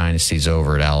that the dynasty's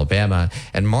over at Alabama.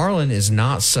 And Marlon is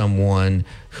not someone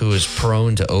who is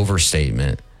prone to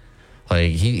overstatement.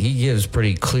 Like he gives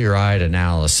pretty clear-eyed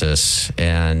analysis,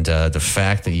 and the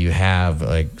fact that you have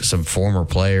like some former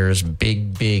players,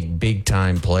 big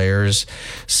time players,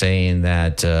 saying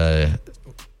that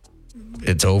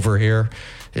it's over here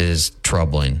is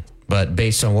troubling. But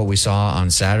based on what we saw on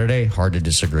Saturday, hard to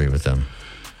disagree with them.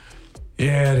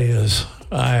 Yeah, it is.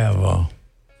 I have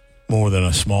more than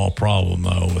a small problem,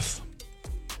 though, with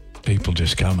people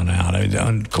just coming out. I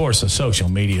mean, of course, the social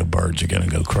media birds are going to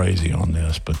go crazy on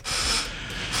this, but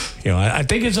I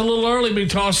think it's a little early to be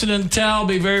tossing in the towel.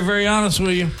 Be very, very honest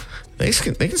with you. They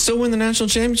can still win the national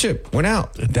championship. Went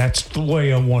out. That's the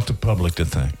way I want the public to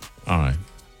think. All right.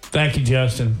 Thank you,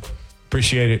 Justin.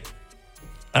 Appreciate it.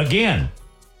 Again,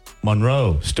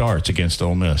 Monroe starts against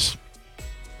Ole Miss.